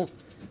 What the hell?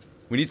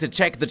 We need to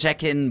check the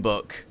check-in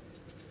book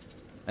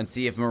and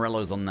see if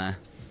Morello's on there.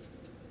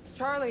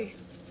 Charlie,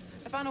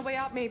 I found a way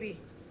out, maybe.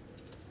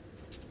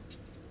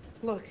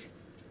 Look,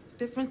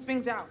 this one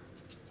swings out.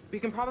 We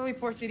can probably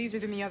force it easier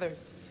than the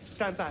others.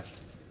 Stand back.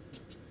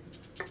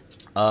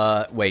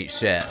 Wait,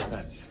 shit.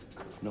 That's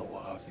not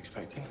what I was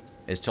expecting.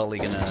 Is Charlie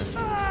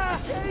gonna...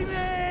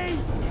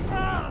 Amy!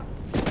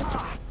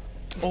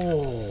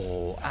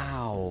 Oh,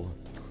 ow.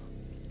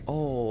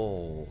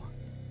 Oh.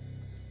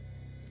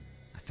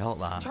 I felt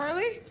that.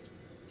 Charlie?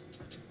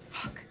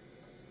 Fuck.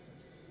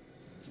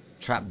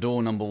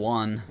 Trapdoor number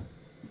 1.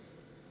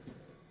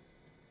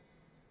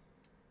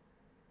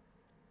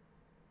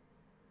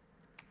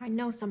 I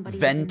know somebody.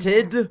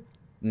 Vented?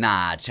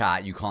 Nah,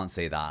 chat, you can't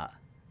say that.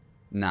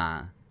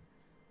 Nah.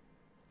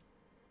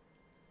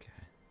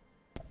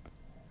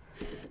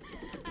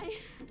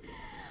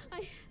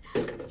 I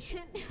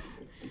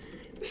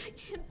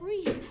can't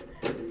breathe.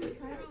 Try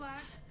to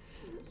relax.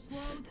 Slow,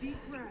 deep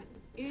breaths.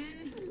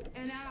 In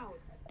and out.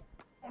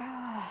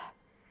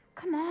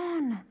 Come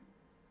on.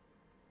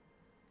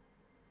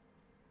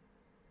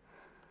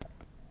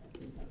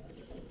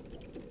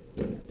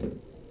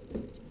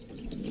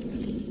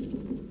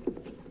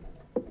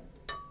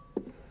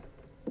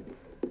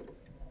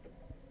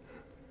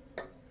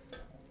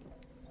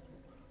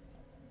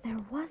 There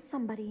was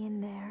somebody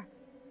in there.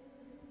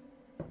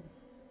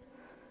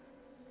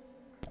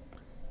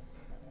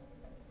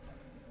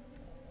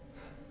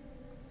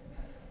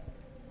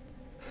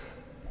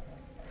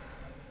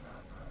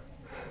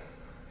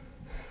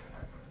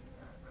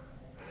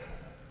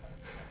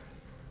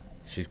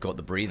 She's got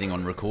the breathing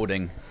on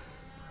recording.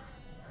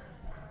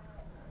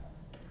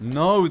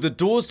 No, the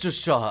door's just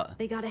shut.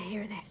 They gotta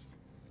hear this.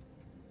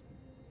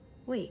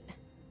 Wait.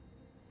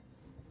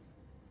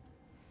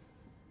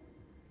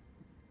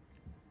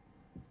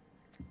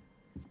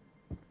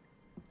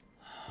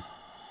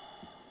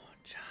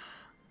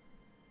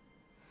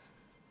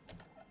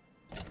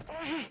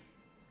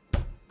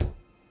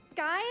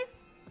 Guys?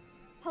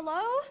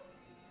 Hello?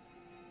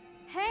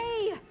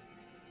 Hey!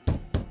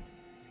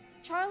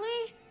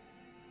 Charlie?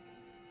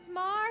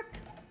 Mark?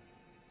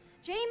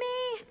 Jamie?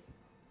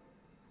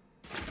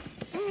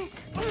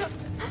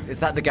 Is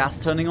that the gas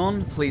turning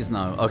on? Please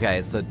no. Okay,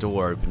 it's the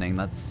door opening.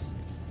 That's...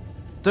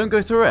 Don't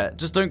go through it.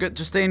 Just don't go...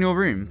 Just stay in your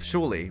room,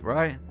 surely,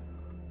 right?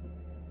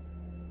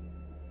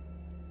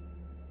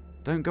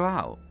 Don't go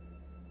out.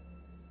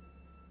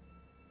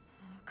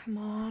 Come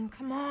on,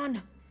 come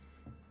on.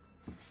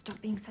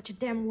 Stop being such a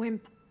damn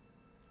wimp.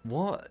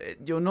 What?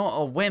 You're not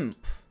a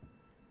wimp.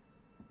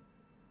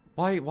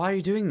 Why are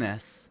you doing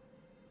this?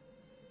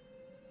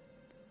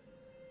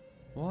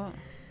 What?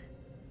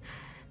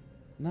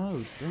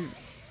 No, don't.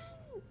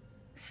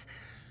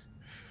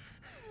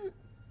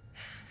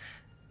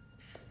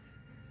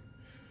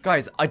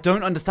 Guys, I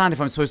don't understand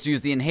if I'm supposed to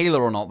use the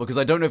inhaler or not, because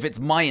I don't know if it's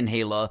my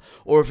inhaler,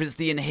 or if it's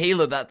the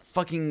inhaler that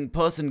fucking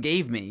person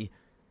gave me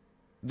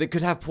that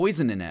could have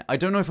poison in it. I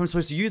don't know if I'm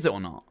supposed to use it or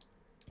not.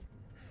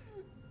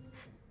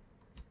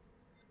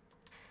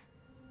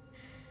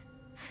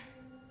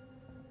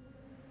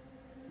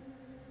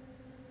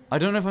 I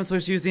don't know if I'm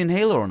supposed to use the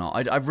inhaler or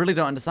not. I really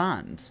don't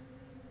understand.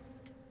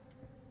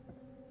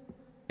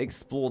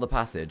 Explore the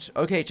passage.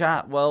 Okay,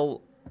 chat,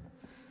 well...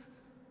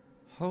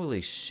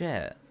 Holy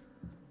shit.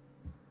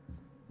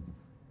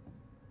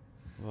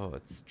 Whoa,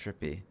 it's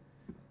trippy.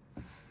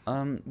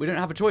 We don't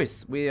have a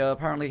choice. We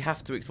apparently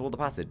have to explore the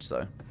passage,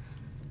 so...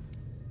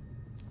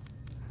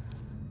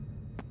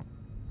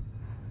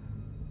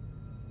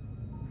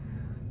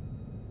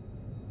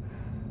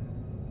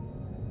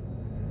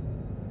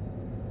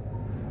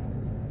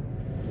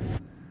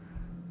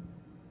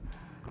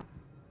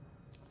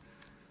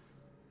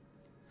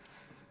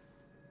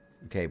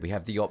 Okay, we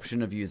have the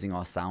option of using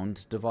our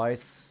sound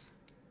device.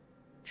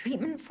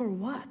 Treatment for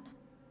what?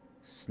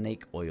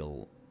 Snake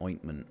oil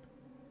ointment.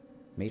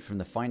 Made from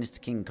the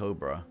finest king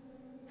cobra.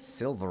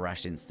 Silver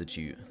Ash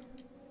Institute.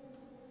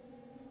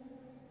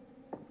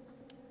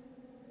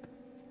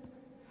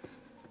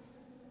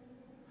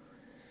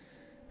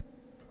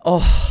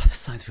 Oh, I'm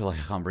starting to feel like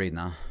I can't breathe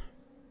now.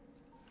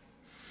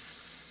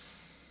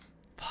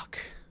 Fuck.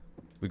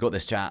 We got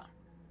this, chat.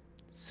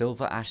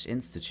 Silver Ash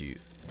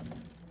Institute.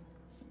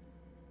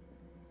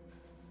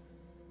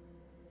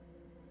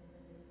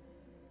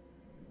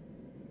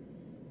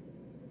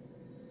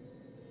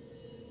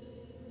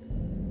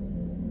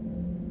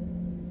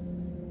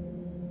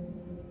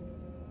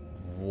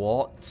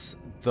 What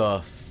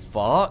the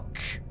fuck?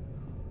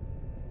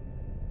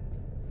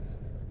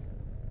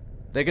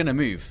 They're gonna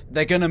move.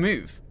 They're gonna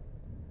move.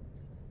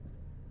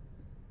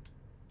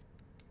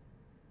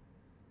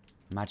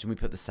 Imagine we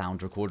put the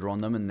sound recorder on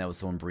them and there was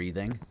someone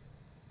breathing.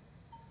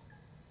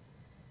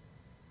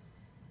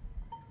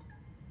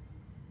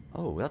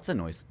 Oh, that's a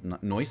noise.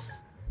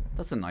 Noise?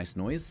 That's a nice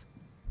noise.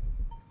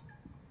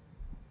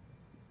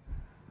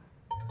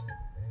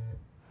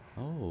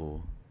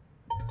 Oh.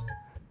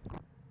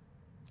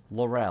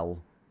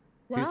 Laurel.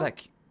 Well, who's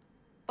that?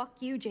 Fuck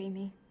you,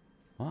 Jamie.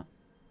 What?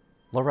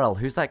 Laurel,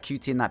 who's that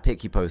cutie in that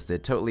pic you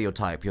posted? Totally your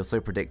type. You're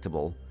so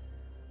predictable.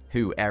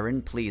 Who?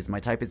 Erin? Please, my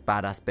type is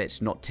badass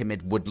bitch, not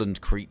timid woodland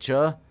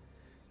creature.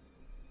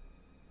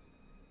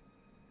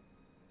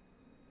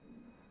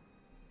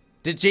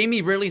 Did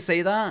Jamie really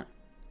say that?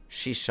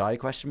 She's shy,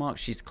 question mark?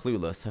 She's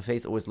clueless. Her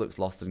face always looks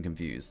lost and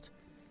confused.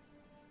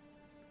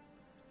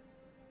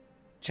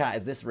 Chat,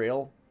 is this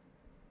real?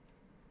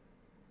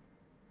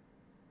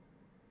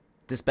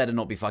 This better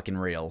not be fucking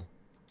real.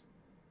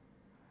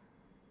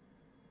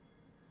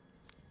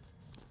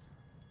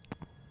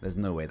 There's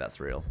no way that's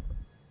real.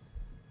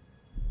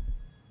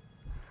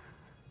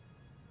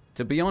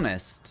 To be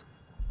honest,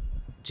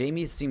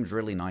 Jamie seemed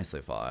really nice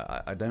so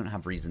far. I don't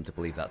have reason to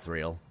believe that's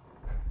real.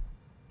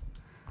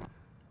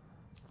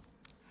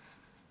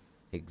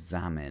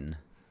 Examine.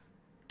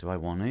 Do I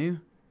want to?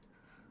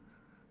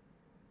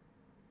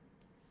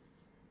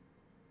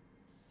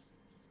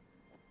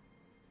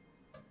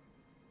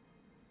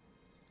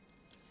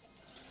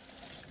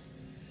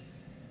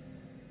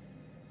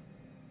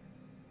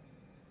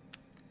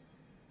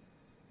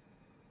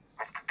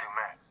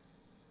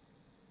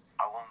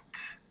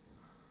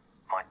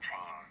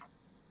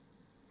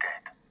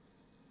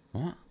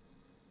 What?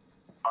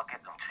 I'll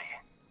get them to you.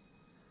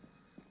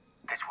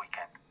 This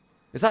weekend.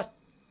 Is that...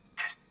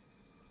 Just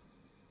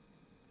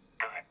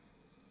do it.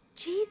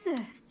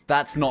 Jesus.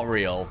 That's not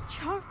real.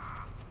 Char...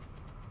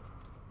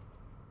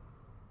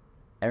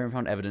 Erin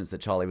found evidence that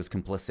Charlie was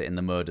complicit in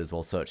the murders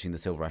while searching the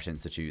Silver Ash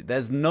Institute.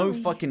 There's no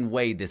fucking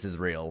way this is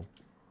real.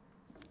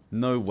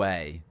 No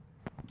way.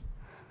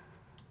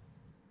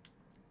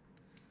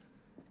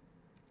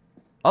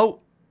 Oh!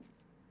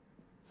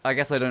 I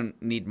guess I don't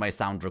need my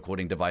sound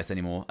recording device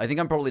anymore. I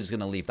think I'm probably just going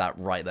to leave that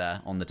right there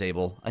on the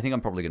table. I think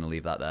I'm probably going to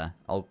leave that there.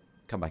 I'll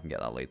come back and get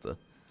that later.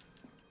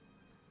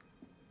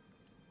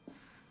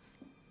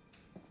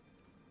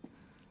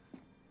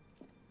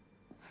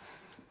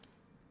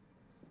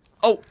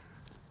 Oh!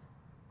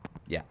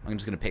 Yeah, I'm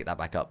just going to pick that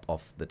back up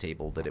off the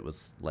table that it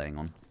was laying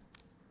on.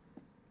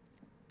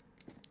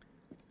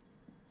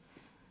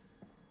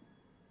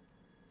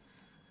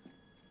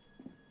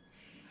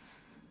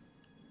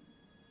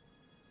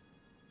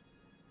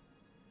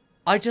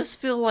 I just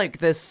feel like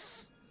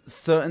there's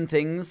certain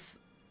things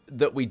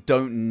that we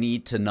don't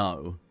need to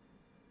know.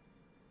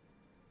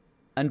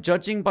 And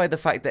judging by the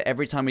fact that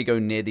every time we go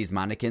near these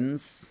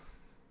mannequins,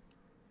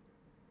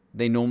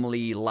 they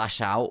normally lash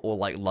out or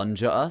like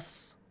lunge at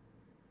us.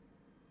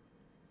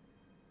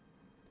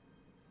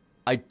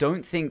 I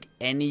don't think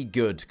any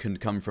good can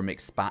come from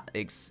examining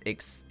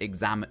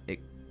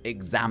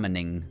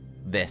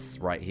this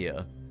right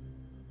here.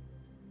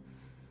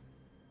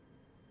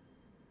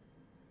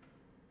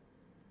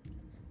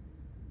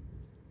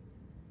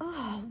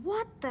 Oh,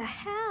 what the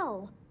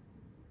hell?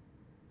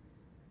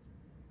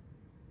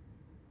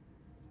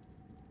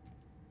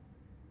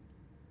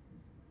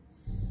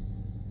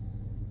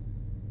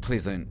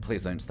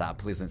 Please don't stab.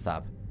 Please don't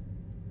stab.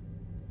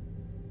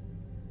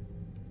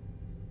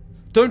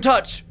 Don't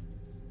touch!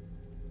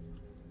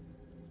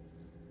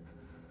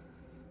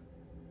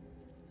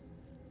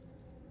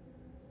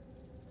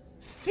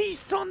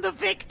 Feast on the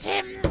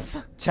victims!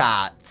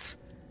 Chat.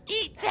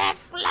 Eat their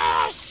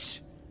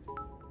flesh!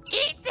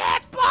 Eat their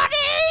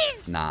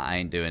bodies! Nah, I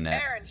ain't doing it.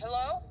 Aaron,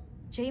 hello?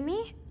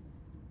 Jamie?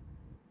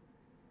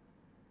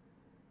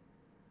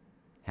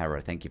 Hera,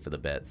 thank you for the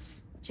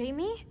bits.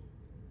 Jamie?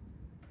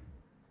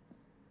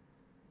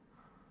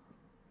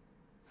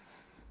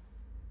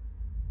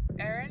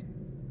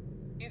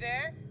 Aaron? You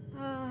there?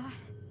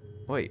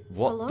 Wait,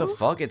 what the Hello?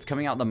 fuck? It's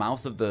coming out the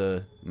mouth of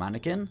the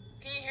mannequin?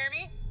 Can you hear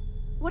me?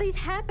 What is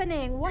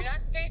happening? What? You're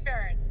not safe,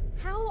 Aaron.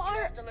 How are...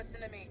 You have to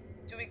listen to me.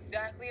 Do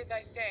exactly as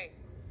I say.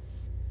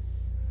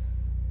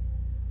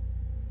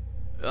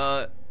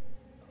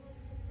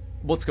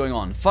 What's going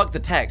on? Fuck the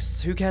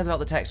texts. Who cares about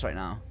the text right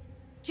now?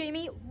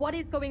 Jamie, what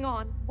is going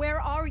on? Where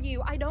are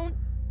you? I don't...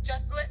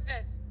 Just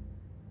listen.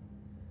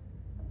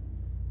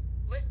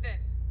 Listen.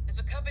 There's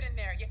a cupboard in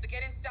there. You have to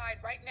get inside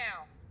right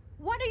now.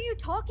 What are you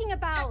talking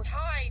about? Just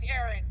hide,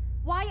 Aaron.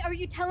 Why are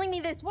you telling me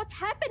this? What's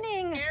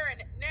happening? Aaron,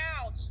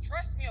 now. Just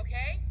trust me,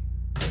 okay?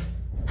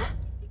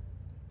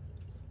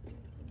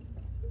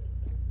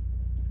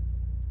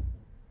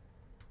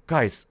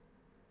 Guys,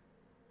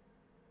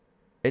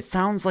 it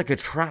sounds like a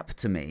trap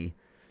to me.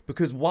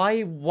 Because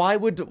why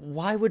would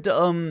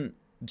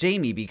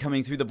Jamie be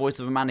coming through the voice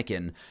of a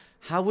mannequin?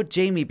 How would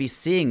Jamie be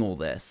seeing all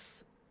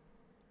this?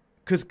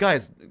 Because,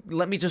 guys,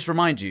 let me just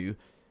remind you,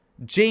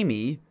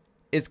 Jamie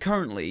is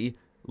currently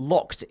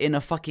locked in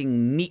a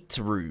fucking meat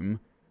room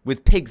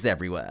with pigs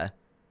everywhere.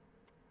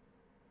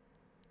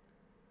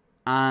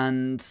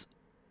 And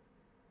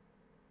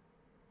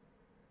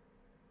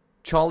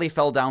Charlie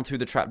fell down through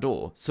the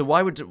trapdoor. So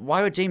why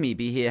would Jamie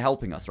be here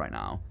helping us right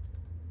now?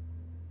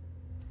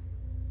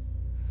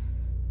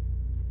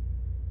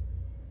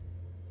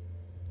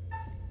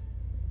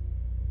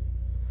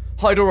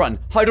 Hide or run,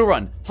 hide or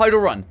run, hide or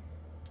run.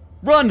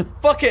 Run!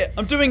 Fuck it!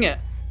 I'm doing it!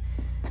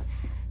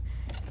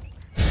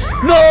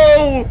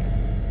 No!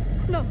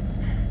 No,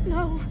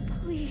 no,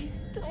 please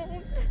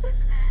don't.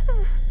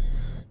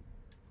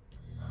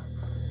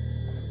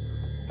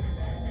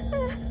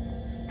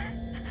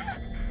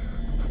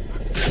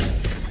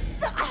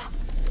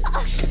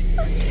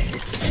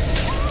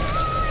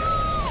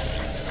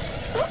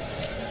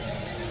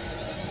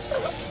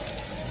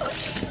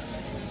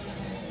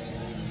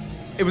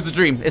 It was a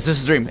dream. It's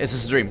just a dream. It's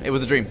just a dream. It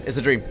was a dream. It's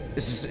a dream.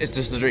 It's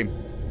just a dream.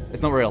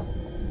 It's not real.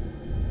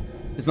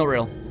 It's not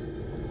real.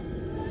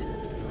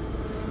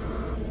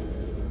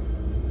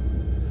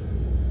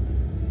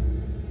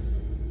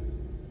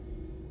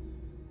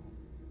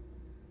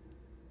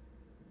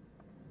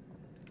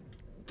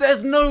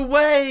 There's no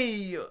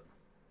way!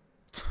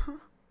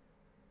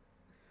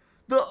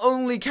 The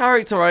only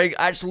character I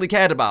actually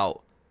cared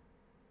about.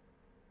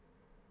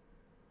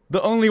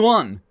 The only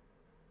one.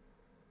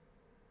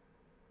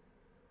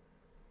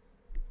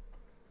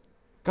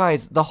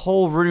 Guys, the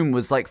whole room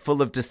was like full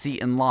of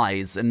deceit and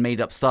lies and made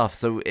up stuff,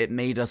 so it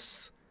made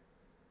us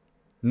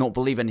not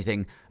believe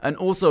anything. And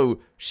also,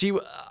 she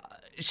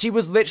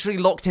was literally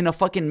locked in a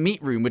fucking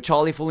meat room with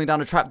Charlie falling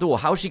down a trapdoor.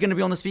 How is she going to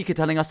be on the speaker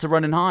telling us to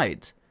run and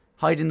hide?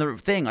 Hide in the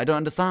thing? I don't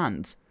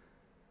understand.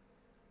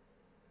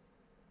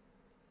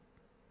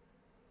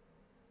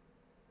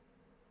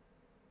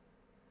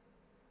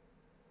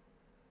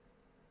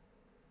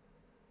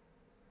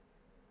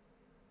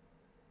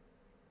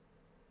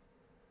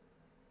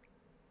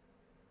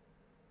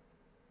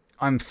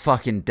 I'm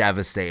fucking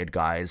devastated,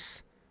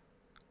 guys.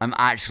 I'm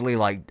actually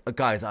like,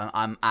 guys,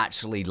 I'm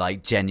actually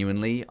like,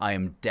 genuinely, I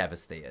am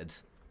devastated.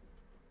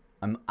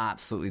 I'm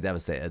absolutely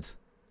devastated.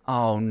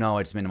 Oh no,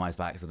 I just minimized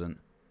by accident.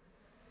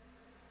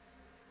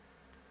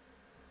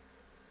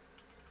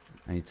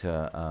 I need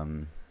to,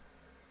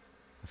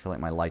 I feel like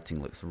my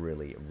lighting looks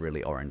really,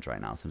 really orange right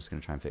now, so I'm just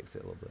gonna try and fix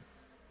it a little bit.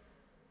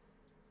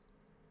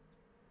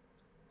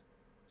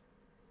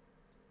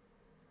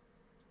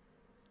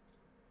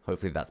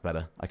 Hopefully that's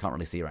better. I can't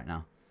really see right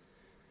now.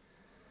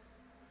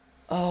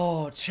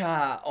 Oh,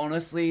 chat.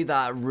 Honestly,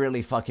 that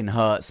really fucking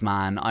hurts,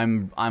 man.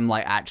 I'm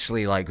like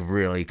actually like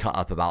really cut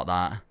up about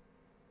that.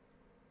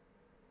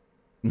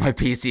 My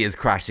PC is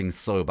crashing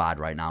so bad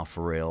right now,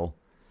 for real.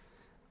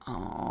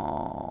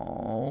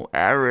 Oh,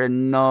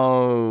 Aaron,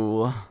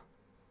 no.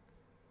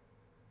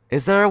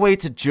 Is there a way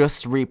to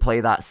just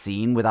replay that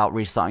scene without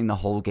restarting the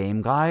whole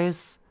game,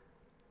 guys?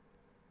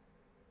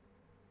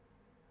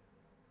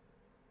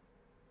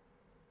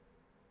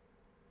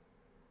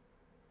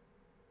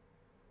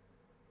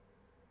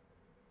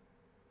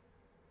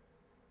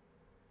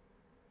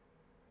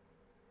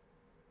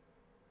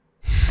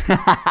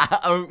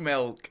 Oat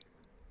milk.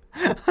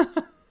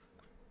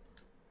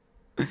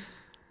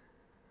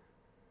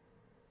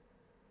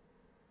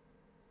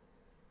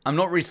 I'm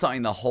not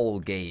restarting the whole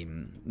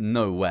game.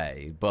 No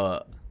way,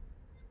 but...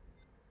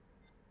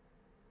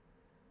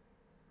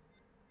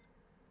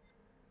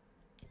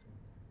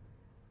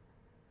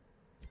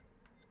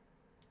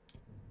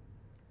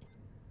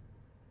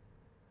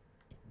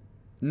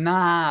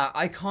 Nah,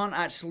 I can't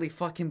actually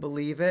fucking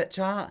believe it,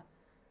 chat.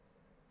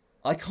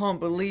 I can't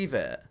believe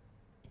it.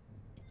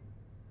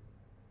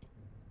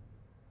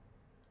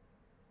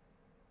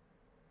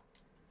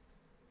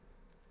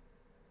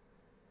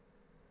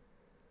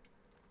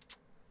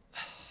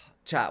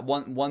 Chat,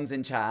 one's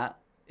in chat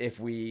if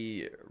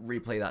we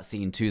replay that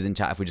scene. Two's in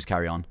chat if we just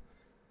carry on.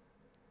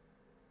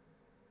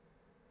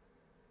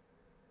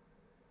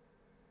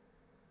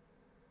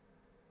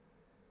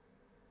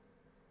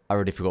 I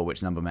already forgot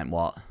which number meant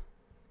what.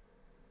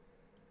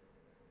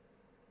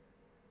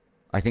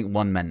 I think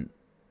one meant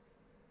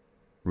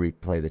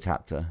replay the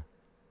chapter.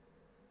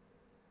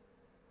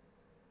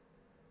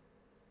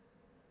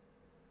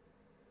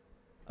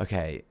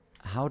 Okay,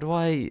 how do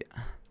I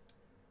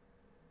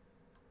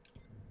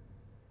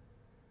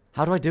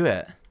do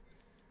it?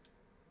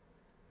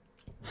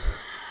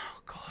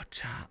 Oh god,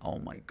 chat. Oh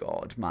my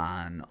god,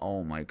 man.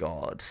 Oh my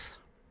god.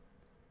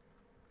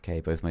 Okay,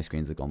 both my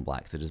screens have gone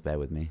black, so just bear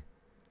with me.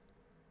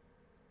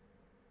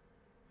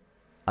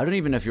 I don't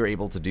even know if you're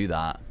able to do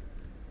that.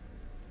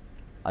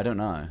 I don't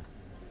know.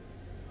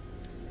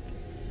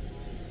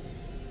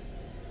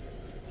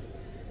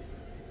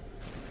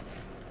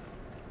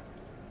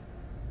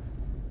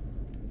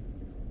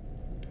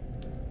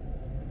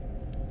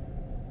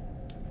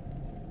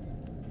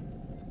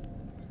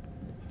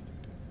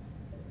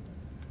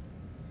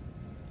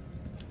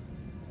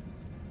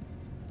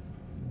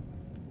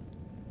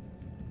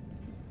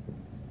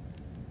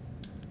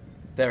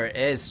 There it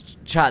is.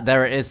 Chat,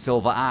 there it is,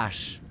 Silver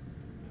Ash.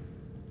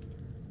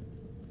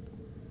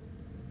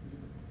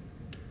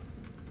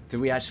 Do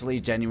we actually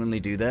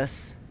genuinely do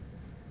this?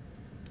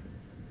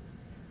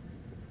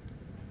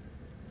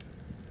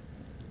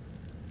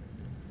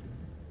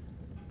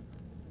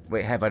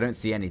 Wait, Hev, I don't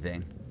see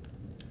anything.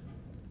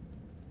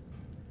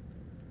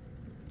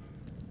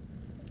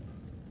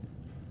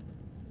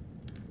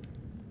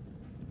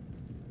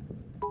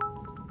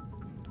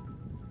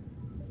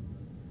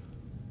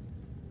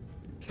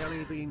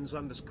 Kellybeans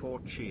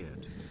 _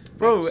 cheered.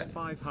 Bro.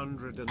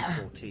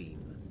 X514.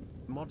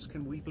 Mods,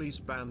 can we please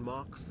ban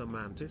Mark the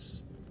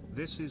Mantis?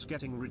 This is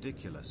getting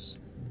ridiculous.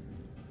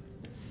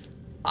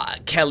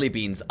 Kelly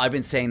Beans, I've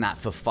been saying that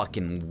for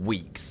fucking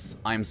weeks.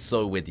 I'm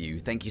so with you.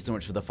 Thank you so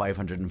much for the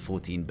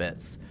 514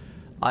 bits.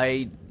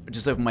 I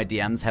just opened my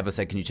DMs. Heather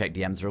said, can you check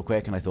DMs real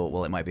quick? And I thought,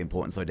 well, it might be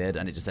important, so I did.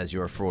 And it just says,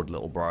 you're a fraud,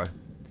 little bro.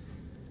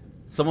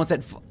 Someone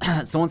said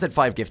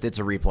 5 gifted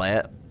to replay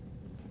it.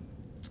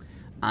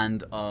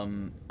 And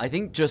I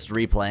think just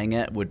replaying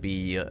it would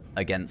be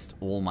against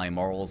all my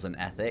morals and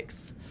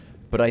ethics.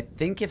 But I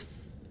think if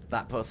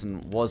that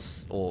person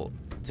was, or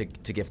to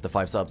gift the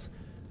 5 subs,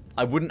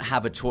 I wouldn't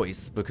have a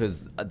choice,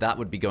 because that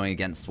would be going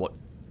against what,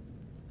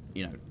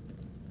 you know,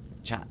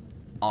 chat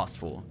asked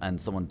for and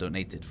someone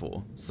donated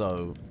for.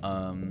 So,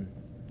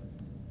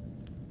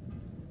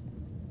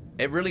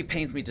 it really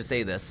pains me to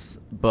say this,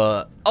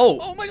 but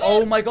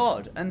oh my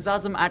god, and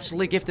Zazam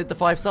actually gifted the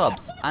 5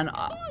 subs, and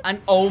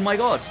oh my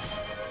god,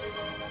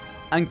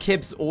 and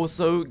Kibs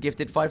also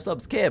gifted 5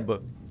 subs.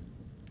 Kib,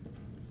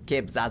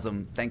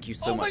 Zazam, thank you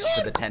so much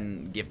for the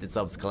 10 gifted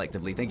subs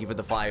collectively. Thank you for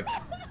the 5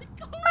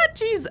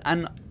 matches.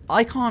 And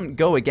I can't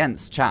go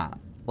against chat.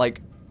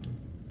 Like,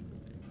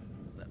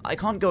 I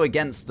can't go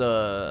against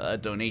a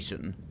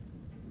donation.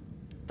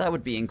 That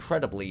would be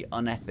incredibly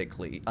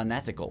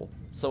unethical.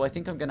 So I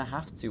think I'm gonna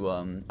have to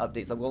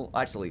update some. Well,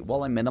 actually,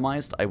 while I'm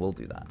minimized, I will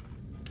do that.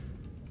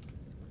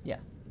 Yeah.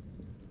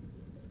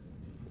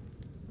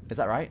 Is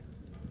that right?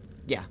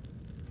 Yeah.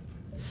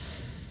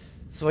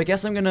 So I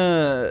guess I'm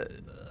gonna...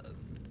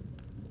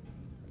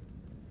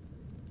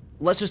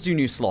 let's just do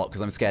new slot, because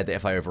I'm scared that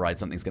if I override,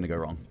 something's going to go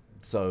wrong.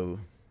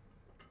 So,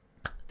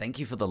 thank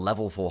you for the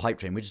level 4 hype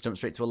train. We just jumped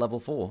straight to a level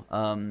 4.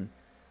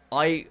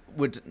 I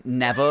would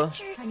never...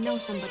 I know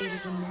somebody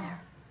was in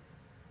there.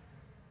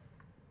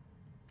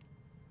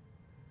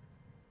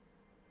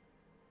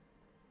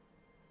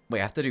 Wait,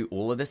 I have to do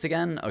all of this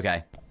again?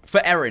 Okay.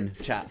 For Erin,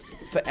 chat.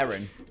 For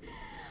Erin.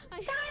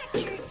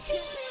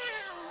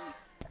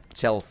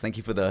 Chels, thank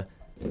you for the...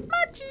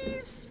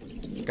 matches.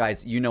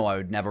 Guys, you know I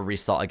would never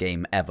restart a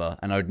game ever,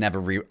 and I would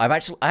never I've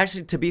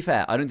actually, to be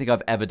fair, I don't think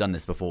I've ever done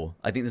this before.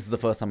 I think this is the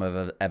first time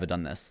I've ever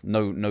done this.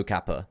 No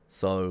capper.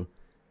 So,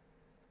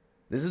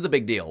 this is a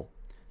big deal.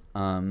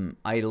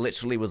 I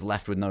literally was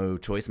left with no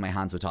choice. My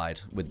hands were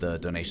tied with the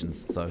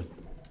donations. So,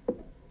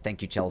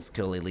 thank you, Chels,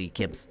 Curly Lee,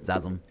 Kibs,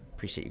 Zazam.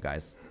 Appreciate you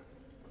guys.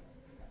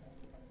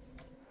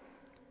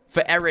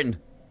 For Erin.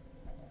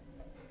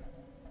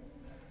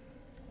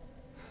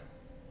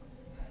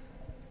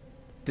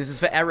 This is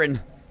for Erin.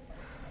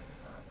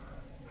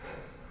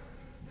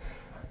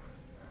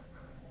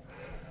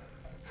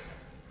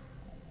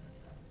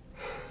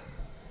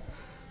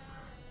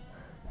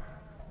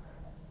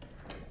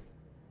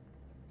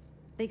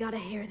 They gotta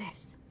hear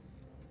this.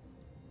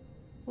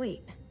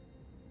 Wait.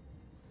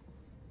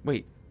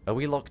 Wait, are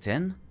we locked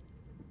in?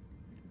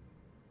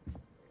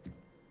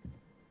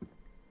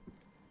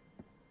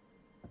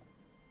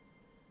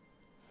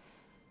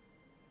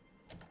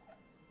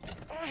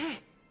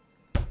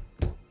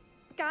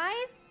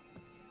 Guys?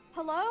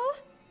 Hello?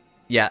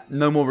 Yeah,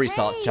 no more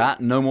restarts,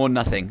 chat. No more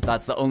nothing.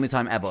 That's the only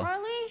time ever.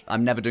 Charlie?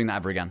 I'm never doing that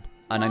ever again.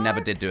 And I never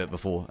did do it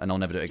before, and I'll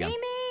never do it again.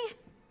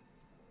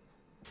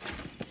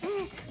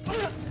 Jamie?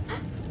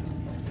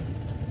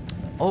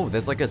 Oh,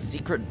 there's like a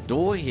secret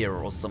door here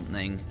or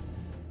something.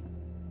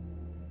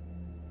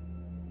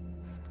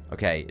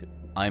 Okay,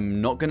 I'm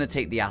not gonna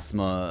take the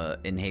asthma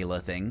inhaler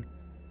thing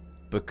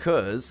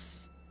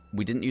because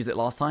we didn't use it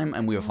last time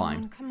and we were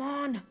fine. Come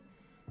on.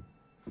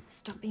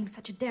 Stop being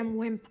such a damn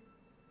wimp.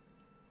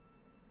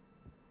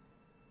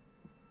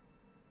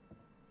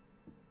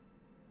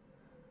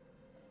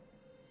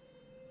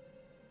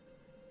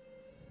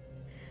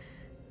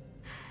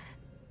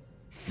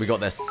 We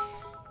got this.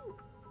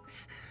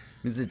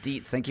 Mrs.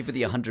 Dietz, thank you for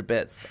the 100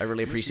 bits. I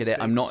really appreciate it.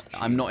 I'm not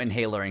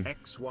inhalering.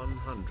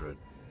 X100.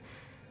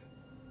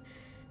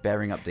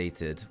 Bearing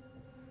updated.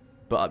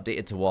 But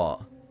updated to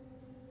what?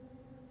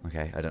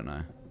 Okay, I don't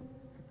know.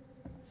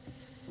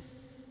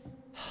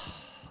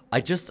 I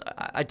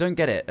don't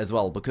get it as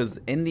well, because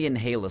in the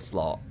inhaler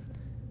slot,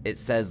 it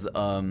says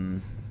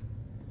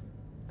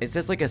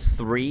like a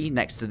 3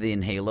 next to the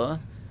inhaler.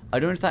 I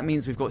don't know if that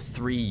means we've got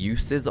 3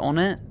 uses on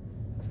it.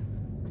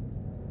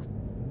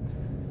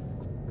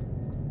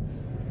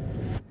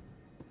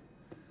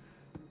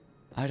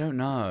 I don't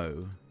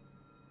know.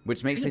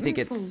 Which makes me think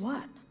it's... For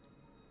what?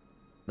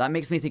 That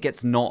makes me think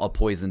it's not a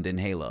poisoned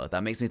inhaler.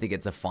 That makes me think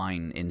it's a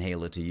fine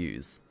inhaler to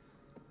use.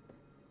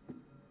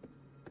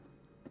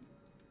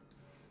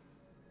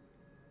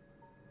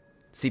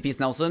 CP's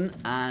Nelson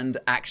and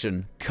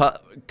action.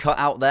 Cut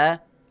out there,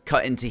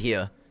 cut into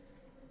here.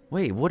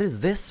 Wait, what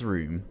is this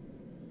room?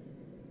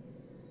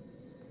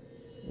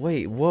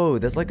 Wait, whoa,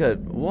 there's like a...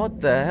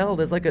 What the hell?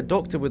 There's like a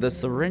doctor with a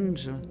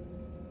syringe.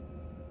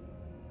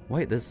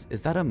 Wait,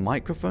 is that a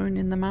microphone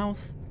in the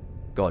mouth?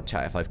 God,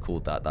 chat, if I've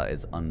called that, that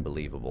is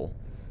unbelievable.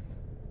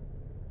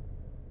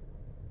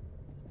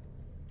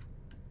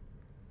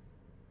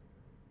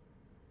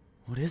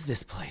 What is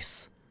this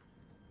place?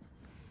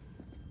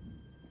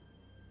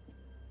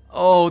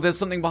 Oh, there's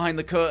something behind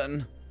the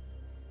curtain.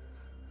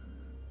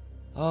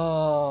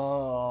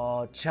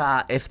 Oh,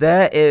 chat, if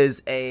there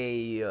is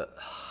a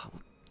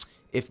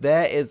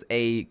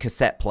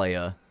cassette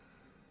player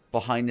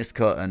behind this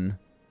curtain,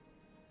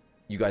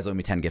 you guys owe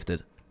me 10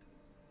 gifted.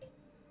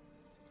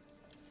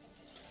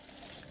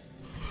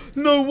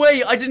 No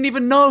way! I didn't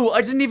even know!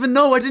 I didn't even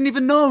know! I didn't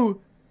even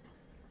know!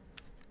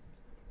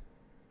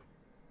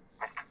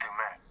 Mr.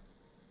 Dumet,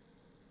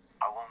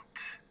 I want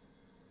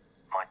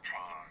my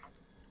team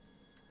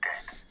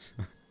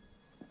dead.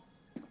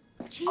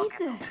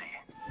 Jesus.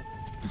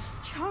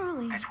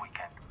 Charlie. This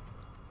weekend.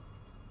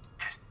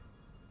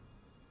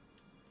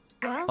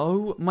 Well,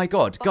 Oh my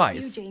god, fuck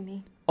guys. you,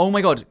 Jamie. Oh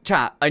my god,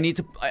 chat, I need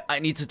to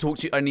talk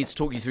to you. I need to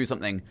talk you through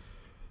something.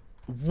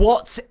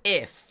 What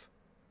if,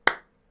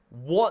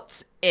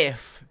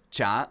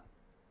 chat,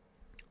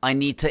 I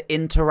need to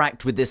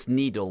interact with this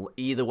needle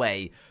either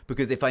way,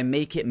 because if I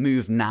make it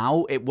move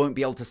now, it won't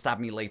be able to stab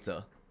me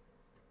later.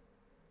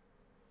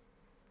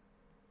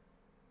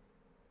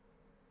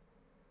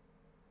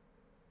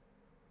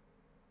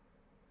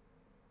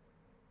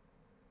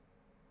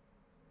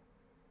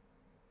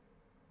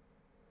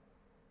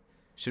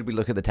 Should we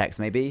look at the text,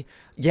 maybe?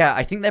 Yeah,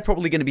 I think they're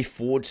probably going to be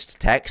forged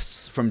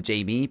texts from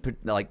Jamie,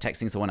 like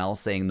texting someone else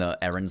saying that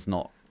Erin's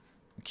not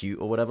cute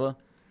or whatever.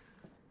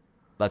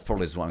 That's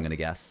probably just what I'm going to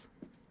guess.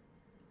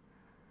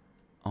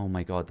 Oh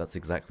my god, that's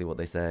exactly what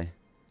they say.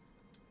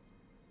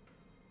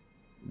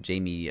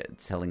 Jamie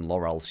telling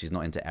Laurel she's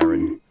not into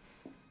Erin.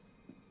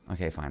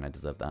 Okay, fine, I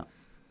deserve that.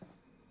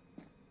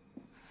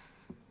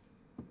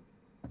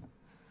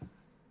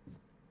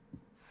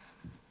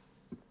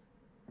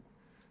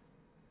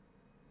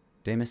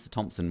 Dear Mr.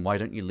 Thompson, why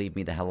don't you leave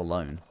me the hell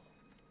alone?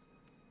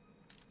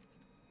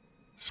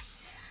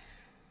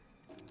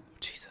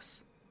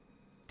 Jesus.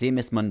 Dear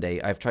Miss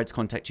Monday, I've tried to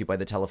contact you by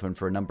the telephone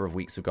for a number of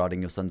weeks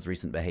regarding your son's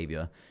recent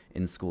behavior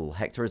in school.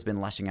 Hector has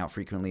been lashing out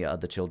frequently at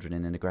other children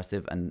in an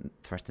aggressive and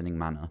threatening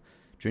manner.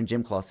 During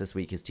gym class this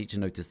week, his teacher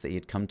noticed that he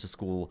had come to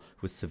school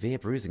with severe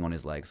bruising on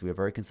his legs. We are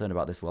very concerned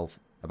about his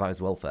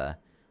welfare.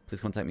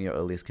 Please contact me at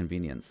your earliest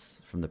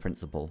convenience. From the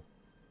principal.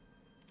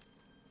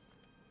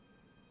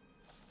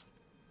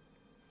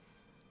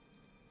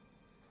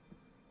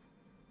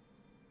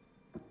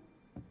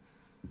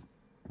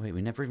 Wait,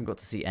 we never even got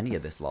to see any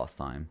of this last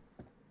time.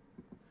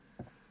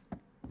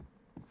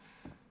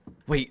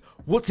 Wait,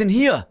 what's in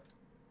here?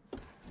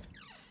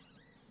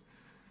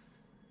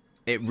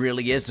 It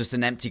really is just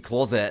an empty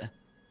closet.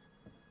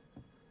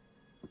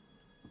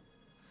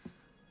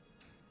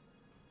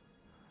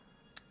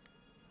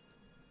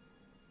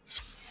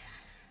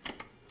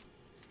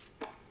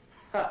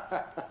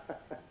 The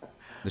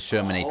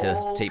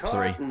Shermanator, tape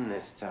 3.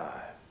 This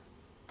time.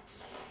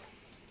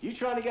 You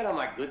trying to get on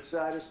my good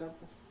side or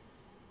something?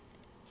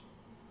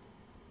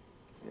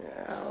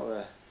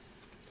 Yeah,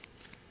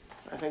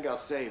 I think I'll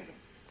save them.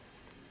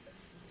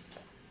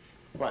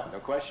 What, no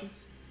questions?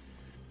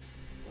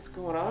 What's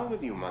going on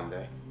with you,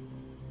 Monday?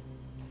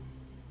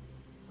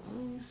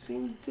 Oh, you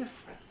seem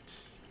different.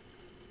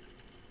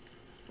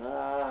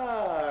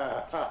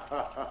 Ah,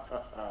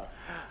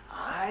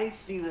 I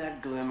see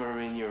that glimmer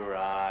in your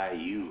eye,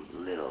 you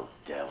little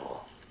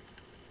devil.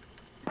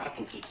 I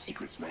can keep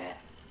secrets, man.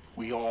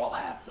 We all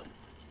have them.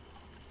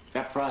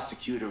 That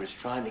prosecutor is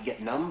trying to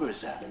get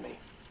numbers out of me.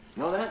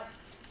 Know that?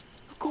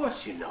 Of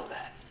course you know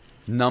that.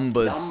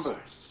 Numbers.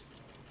 Numbers.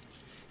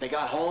 They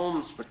got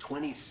Holmes for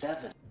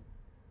 27.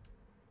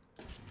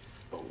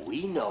 But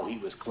we know he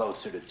was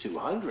closer to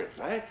 200,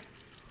 right?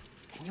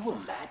 Can you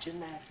imagine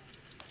that?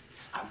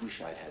 I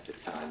wish I'd had the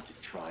time to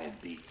try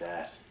and beat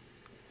that.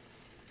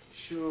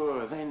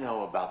 Sure, they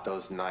know about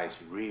those nice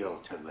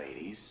realtor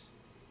ladies.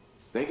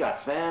 They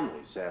got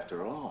families,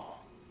 after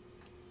all.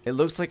 It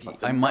looks like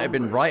I might have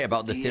been right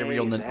about the theory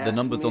on the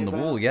numbers on the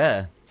wall,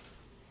 yeah.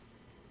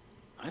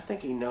 I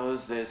think he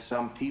knows there's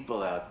some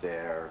people out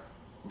there,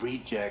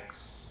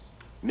 rejects,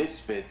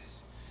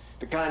 misfits,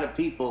 the kind of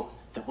people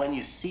that when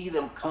you see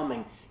them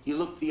coming, you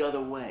look the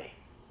other way.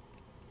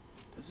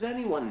 Does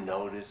anyone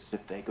notice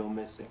if they go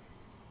missing?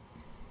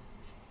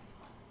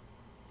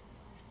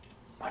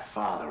 My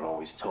father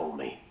always told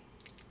me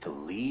to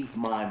leave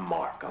my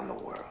mark on the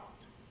world.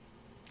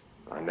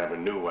 I never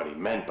knew what he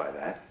meant by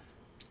that.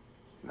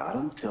 Not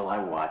until I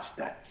watched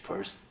that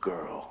first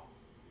girl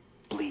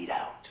bleed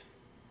out.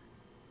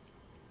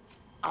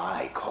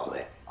 I call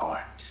it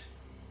art.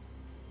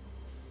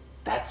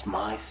 That's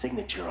my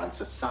signature on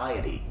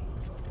society.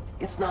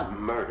 It's not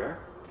murder.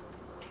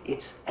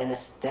 It's an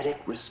aesthetic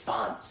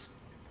response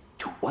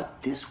to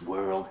what this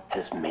world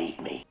has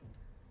made me.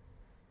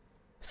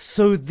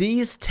 So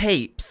these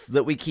tapes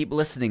that we keep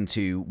listening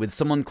to with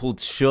someone called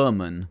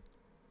Sherman,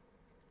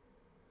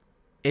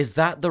 is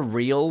that the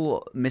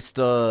real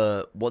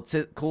Mr. What's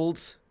it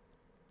called?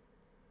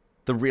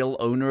 The real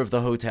owner of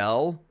the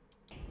hotel?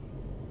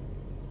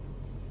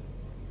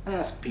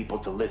 Ask people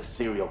to list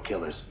serial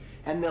killers,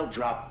 and they'll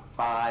drop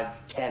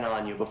 5, 10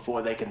 on you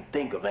before they can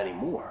think of any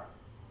more.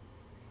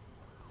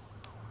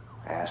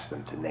 Ask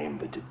them to name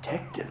the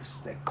detectives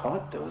that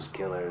caught those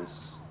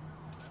killers.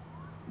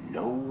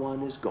 No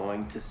one is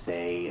going to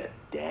say a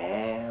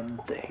damn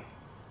thing.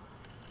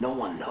 No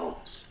one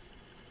knows.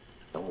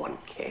 No one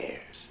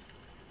cares.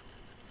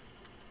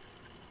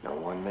 No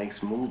one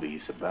makes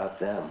movies about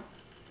them.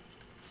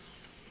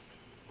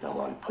 No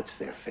one puts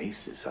their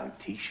faces on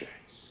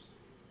t-shirts.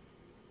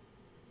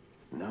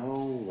 No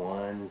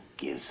one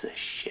gives a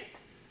shit.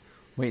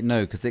 Wait,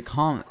 no, because it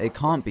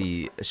can't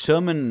be.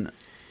 Sherman...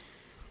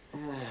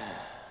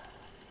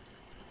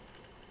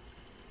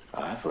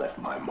 I've left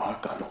my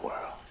mark on the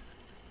world.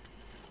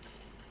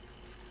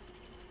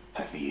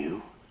 Have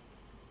you?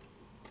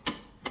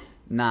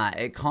 Nah,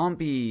 it can't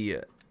be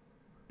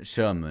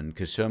Sherman,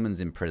 because Sherman's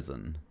in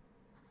prison.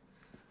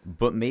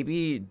 But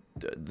maybe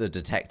the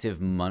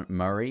detective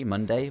Murray,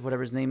 Monday,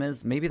 whatever his name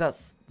is, maybe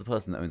that's the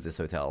person that owns this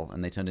hotel,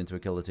 and they turned into a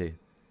killer too.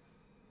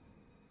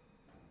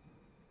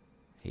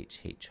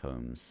 H.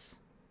 Holmes.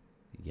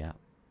 Yep.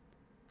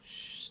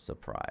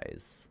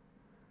 Surprise.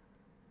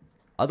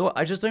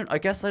 Otherwise, I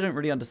guess I don't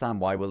really understand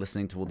why we're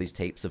listening to all these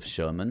tapes of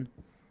Sherman.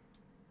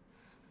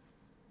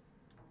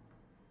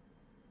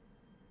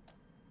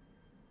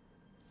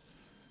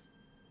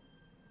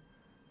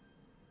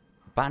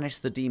 Banish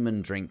the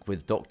demon drink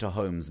with Dr.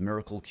 Holmes.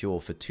 Miracle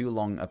cure. For too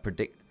long,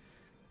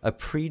 a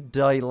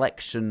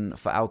predilection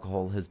for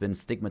alcohol has been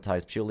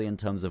stigmatized purely in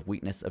terms of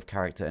weakness of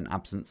character and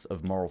absence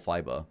of moral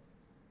fiber.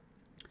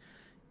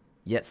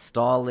 Yet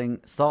startling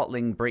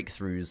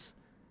breakthroughs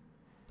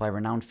by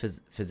renowned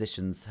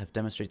physicians have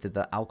demonstrated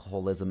that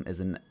alcoholism is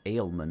an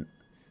ailment,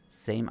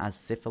 same as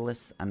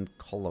syphilis and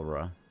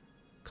cholera.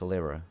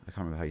 Cholera, I can't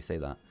remember how you say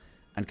that,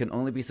 and can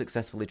only be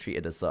successfully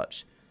treated as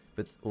such.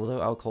 But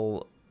although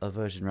alcohol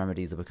aversion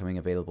remedies are becoming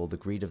available, the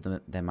greed of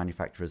their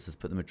manufacturers has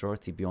put the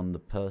majority beyond the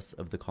purse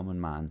of the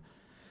common man.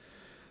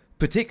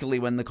 Particularly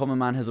when the common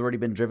man has already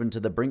been driven to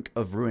the brink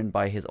of ruin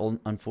by his own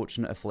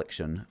unfortunate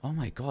affliction. Oh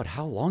my god,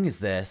 how long is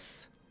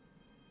this?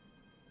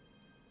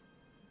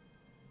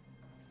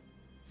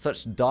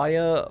 Such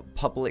dire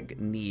public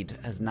need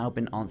has now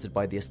been answered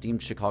by the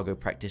esteemed Chicago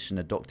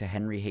practitioner Dr.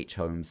 Henry H.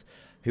 Holmes,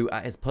 who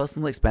at his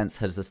personal expense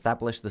has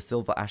established the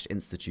Silver Ash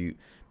Institute,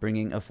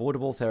 bringing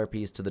affordable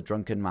therapies to the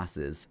drunken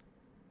masses.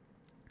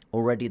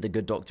 Already, the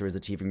good doctor is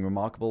achieving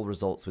remarkable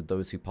results with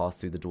those who pass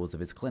through the doors of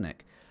his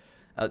clinic.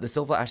 At the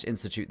Silver Ash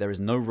Institute, there is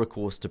no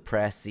recourse to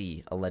Prayer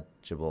C,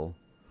 illegible.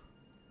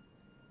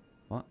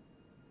 What?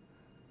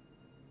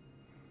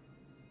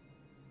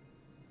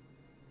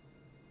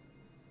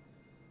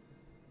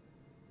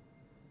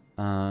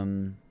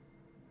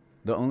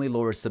 The only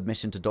law is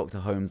submission to Dr.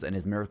 Holmes and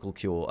his miracle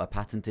cure, a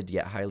patented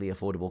yet highly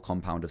affordable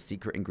compound of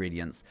secret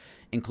ingredients,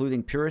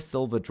 including purest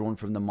silver drawn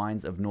from the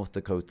mines of North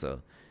Dakota.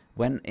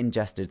 When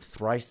ingested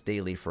thrice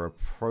daily for a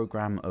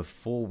program of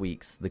 4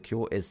 weeks, the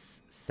cure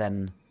is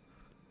certain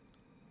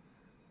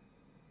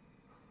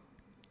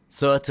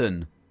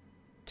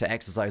to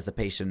exercise the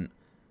patient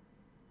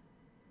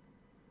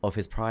of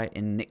his prior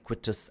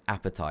iniquitous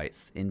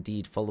appetites.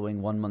 Indeed,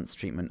 following 1 month's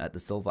treatment at the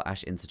Silver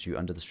Ash Institute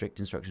under the strict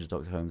instructions of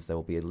Dr. Holmes, there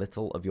will be a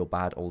little of your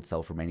bad old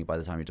self remaining by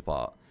the time you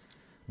depart.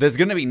 There's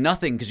gonna be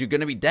nothing because you're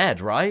gonna be dead,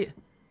 right?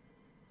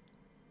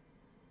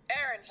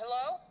 Aaron,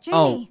 hello? Jamie.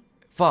 Oh,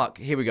 fuck.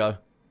 Here we go.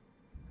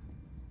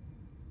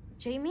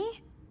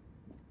 Jamie?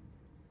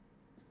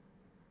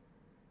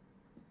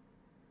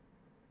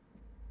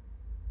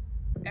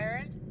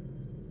 Aaron?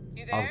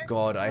 You Oh there?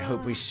 god, I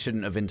hope we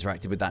shouldn't have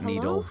interacted with that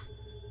needle. Hello?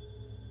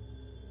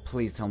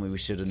 Please tell me we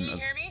shouldn't Can you have.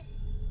 hear me?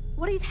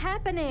 What is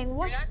happening?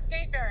 What? You're not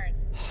safe, Aaron.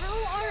 How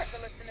You are... have to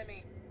listen to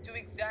me. Do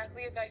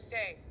exactly as I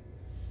say.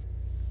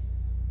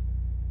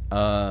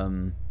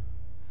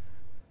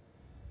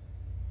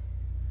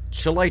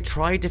 Shall I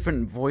try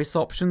different voice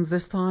options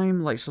this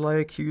time? Like, shall I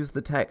accuse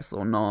the text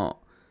or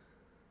not?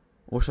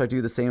 Or should I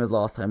do the same as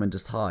last time and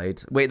just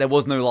hide? Wait, there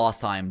was no last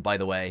time, by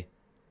the way.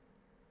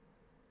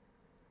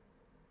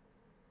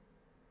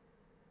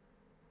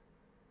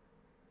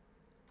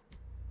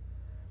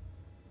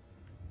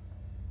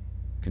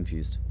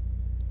 Confused.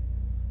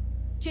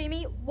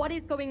 Jamie, what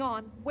is going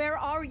on? Where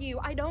are you?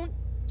 I don't...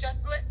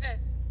 Just listen.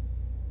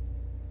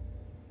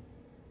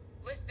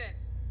 Listen.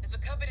 There's a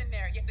cupboard in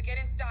there. You have to get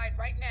inside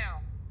right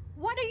now.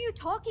 What are you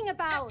talking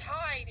about? Just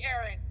hide,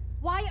 Aaron.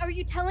 Why are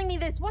you telling me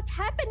this? What's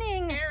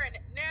happening? Aaron,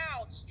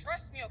 now. Just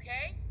trust me,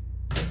 okay?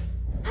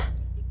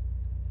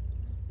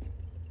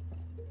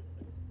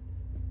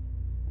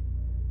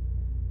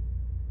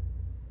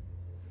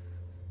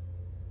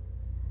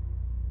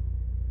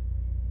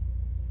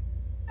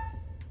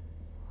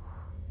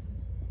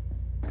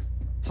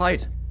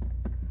 Hide.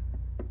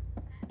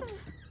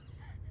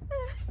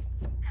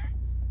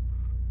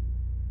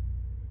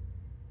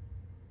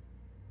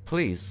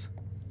 Please.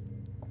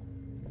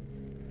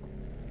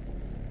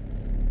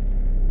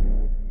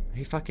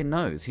 He fucking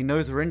knows. He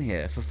knows we're in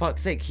here. For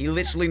fuck's sake, he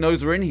literally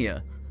knows we're in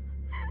here.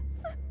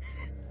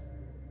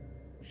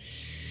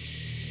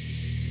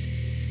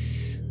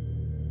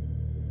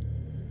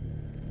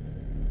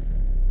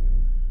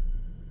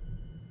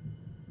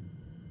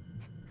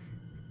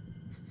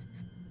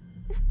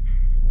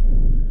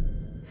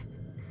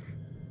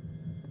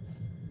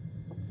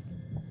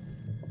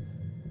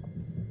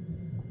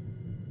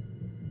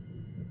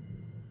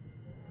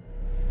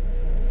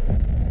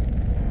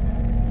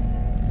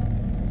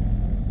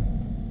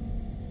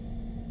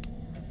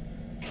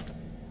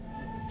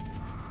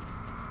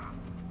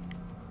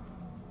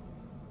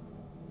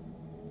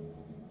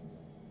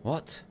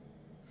 What?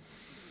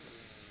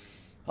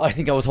 I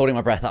think I was holding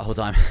my breath that whole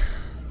time.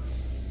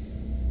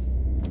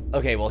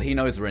 Okay, well, he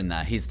knows we're in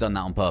there. He's done that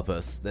on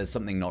purpose. There's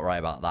something not right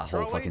about that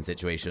whole fucking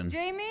situation.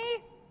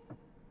 Jamie?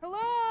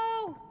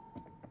 Hello?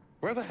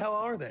 Where the hell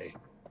are they?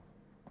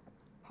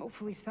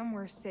 Hopefully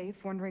somewhere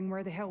safe, wondering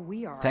where the hell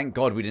we are. Thank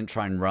God we didn't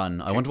try and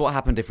run. I wonder what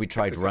happened if we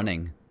tried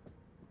running.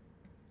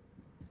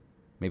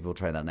 Maybe we'll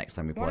try that next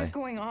time we play. What is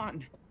going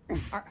on?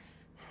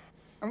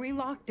 Are we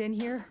locked in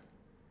here?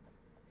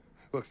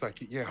 Looks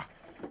like it, yeah.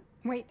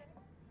 Wait.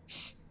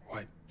 Shh.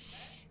 What?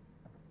 Shh.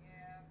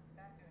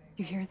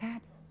 You hear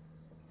that?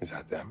 Is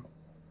that them?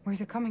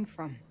 Where's it coming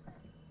from?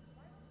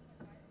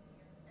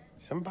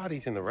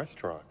 Somebody's in the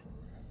restaurant.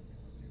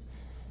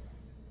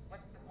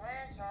 What's the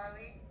plan,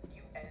 Charlie?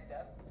 You end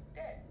up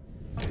dead.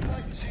 I'd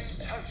like to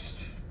toast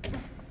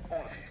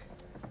all of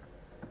you.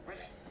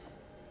 Really.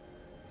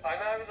 I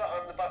know that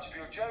I'm the butt of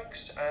your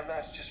jokes, and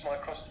that's just my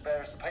cross to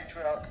bear as the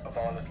patriarch of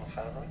our little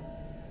family.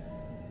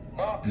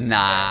 Mark,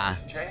 nah.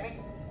 Jamie,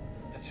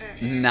 the two of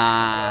you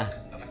nah.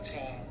 of a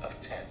team of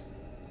 10.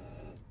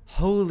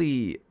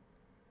 Holy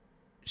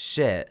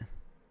shit.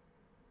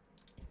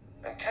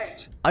 And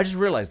Kate, I just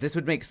realized this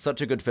would make such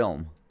a good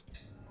film.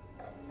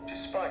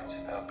 despite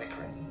our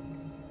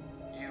bickering,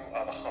 you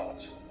are the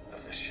heart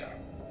of this show.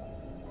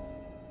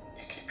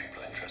 You keep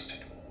people interested.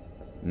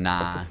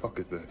 Nah. What the fuck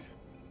is this?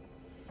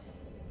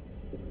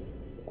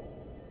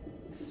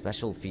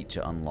 Special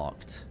feature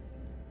unlocked.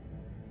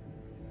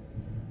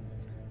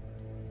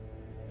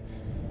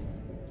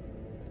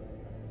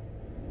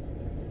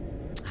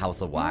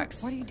 House of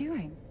Wax. What are you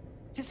doing?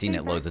 Just Seen stay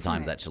it loads back of from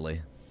times, it.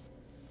 actually.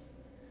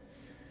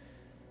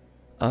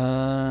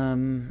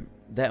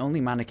 They're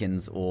only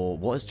mannequins, or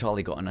what has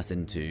Charlie gotten us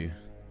into?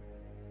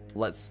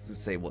 Let's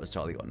say what has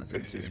Charlie gotten us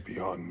into. This is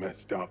beyond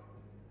messed up.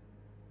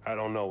 I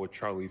don't know what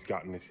Charlie's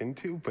gotten us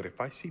into, but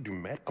if I see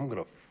Dumet, I'm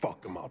gonna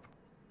fuck him up.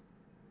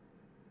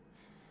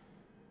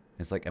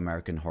 It's like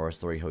American Horror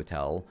Story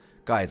Hotel.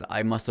 Guys,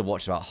 I must have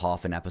watched about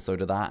half an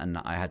episode of that, and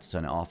I had to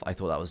turn it off. I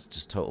thought that was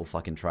just total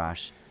fucking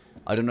trash.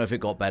 I don't know if it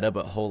got better,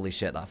 but holy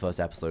shit, that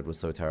first episode was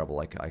so terrible.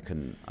 Like I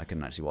couldn't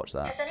actually watch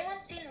that. Has anyone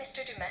seen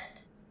Mr. Dumet?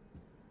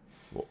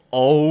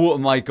 Oh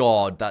my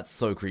god, that's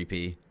so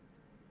creepy.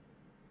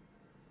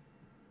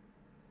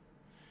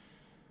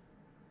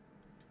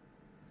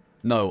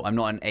 No, I'm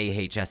not an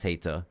AHS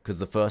hater, because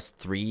the first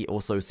 3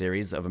 or so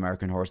series of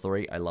American Horror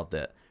Story, I loved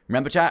it.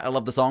 Remember, chat? I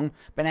love the song.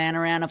 Banana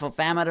Rana for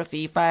Fama to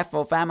Fee Fi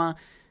for Fama.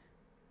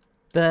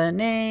 The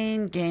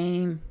name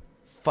game.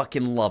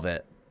 Fucking love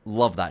it.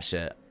 Love that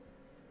shit.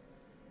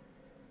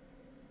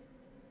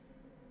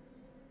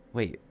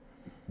 Wait.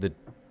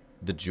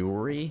 The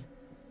jewelry?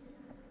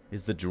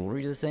 Is the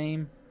jewelry the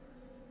same?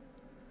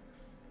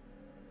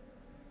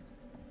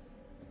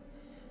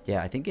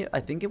 Yeah, I think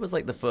it was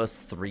like the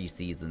first 3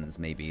 seasons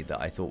maybe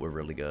that I thought were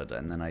really good,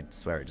 and then I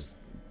swear it just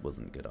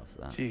wasn't good after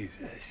that.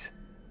 Jesus.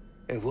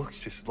 It looks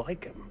just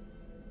like him.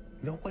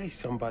 No way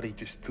somebody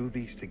just threw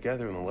these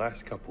together in the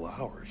last couple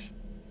hours.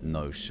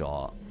 No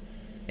shot.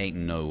 Ain't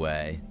no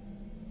way.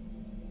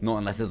 Not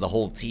unless there's a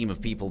whole team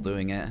of people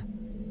doing it.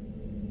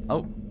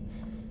 Oh.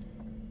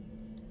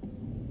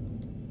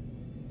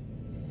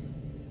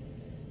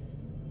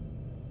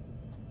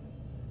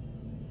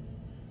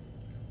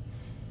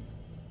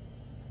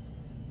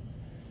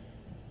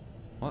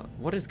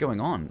 What is going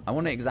on? I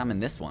want to examine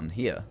this one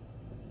here.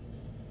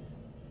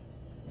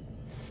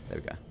 There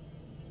we go.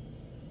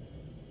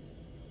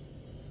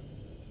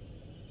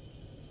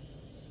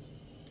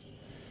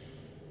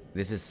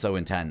 This is so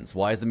intense.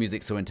 Why is the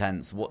music so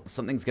intense?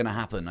 Something's gonna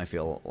happen, I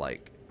feel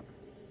like.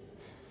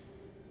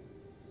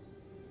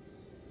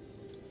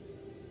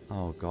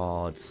 Oh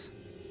god.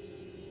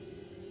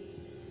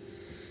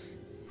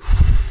 I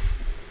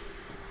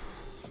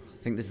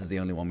think this is the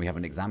only one we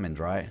haven't examined,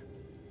 right?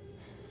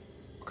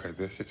 Okay,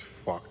 this is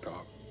fucked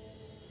up.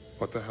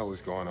 What the hell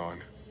is going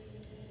on?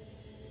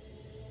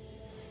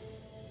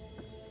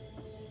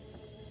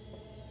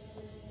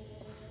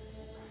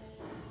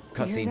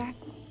 Cutscene.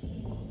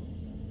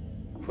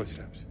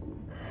 Footsteps.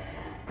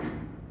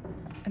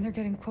 And they're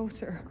getting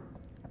closer.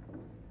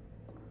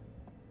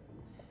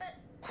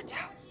 Watch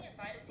out. He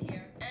invite us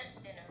here and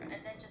to dinner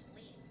and then just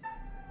leave.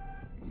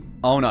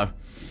 Oh no.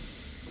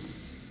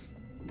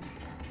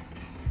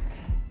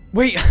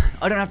 Wait,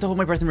 I don't have to hold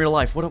my breath in real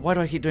life. Why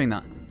do I keep doing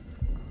that?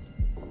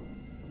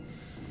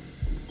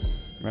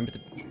 Remember to...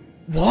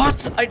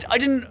 What? I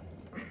didn't...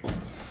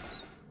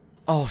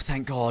 Oh,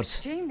 thank God.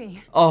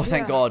 Jamie. Oh,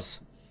 thank God.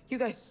 You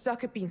guys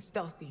suck at being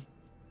stealthy.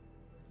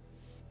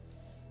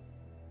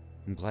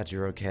 I'm glad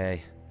you're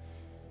okay.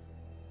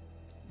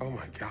 Oh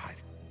my God.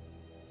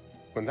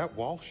 When that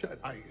wall shut,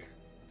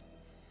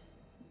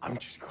 I'm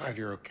just glad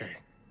you're okay.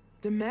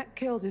 Demet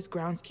killed his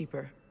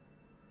groundskeeper.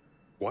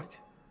 What?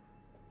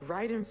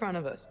 Right in front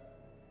of us.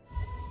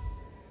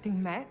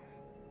 Demet?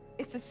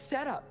 It's a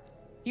setup.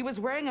 He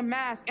was wearing a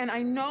mask, and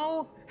I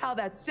know how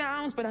that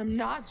sounds, but I'm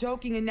not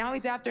joking, and now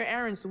he's after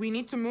Aaron, so we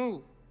need to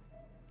move.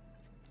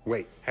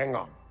 Wait, hang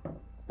on.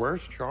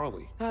 Where's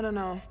Charlie? I don't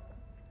know.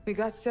 We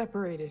got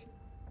separated.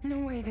 No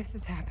way this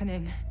is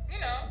happening.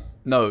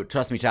 No,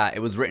 trust me, chat. It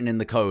was written in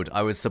the code.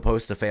 I was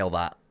supposed to fail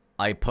that.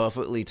 I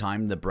perfectly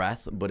timed the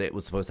breath, but it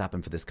was supposed to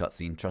happen for this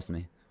cutscene. Trust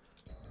me.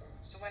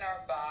 So when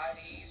our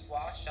bodies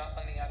wash up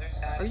on the other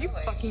side Are you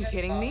fucking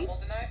kidding me?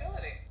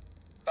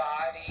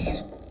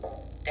 Bodies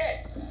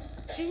dead.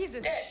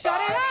 Jesus, dead. shut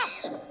it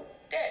Bodies, up!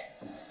 Dead.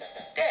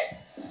 Dead.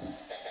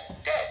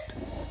 Dead.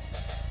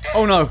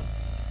 Oh no.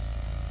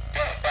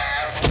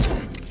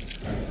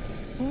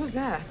 What was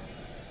that?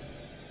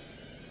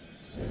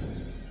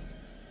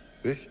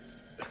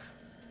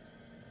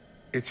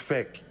 It's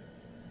fake.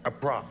 A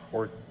prop,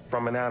 or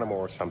from an animal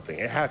or something.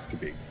 It has to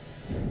be.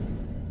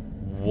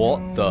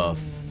 What the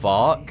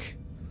fuck?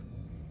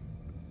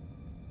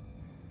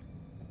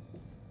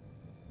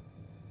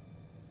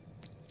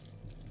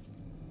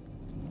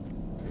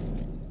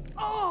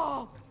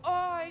 Oh,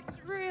 it's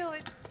real.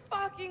 It's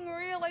fucking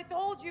real. I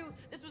told you,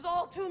 this was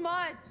all too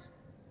much.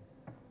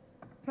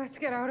 Let's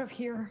get out of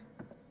here.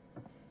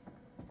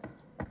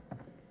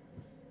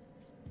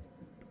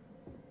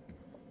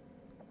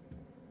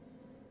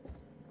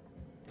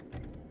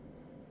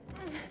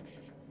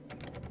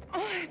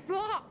 Oh, it's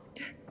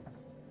locked.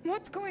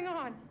 What's going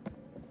on?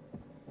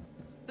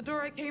 The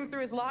door I came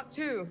through is locked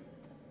too.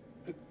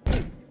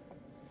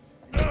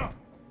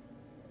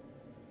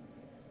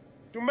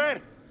 You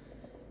man.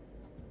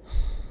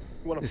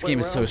 This game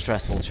is so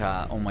stressful,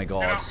 chat. Oh my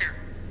god. Get out here,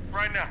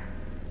 right now.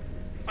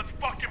 Let's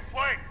fucking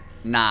play.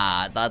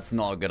 Nah, that's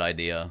not a good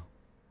idea.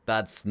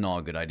 That's not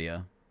a good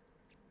idea.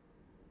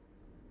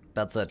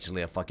 That's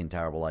actually a fucking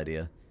terrible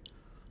idea.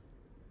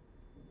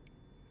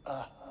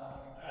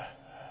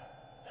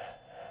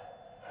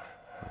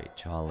 Wait,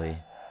 Charlie.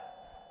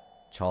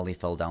 Charlie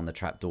fell down the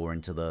trapdoor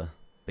into the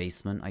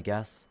basement, I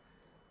guess.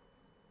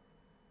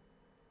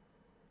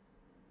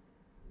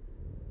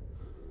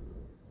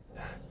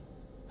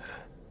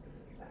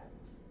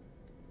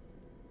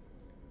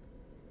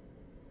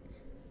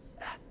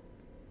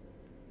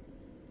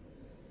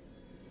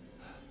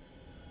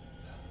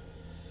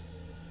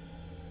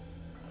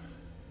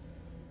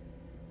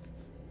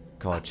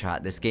 God,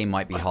 chat, this game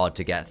might be hard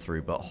to get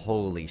through, but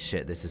holy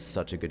shit, this is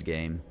such a good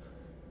game.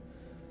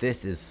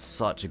 This is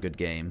such a good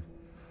game.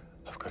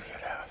 I've got to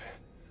get out.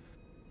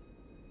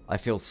 I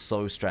feel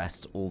so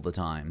stressed all the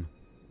time.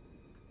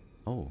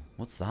 Oh,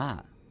 what's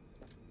that?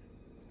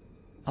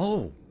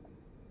 Oh!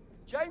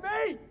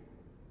 Jamie!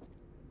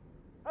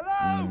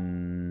 Hello!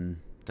 Don't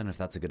know if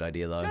that's a good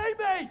idea, though.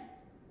 Jamie!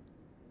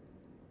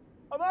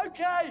 I'm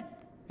okay!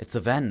 It's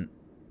a vent.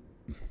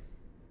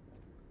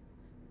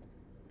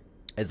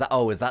 Is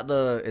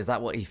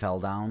that what he fell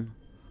down?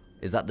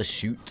 Is that the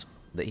chute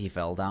that he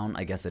fell down?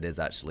 I guess it is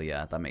actually,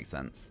 yeah, that makes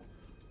sense.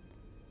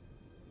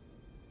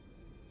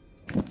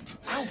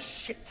 Oh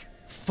shit!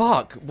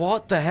 Fuck,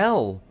 what the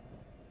hell?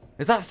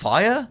 Is that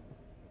fire?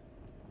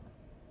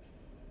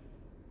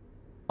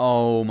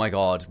 Oh my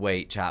god.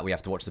 Wait, chat. We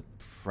have to watch the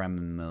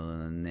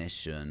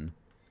premonition.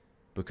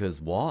 Because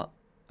what?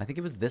 I think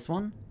it was this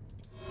one?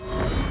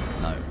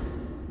 No.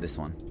 This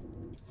one.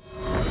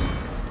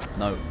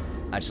 No.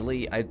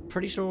 Actually, I'm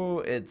pretty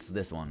sure it's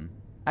this one.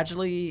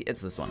 Actually,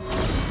 it's this one.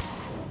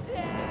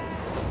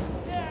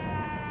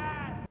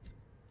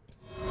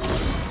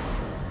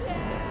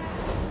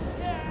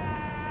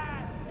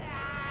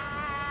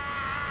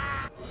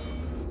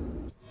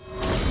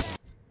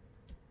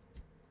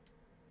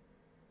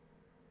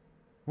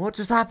 What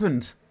just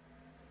happened?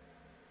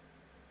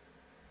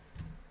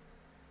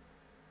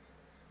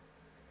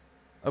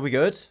 Are we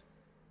good?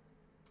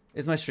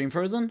 Is my stream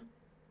frozen?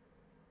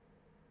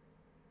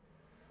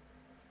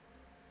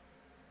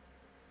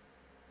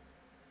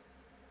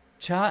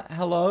 Chat,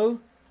 hello?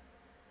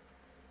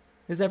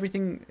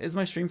 Is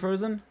my stream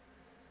frozen?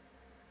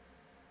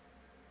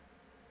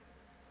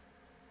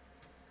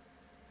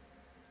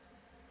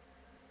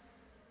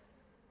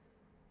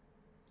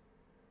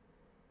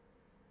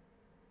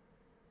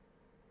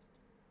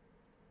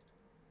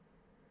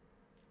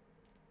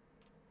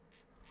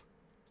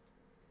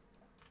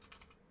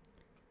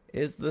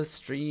 Is the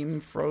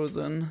stream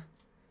frozen?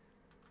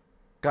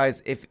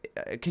 Guys,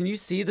 can you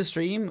see the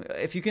stream?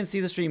 If you can see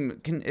the stream,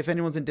 if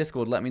anyone's in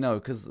Discord, let me know,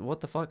 because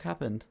what the fuck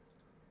happened?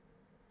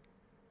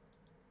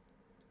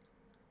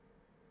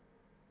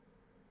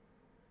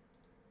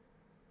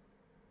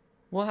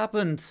 What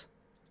happened?